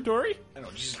in your inventory? I know,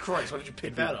 Jesus Christ, why did you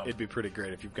pick that up? It'd be pretty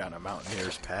great if you've gotten a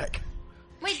Mountaineer's pack.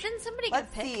 Wait, didn't somebody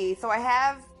Let's get picked? see. So I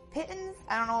have pittons.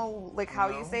 I don't know how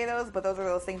you say those, but those are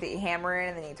those things that you hammer in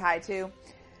and then you tie to.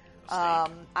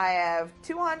 I have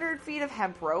 200 feet of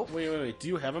hemp rope. Wait. Do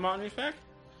you have a Mountaineer's pack?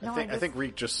 No, I think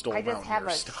Reek just stole I just have a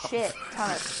Mountaineer's stuff. shit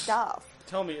ton of stuff.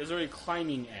 Tell me, is there a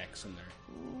climbing axe in there?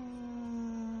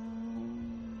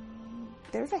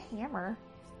 There's a hammer.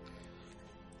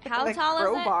 How Like tall is it?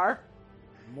 crowbar.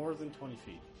 More than 20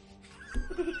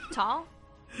 feet. Tall?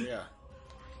 Yeah.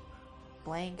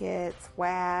 Blankets,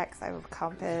 wax. I have a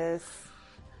compass.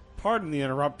 Pardon the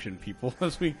interruption, people,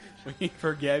 as we wait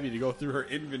for Gabby to go through her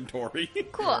inventory.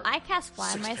 Cool. I cast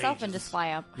fly 6 myself and pages. just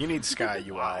fly up. You need Sky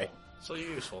UI. So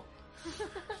useful.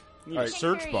 You need a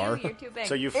search Carry bar. you, You're too big.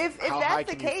 So you. If how high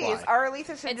that's the can you case, fly? Arlisa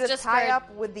should It's just just tie for-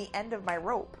 up with the end of my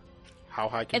rope. How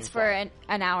high can It's you for fly?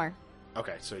 an hour.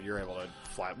 Okay, so you're able to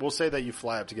fly. We'll say that you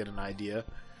fly up to get an idea.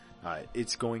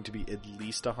 It's going to be at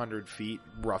least 100 feet,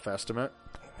 rough estimate.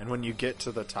 And when you get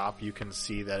to the top, you can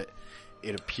see that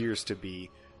it appears to be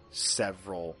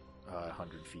several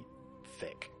 100 feet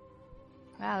thick.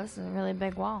 Wow, this is a really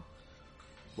big wall.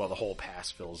 Well, the whole pass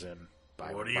fills in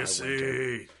by What do by you winter.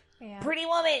 see? Yeah. Pretty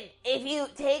woman, if you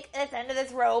take this end of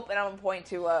this rope, and I'm gonna point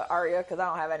to Arya because I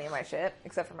don't have any of my shit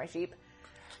except for my sheep.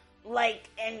 Like,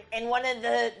 and one of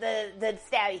the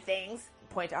stabby things,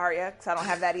 point to Arya because I don't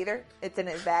have that either. It's in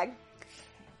his bag.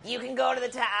 You can go to the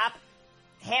top,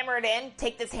 hammer it in,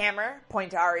 take this hammer,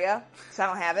 point to Arya because I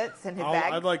don't have it. It's in his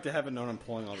bag. I'd like to have it known I'm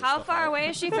pulling all this How stuff far out. away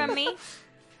is she from me?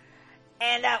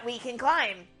 And we can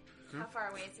climb. How far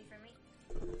away is he from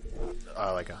me?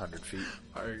 Like 100 feet.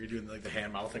 Are you doing like the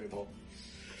hand model thing with the whole...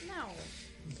 No.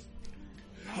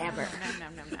 Hammer.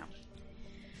 No.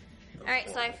 Alright,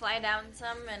 so I fly down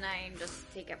some and I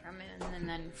just take it from him and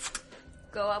then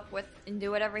go up with and do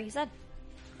whatever he said.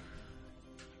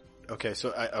 Okay,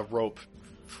 so a rope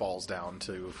falls down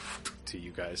to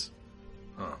you guys.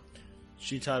 Huh.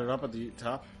 She tied it up at the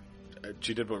top?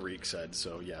 She did what Reek said,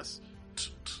 so yes.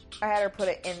 I had her put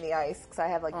it in the ice because I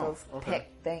have like Oh, those okay.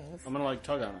 pick things I'm gonna like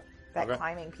tug on it. that Okay.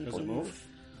 climbing Does people it use. move?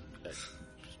 It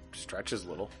stretches a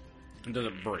little. And does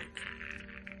it break?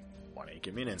 Why don't you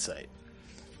give me an insight?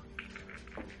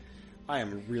 I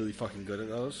am really fucking good at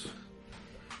those.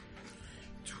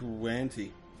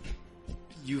 20.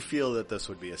 You feel that this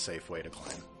would be a safe way to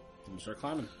climb. I'm gonna start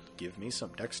climbing. Give me some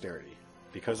dexterity.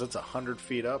 Because it's 100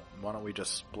 feet up, why don't we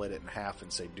just split it in half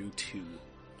and say do 2?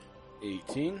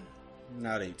 18?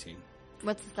 Not 18.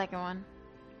 What's the second one?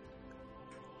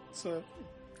 So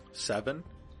 7?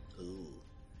 Ooh,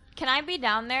 Can I be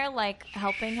down there, like,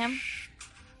 helping him?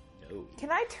 no.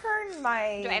 Can I turn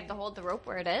my Do I have to hold the rope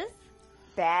where it is?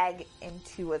 bag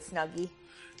into a snuggie?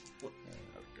 Oh,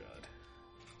 God.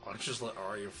 Why don't you just let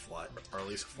Arya fly, or at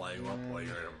least fly you up while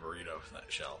you're in a burrito in that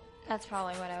shell? That's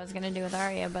probably what I was gonna do with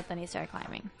Arya, but then he started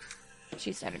climbing.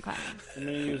 She started climbing. I'm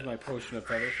gonna use my potion of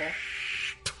featherfall.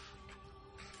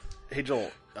 Hey, Joel,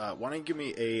 why don't you give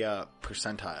me a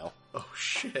percentile? Oh,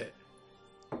 shit.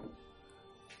 I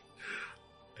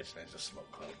just managed to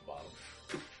smoke cloud at the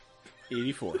bottom.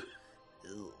 84.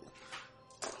 Ew.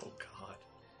 Oh, God.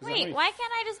 Wait, why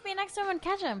can't I just be next to him and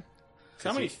catch him?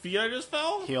 How many feet I just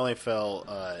fell? He only fell,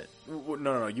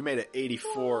 no, you made it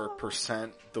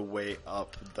 84% the way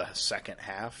up the second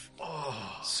half.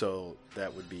 Oh. So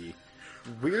that would be,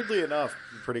 weirdly enough,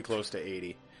 pretty close to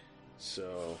 80.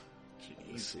 So,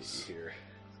 let's see here.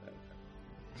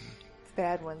 It's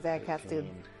bad when Zach has to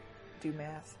 15. do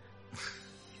math.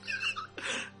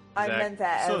 I Zach- meant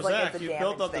that So as like Zach, as a you damage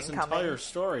built up thing this coming. entire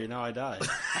story. Now I die.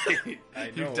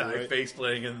 I You know, die right? face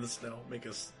planting in the snow, make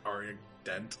us Arya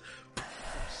dent.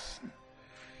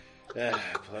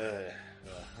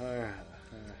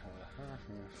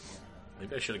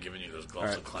 Maybe I should have given you those gloves All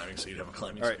right. of climbing so you'd have a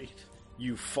climbing All right. speed.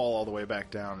 You fall all the way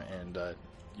back down, and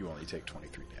you only take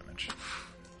 23 damage.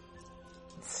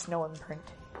 Snow imprint.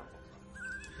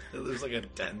 There's like a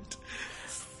dent.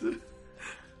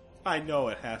 I know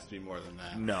it has to be more than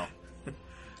that. No,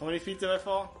 How many feet did I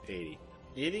fall? 80.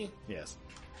 80? Yes.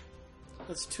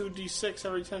 That's 2d6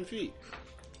 every 10 feet.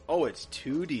 Oh, it's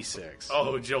 2d6.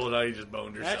 Oh, Joel, now you just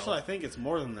boned yourself. Actually, I think it's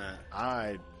more than that.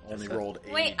 I only rolled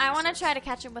 80. Wait, I want to try to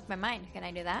catch him with my mind. Can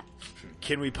I do that?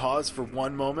 Can we pause for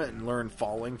one moment and learn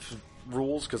falling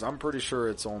rules? Because I'm pretty sure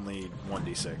it's only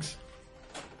 1d6.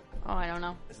 Oh, I don't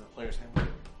know. Is it the player's handbook?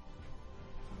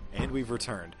 And we've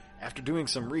returned. After doing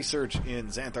some research in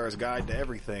Xanthar's Guide to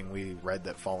Everything, we read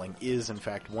that falling is, in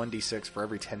fact, 1d6 for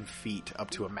every 10 feet, up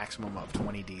to a maximum of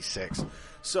 20d6.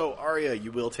 So, Arya,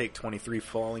 you will take 23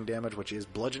 falling damage, which is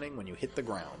bludgeoning when you hit the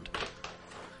ground.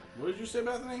 What did you say,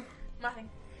 Bethany? Nothing.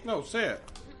 No, say it.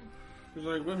 He's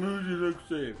like, when did you look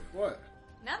save? What?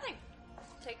 Nothing.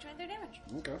 Take 23 damage.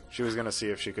 Okay. She was going to see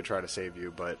if she could try to save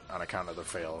you, but on account of the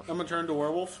fail, I'm gonna turn to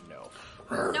werewolf. no.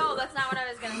 No, that's not what I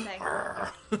was going to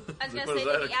say. I was gonna What say, does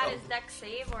that did he add his account? dex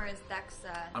save or his dex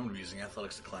I'm gonna be using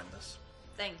athletics to climb this.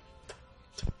 thing?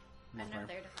 I don't know if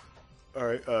they're different. All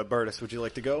right, Bartis, would you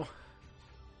like to go?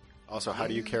 Also, how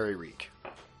do you carry Reek?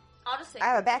 I'll just say. I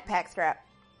have a backpack strap.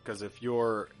 Because if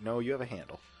you're... No, you have a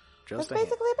handle. That's Just a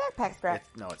handle. basically a backpack strap.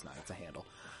 No, it's not. It's a handle.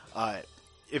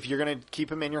 If you're going to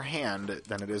keep him in your hand,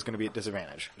 then it is going to be at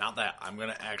disadvantage. Not that. I'm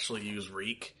gonna actually use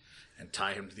Reek and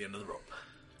tie him to the end of the rope.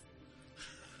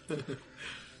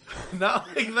 Not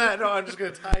like that. No, I'm just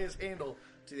gonna tie his handle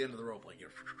to the end of the rope, like you.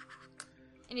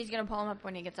 And he's gonna pull him up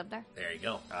when he gets up there. There you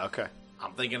go. Okay.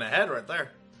 I'm thinking ahead right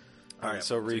there. All right,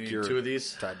 so do you Reek, need you're 2 of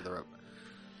these. tied to the rope.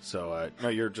 So, no,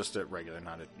 you're just at regular,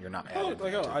 you're not at Oh,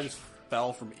 advantage. I just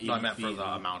fell from 80 No, I meant feet. for the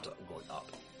amount of going up.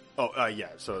 Oh, yeah,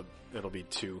 so it'll be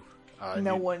 2.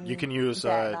 No you, one. You can use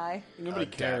bat an eye. Nobody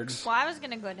cared. Dex. Well, I was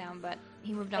gonna go down, but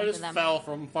he moved I on to just them. fell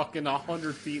from fucking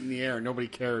 100 feet in the air. Nobody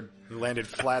cared. You landed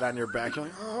flat on your back. You're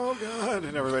like, oh, God.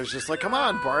 And everybody's just like, come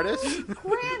on, Bartis.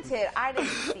 Granted, I didn't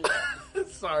see it.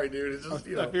 Sorry, dude. It's just,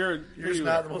 You're just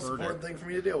not the most important thing for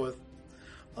me to deal with.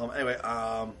 Anyway,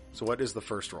 So what is the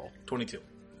first roll? 22.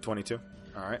 22?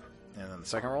 All right. And then the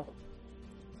second roll?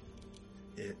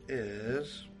 It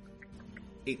is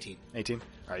 18. 18?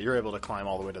 All right, you're able to climb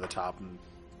all the way to the top, and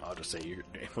I'll just say you,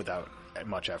 without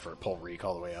much effort, pull Reek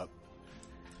all the way up.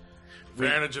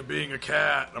 Advantage of being a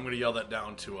cat. I'm gonna yell that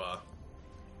down to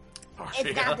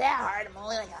It's not that hard. I'm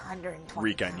only like 120.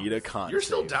 Reek, I need a con You're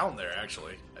still save. down there,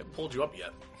 actually. I pulled you up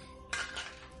yet.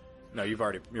 No, you're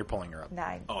pulling her up.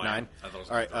 9. Oh, 9? I thought it was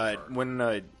All right, gonna throw her.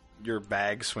 when your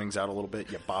bag swings out a little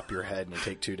bit, you bop your head and you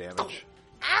take 2 damage.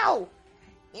 Ow!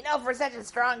 You know, for such a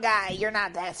strong guy, you're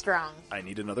not that strong. I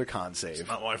need another con save.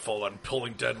 Not my fault. I'm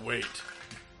pulling dead weight.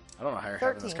 I don't know how you're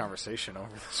having this 13. conversation over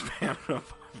the span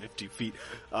of 50 feet.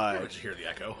 Did you hear the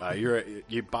echo?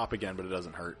 You bop again, but it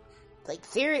doesn't hurt. Like,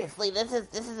 seriously, this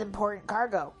is important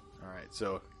cargo. All right,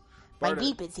 so My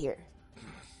beep is here.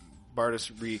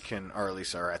 Bartis, Reek, and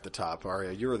Arlisa are at the top.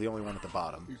 Arya, you're the only one at the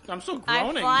bottom. I'm still I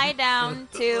groaning. fly down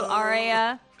to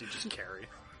Arya You just carry.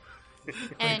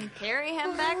 and carry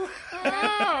him back up.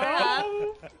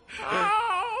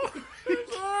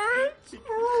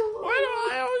 Why do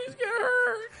I always get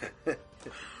hurt?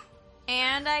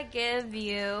 And I give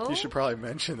you. You should probably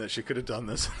mention that she could have done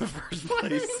this in the first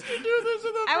place.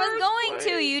 I was going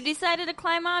to. You decided to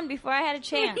climb on before I had a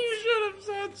chance. You should have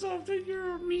said something.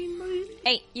 You're a mean lady.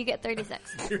 Hey, you get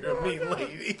 36. You're a mean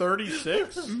lady.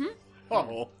 36? Mm-hmm.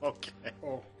 Oh, okay.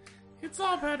 Oh, It's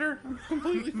all better. I'm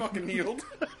completely fucking healed.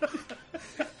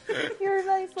 You're a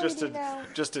nice lady Just to now.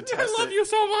 just to I test love it. you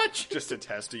so much. Just to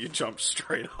test it, you jump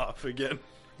straight off again.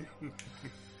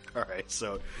 All right,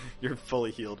 so you're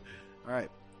fully healed. All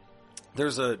right,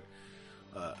 there's a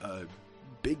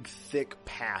big, thick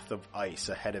path of ice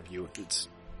ahead of you. It's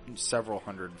several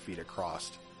hundred feet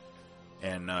across,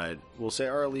 and we'll say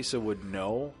Arlisa would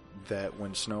know that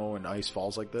when snow and ice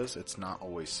falls like this, it's not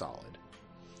always solid.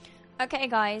 Okay,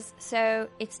 guys, so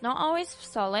it's not always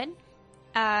solid.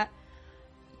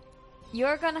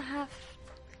 You're gonna have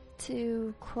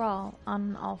to crawl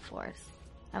on all fours.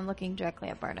 I'm looking directly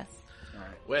at Bartis.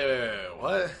 Wait,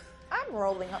 what? I'm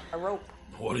rolling up a rope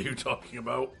What are you talking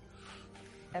about?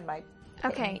 and my.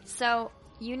 Okay, so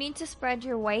you need to spread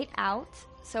your weight out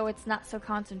so it's not so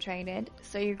concentrated.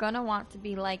 So you're gonna want to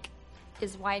be like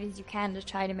as wide as you can to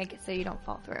try to make it so you don't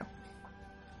fall through.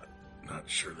 Not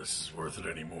sure this is worth it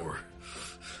anymore.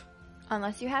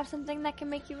 Unless you have something that can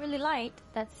make you really light,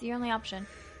 that's the only option.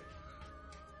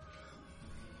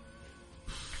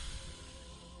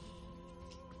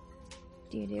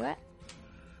 Do you do it?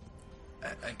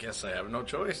 I guess I have no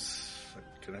choice.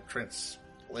 Can I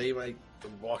translate my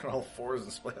walking on all fours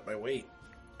and split up my weight?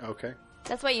 Okay.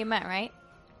 That's what you meant, right?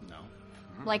 no.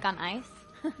 Like on ice?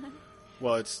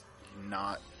 Well, it's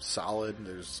not solid.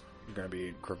 There's going to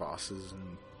be crevasses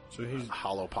and So he's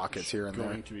hollow pockets here and there.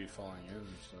 going to be falling in and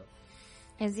stuff,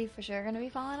 Is he for sure going to be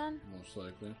falling on? most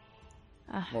likely.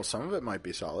 Well, some of it might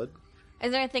be solid.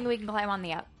 Is there anything we can climb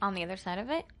on the other side of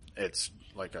it? It's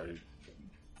like a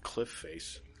cliff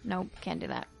face Nope, can't do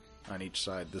that. on each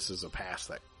side. This is a pass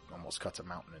that almost cuts a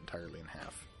mountain entirely in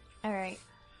half. All right.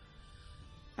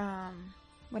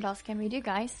 What else can we do,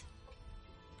 guys?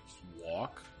 Just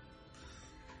walk.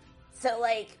 So,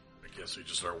 like, I guess we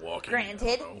just start walking. granted,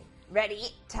 I don't know. ready,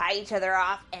 tie each other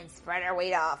off, and spread our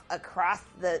weight off across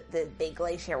the big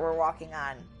glacier we're walking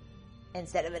on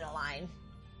instead of in a line.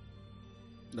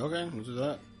 Okay, let's do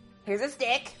that. Here's a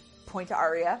stick. Point to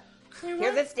Arya.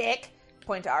 Here's a stick.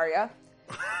 Point to Arya.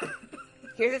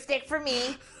 Here's a stick for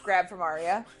me. Grab from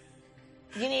Arya.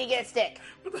 You need to get a stick.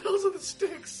 What the hell's with the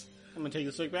sticks? I'm gonna take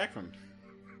the stick back from him.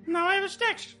 Now I have a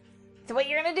stick. So what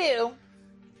you're gonna do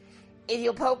is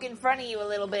you'll poke in front of you a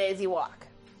little bit as you walk.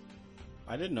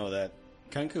 I didn't know that.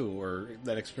 Kenku, or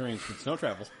that experience with snow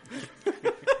travel.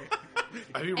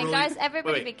 Have you And really, guys,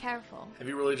 everybody wait, be careful. Have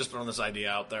you really just thrown this idea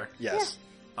out there? Yes.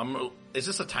 Is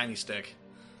this a tiny stick?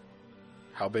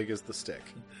 How big is the stick?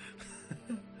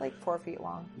 Like 4 feet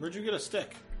long. Where'd you get a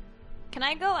stick? Can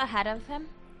I go ahead of him?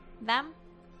 Them?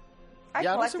 I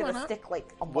Yeah, I don't see collected why a not. stick like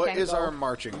a month What is ago. our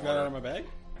marching You got it out of order? my bag?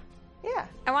 Yeah.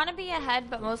 I want to be ahead,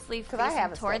 but mostly 'Cause I facing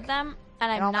have a toward stick. them,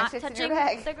 and And all I'm my not shit's in touching your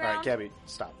bag. the All right, ground. Gabby,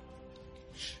 stop.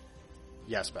 Shh.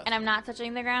 Yes, Beth. And I'm not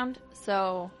touching the ground,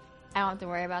 so I don't have to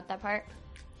worry about that part.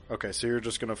 Okay, so you're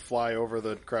just going to fly over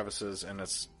the crevices, and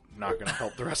it's not going to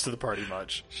help the rest of the party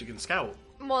much. She can scout.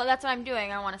 Well, that's what I'm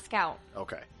doing. I want to scout.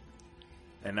 Okay.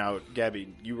 And now,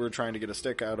 Gabby, you were trying to get a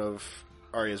stick out of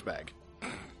Arya's bag.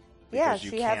 Yeah, Because you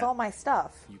she has can't- all my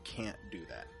stuff. You can't do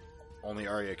that. Only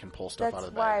Arya can pull stuff That's out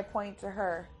of the why I bag. point to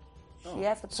her. Oh. She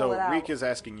has to pull So it out. Reek is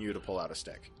asking you to pull out a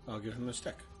stick. I'll give him a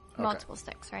stick. Okay. Multiple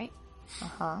sticks, right?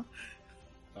 Uh-huh.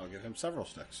 I'll give him several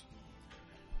sticks.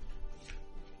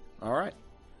 All right.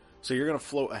 So you're going to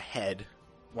float ahead.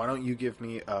 Why don't you give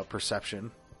me a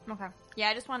perception? Okay. Yeah,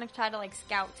 I just want to try to like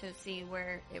scout to see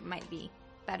where it might be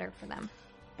better for them.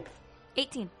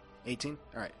 18. 18?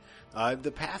 All right.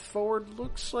 The path forward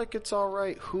looks like it's all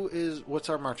right. What's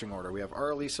our marching order? We have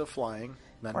Aralisa flying.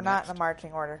 Then We're not next. in a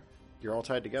marching order. You're all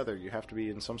tied together. You have to be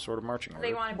in some sort of marching order.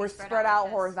 They want to We're be spread out like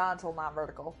this. horizontal, not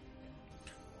vertical.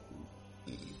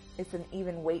 It's an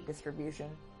even weight distribution.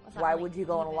 It's not Why really would you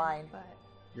go in a even, line?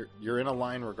 but- You're in a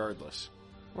line regardless.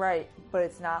 Right, but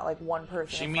it's not like one person.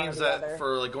 She in front means of the that other.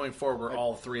 for like going forward, we're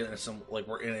all three in some like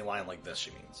we're in a line like this.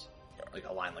 She means like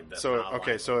a line like this. So not a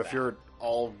okay, line so like if that. you're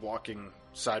all walking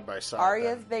side by side,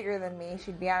 Arya's then- bigger than me.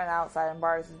 She'd be on an outside, and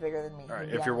Bardis is bigger than me. all right.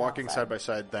 He'd be If on you're an walking outside. side by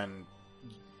side, then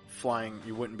flying,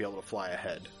 you wouldn't be able to fly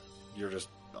ahead. You're just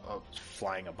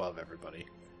flying above everybody.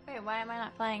 Wait, why am I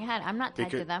not flying ahead? I'm not tied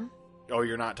to Because- them. Oh,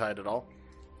 you're not tied at all.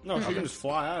 No, she can just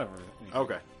fly out of her.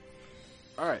 Okay.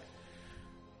 All right.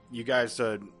 You guys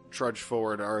trudge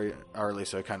forward.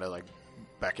 Aralisa kind of like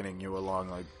beckoning you along,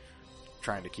 like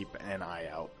trying to keep an eye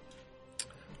out.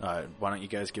 Why don't you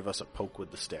guys give us a poke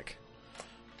with the stick?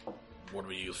 What do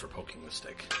we use for poking the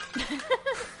stick?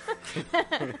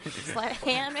 Sleight of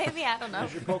hand, maybe? I don't know.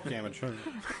 Where's your poke damage? There's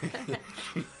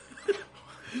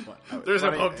Why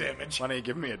no don't poke you- damage. Why don't you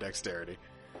give me a dexterity?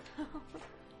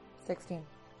 16.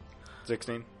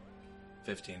 16,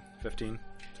 15. 15,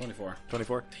 24.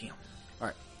 24? Damn. All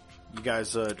right. You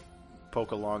guys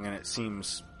poke along, and it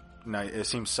seems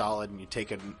solid, and you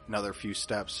take another few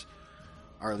steps.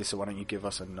 Aralisa, why don't you give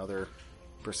us another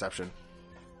perception?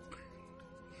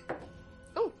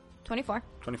 Ooh, 24.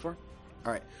 24?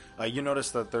 All right. You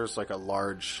notice that there's like a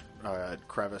large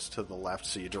crevice to the left,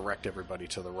 so you direct everybody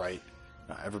to the right.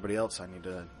 Everybody else, I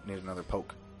need another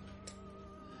poke.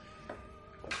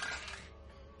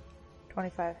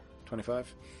 25.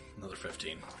 25? Another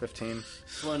 15. 15?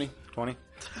 20. 20?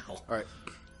 Hell. All right.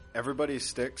 Everybody's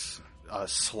sticks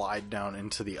slide down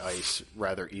into the ice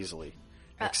rather easily,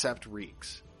 except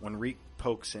Reek's. When Reek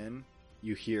pokes in,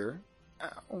 you hear,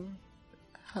 "Ow,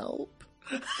 help."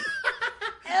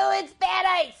 Oh, it's bad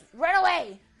ice! Run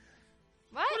away!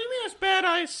 What? What do you mean it's bad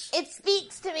ice? It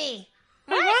speaks to me.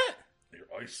 Wait, what?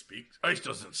 Your ice speaks. Ice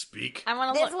doesn't speak. I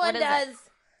want to This look. one What is does.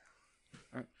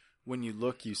 it? When you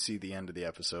look, you see the end of the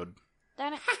episode.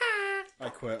 Darn it. I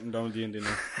quit. I'm done with D&D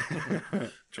now.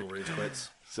 Joel Rage quits.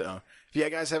 So, if you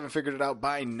guys haven't figured it out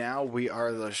by now, we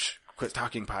are the Quit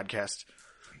Talking podcast,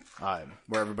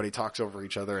 where everybody talks over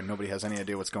each other and nobody has any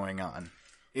idea what's going on.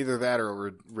 Either that or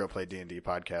a Real Play D&D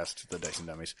podcast, the Dice and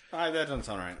Dummies. That doesn't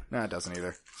sound right. No, it doesn't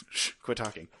either. Shh, quit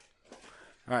talking.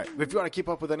 All right. If you want to keep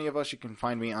up with any of us, you can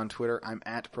find me on Twitter. I'm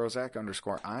at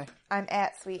Prozac_I. I'm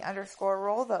at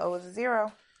sweet_roll. The O is a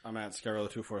 0. I'm at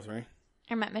Scarilla243.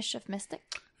 I'm at Mischief Mystic.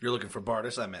 If you're looking for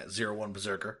Bardis, I'm at 01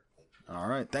 Berserker. All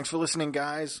right. Thanks for listening,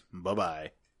 guys.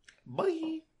 Bye-bye.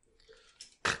 Bye.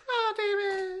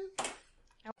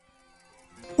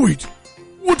 Wait,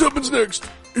 what happens next?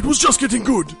 It was just getting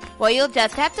good. Well, you'll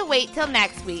just have to wait till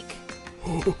next week.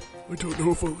 Oh, I don't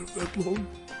know if I'll live that long.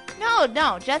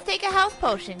 No, just take a health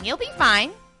potion. You'll be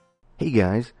fine. Hey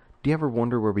guys, do you ever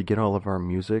wonder where we get all of our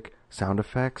music, sound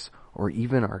effects, or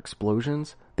even our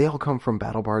explosions? They all come from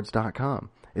BattleBards.com.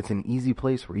 It's an easy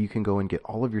place where you can go and get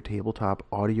all of your tabletop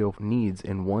audio needs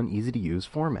in one easy-to-use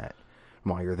format.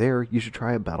 And while you're there, you should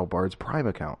try a BattleBards Prime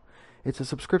account. It's a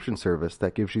subscription service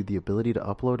that gives you the ability to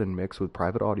upload and mix with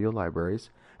private audio libraries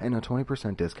and a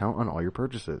 20% discount on all your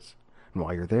purchases. And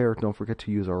while you're there, don't forget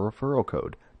to use our referral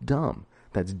code, DUMB.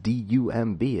 That's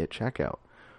DUMB at checkout.